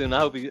play soon.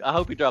 I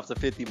hope he drops a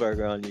 50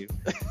 burger on you.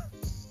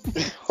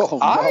 Oh,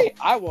 no.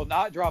 I will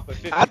not drop a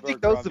 50 I burger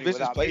think those on me divisions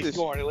without play me this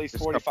scoring at least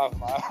 45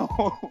 miles.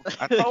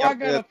 I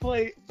gotta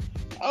play.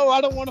 Oh,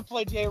 I don't want to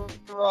play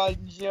J-Rod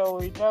and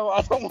Joey. No,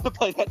 I don't want to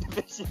play that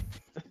division.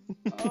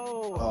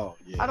 Oh,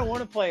 yeah. I don't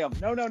want to play them.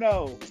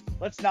 No.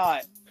 Let's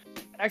not.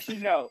 Actually,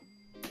 no.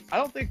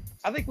 I think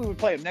we would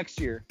play them next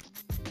year.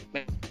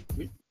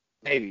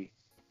 Maybe.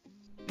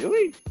 Do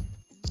we?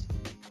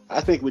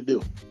 I think we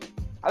do.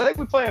 I think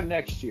we play them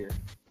next year.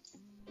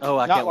 Oh,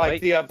 I not can't like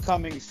wait. The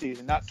upcoming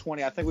season, not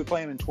 20. I think we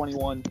play them in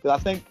 21. Because I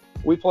think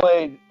we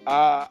played.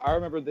 I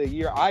remember the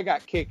year I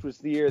got kicked was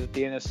the year that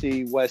the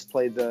NFC West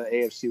played the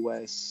AFC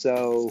West.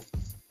 So,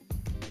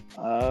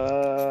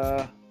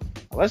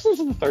 unless this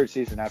is the third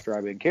season after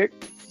I've been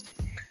kicked.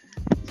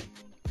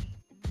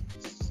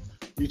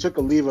 You took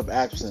a leave of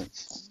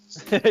absence.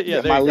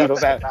 Yeah, there my you leave go.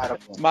 of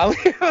absence. My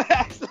leave of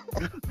absence.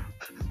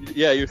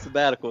 Yeah, your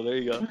sabbatical. There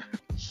you go.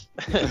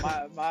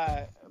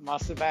 my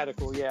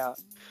sabbatical, yeah.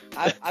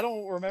 I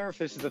don't remember if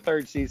this is the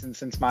third season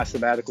since my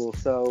sabbatical,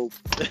 so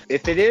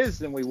if it is,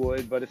 then we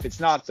would, but if it's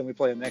not, then we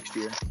play them next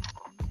year.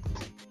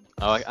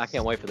 Oh, I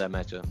can't wait for that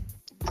matchup.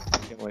 I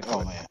can't wait for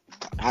Oh it.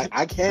 man,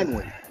 I can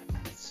win.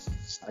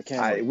 I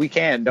can win. We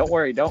can. Don't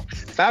worry. Don't.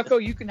 Falco,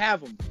 you can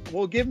have them.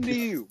 We'll give them to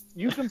you.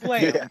 You can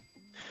play them.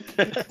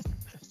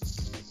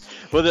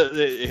 Well,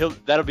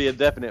 that'll be a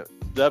definite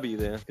W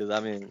then, because I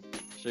mean,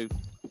 shoot.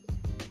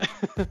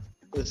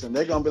 Listen,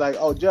 they're gonna be like,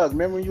 "Oh, Jug,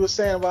 remember what you were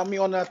saying about me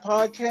on that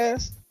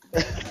podcast?"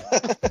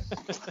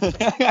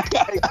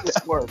 Take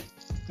this work.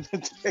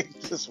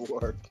 Take this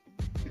work.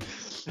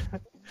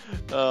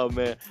 Oh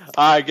man!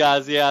 All right,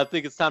 guys. Yeah, I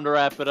think it's time to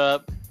wrap it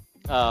up.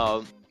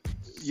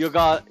 You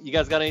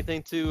guys got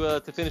anything to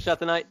finish out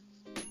tonight?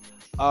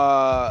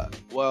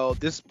 Well,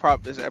 this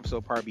episode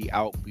will probably be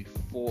out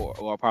before,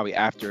 or probably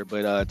after.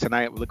 But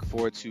tonight we're looking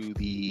forward to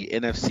the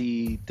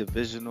NFC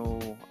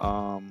divisional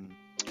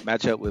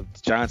matchup with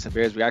Giants and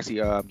Bears. We actually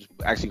going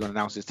to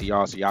announce this to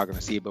y'all, so y'all going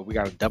to see it. But we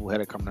got a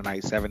doubleheader coming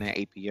tonight, 7 and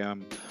 8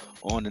 p.m.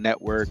 on the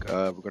network.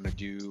 We're going to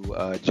do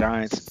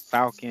Giants and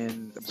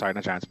Falcons. I'm sorry,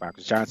 not Giants and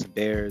Falcons. Giants and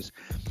Bears,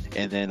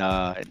 and then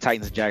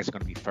Titans and Jags are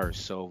going to be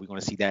first. So we're going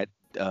to see that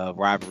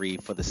rivalry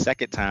for the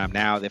second time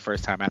now. Their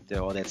first time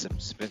after all that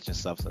suspension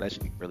stuff. So that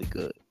should be really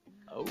good.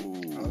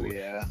 Oh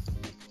yeah.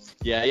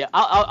 Yeah.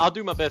 I'll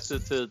do my best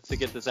to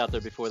get this out there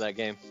before that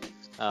game.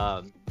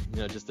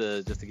 Just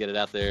to get it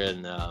out there,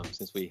 and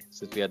since we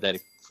had that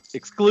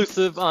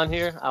exclusive on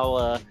here,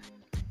 I'll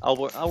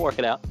work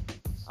it out.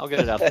 I'll get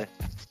it out there.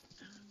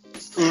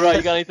 Right,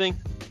 you got anything?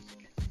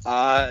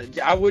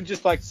 I would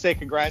just like to say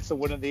congrats to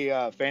winning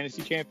the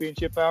fantasy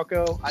championship,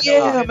 Falco. I know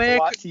Yeah, it meant man.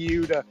 a lot to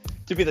you to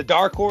be the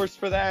dark horse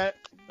for that.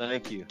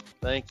 Thank you.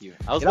 I was Yeah,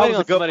 waiting that on was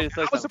a good somebody one. to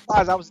say I was something.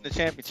 surprised I was in the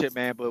championship,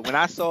 man. But when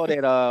I saw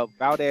that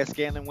Valdez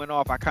Scanlon went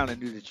off, I kind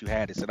of knew that you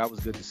had it. So that was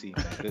good to see,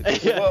 man.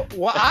 Good. Yeah.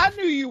 Well, I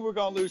knew you were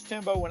going to lose,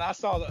 Timbo, when I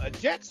saw a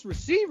Jets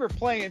receiver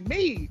playing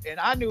me, and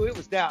I knew it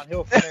was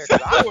downhill from there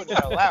because I wouldn't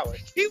allow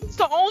it. He was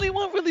the only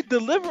one really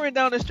delivering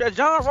down the stretch.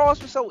 John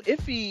Ross was so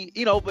iffy,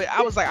 but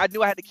I was like, I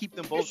knew I had to keep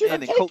them You both should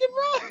in. have And taken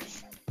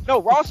Ross.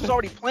 No, Ross was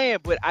already playing,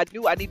 but I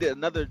knew I needed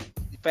another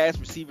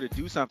fast receiver to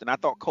do something. I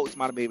thought Colts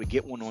might have been able to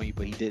get one on you,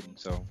 but he didn't.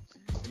 So.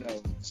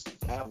 No,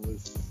 that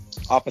was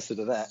opposite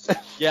of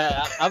that.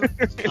 Yeah, I'm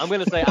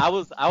gonna say I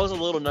was a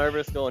little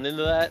nervous going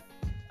into that,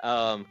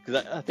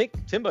 because I think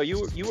Timbo,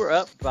 you were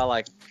up by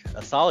like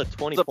a solid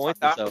 20 points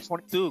or so.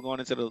 22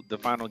 going into the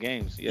final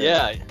games.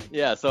 Yeah.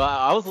 So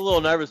I was a little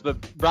nervous, but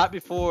right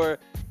before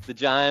the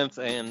Giants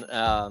and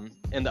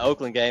the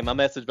Oakland game, I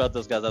messaged both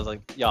those guys. I was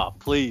like, y'all,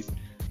 please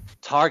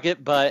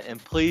target Butt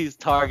and please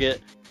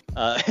target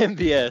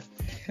MBS.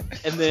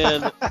 And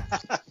then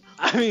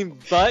I mean,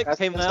 Butt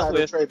came out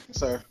with trading,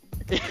 sir.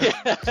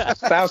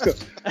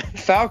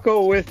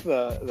 Falco with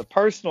the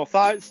personal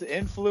thoughts, the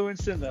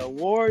influence in the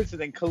awards,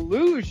 and then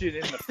collusion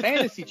in the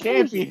fantasy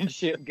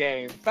championship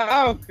game.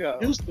 Falco.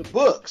 Use the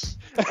books.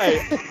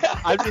 Hey,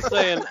 I'm just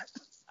saying,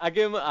 I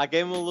gave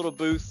him a little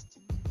boost.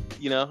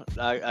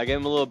 I gave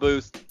him a little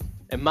boost,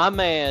 and my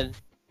man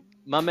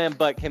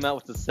Butt came out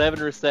with a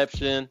 7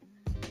 reception.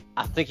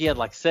 I think he had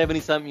like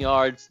 70-something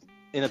yards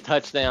in a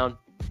touchdown.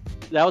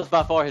 That was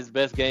by far his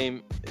best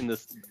game in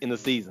the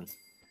season,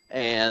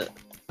 and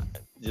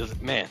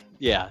just man,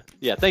 yeah.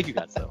 Thank you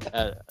guys. So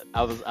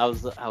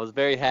I was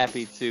very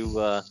happy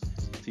to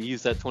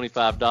use that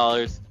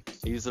 $25.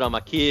 I used it on my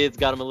kids,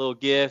 got them a little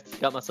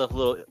gift, got myself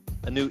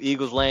a new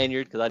Eagles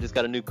lanyard because I just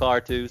got a new car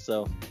too.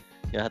 So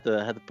I had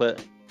to put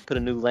a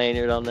new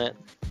lanyard on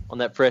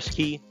that fresh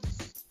key.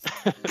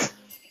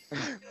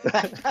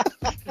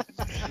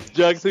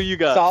 Jugs, who you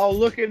got? It's all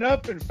looking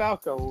up in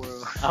Falco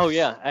world. Oh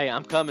yeah, hey,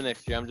 I'm coming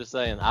next year. I'm just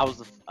saying. I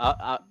was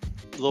a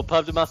little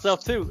pumped at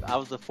myself too. I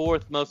was the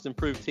 4th most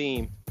improved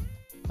team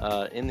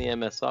in the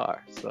MSR.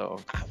 So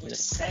I was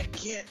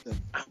second.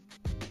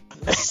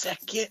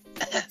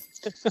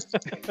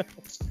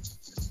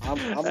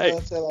 I'm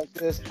gonna say like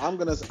this.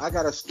 I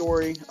got a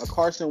story, a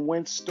Carson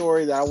Wentz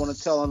story that I want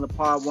to tell on the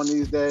pod one of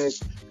these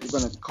days. We're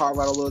gonna carve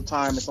out a little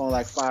time. It's only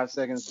like 5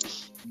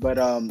 seconds. But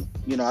I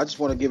just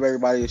want to give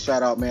everybody a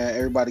shout out, man.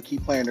 Everybody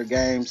keep playing their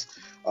games.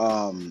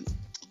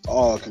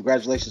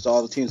 Congratulations to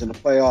all the teams in the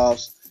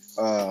playoffs.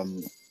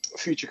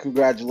 Future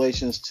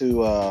congratulations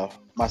to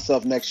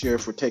myself next year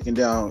for taking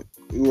down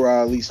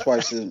Ura at least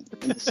twice in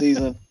the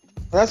season.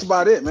 But that's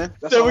about it, man.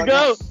 That's there all we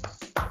go.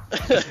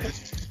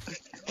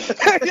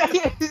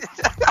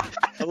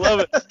 I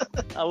love it.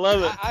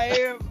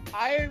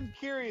 I am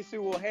curious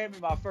who will hand me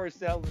my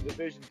first L in the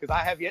division because I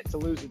have yet to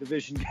lose a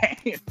division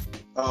game.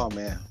 Oh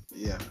man,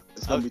 yeah,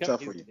 it's gonna be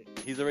tough for you.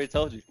 He's already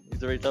told you.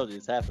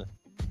 It's happening.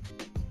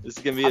 This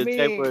is gonna be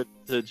Jwood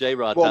to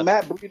J-Rod. Well,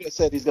 Matt Breida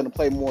said he's gonna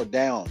play more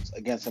downs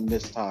against him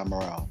this time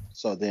around,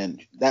 so then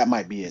that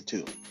might be it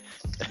too.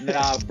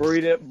 Nah,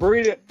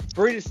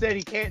 Breida said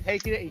he can't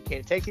take it. He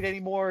can't take it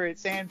anymore at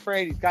San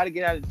Fran. He's got to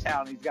get out of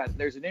town.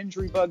 There's an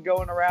injury bug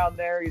going around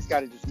there. He's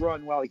got to just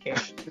run while he can.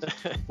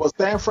 Well,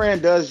 San Fran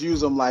does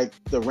use him like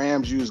the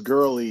Rams used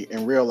Gurley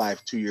in real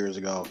life 2 years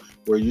ago,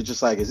 where you're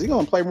just like, is he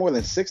going to play more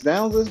than 6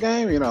 downs this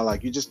game? You know,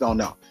 like you just don't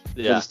know.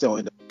 Yeah. But he still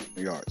end up with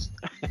yards.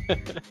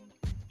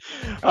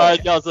 All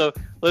right, y'all. So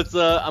let's.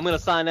 I'm gonna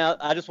sign out.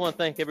 I just want to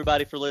thank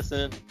everybody for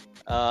listening.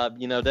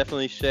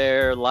 Definitely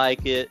share,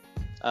 like it.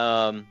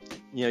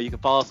 You can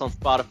follow us on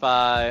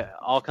Spotify,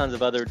 all kinds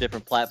of other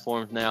different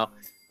platforms now.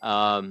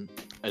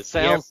 It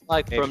sounds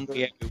like from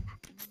the,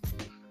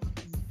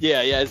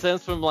 it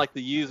sounds from like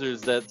the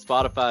users that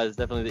Spotify is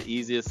definitely the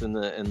easiest and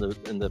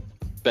the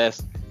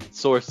best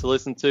source to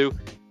listen to.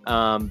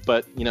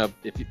 But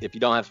if you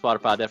don't have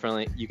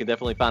Spotify, you can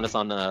definitely find us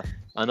on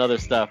other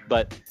stuff.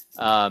 But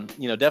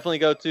definitely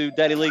go to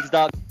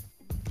daddyleagues.com.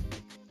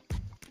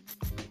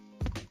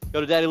 Go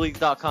to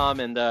daddyleagues.com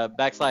and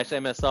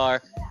 /MSR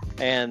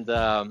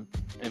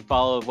and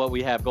follow what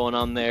we have going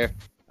on there.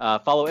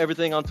 Follow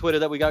everything on Twitter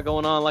that we got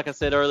going on, like I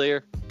said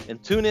earlier,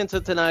 and tune into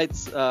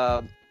tonight's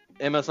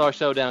MSR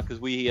showdown because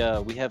we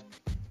have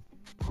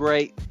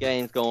great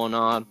games going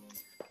on.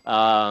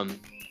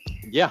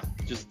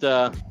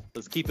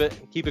 Let's keep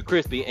it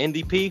crispy.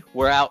 NDP,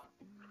 we're out.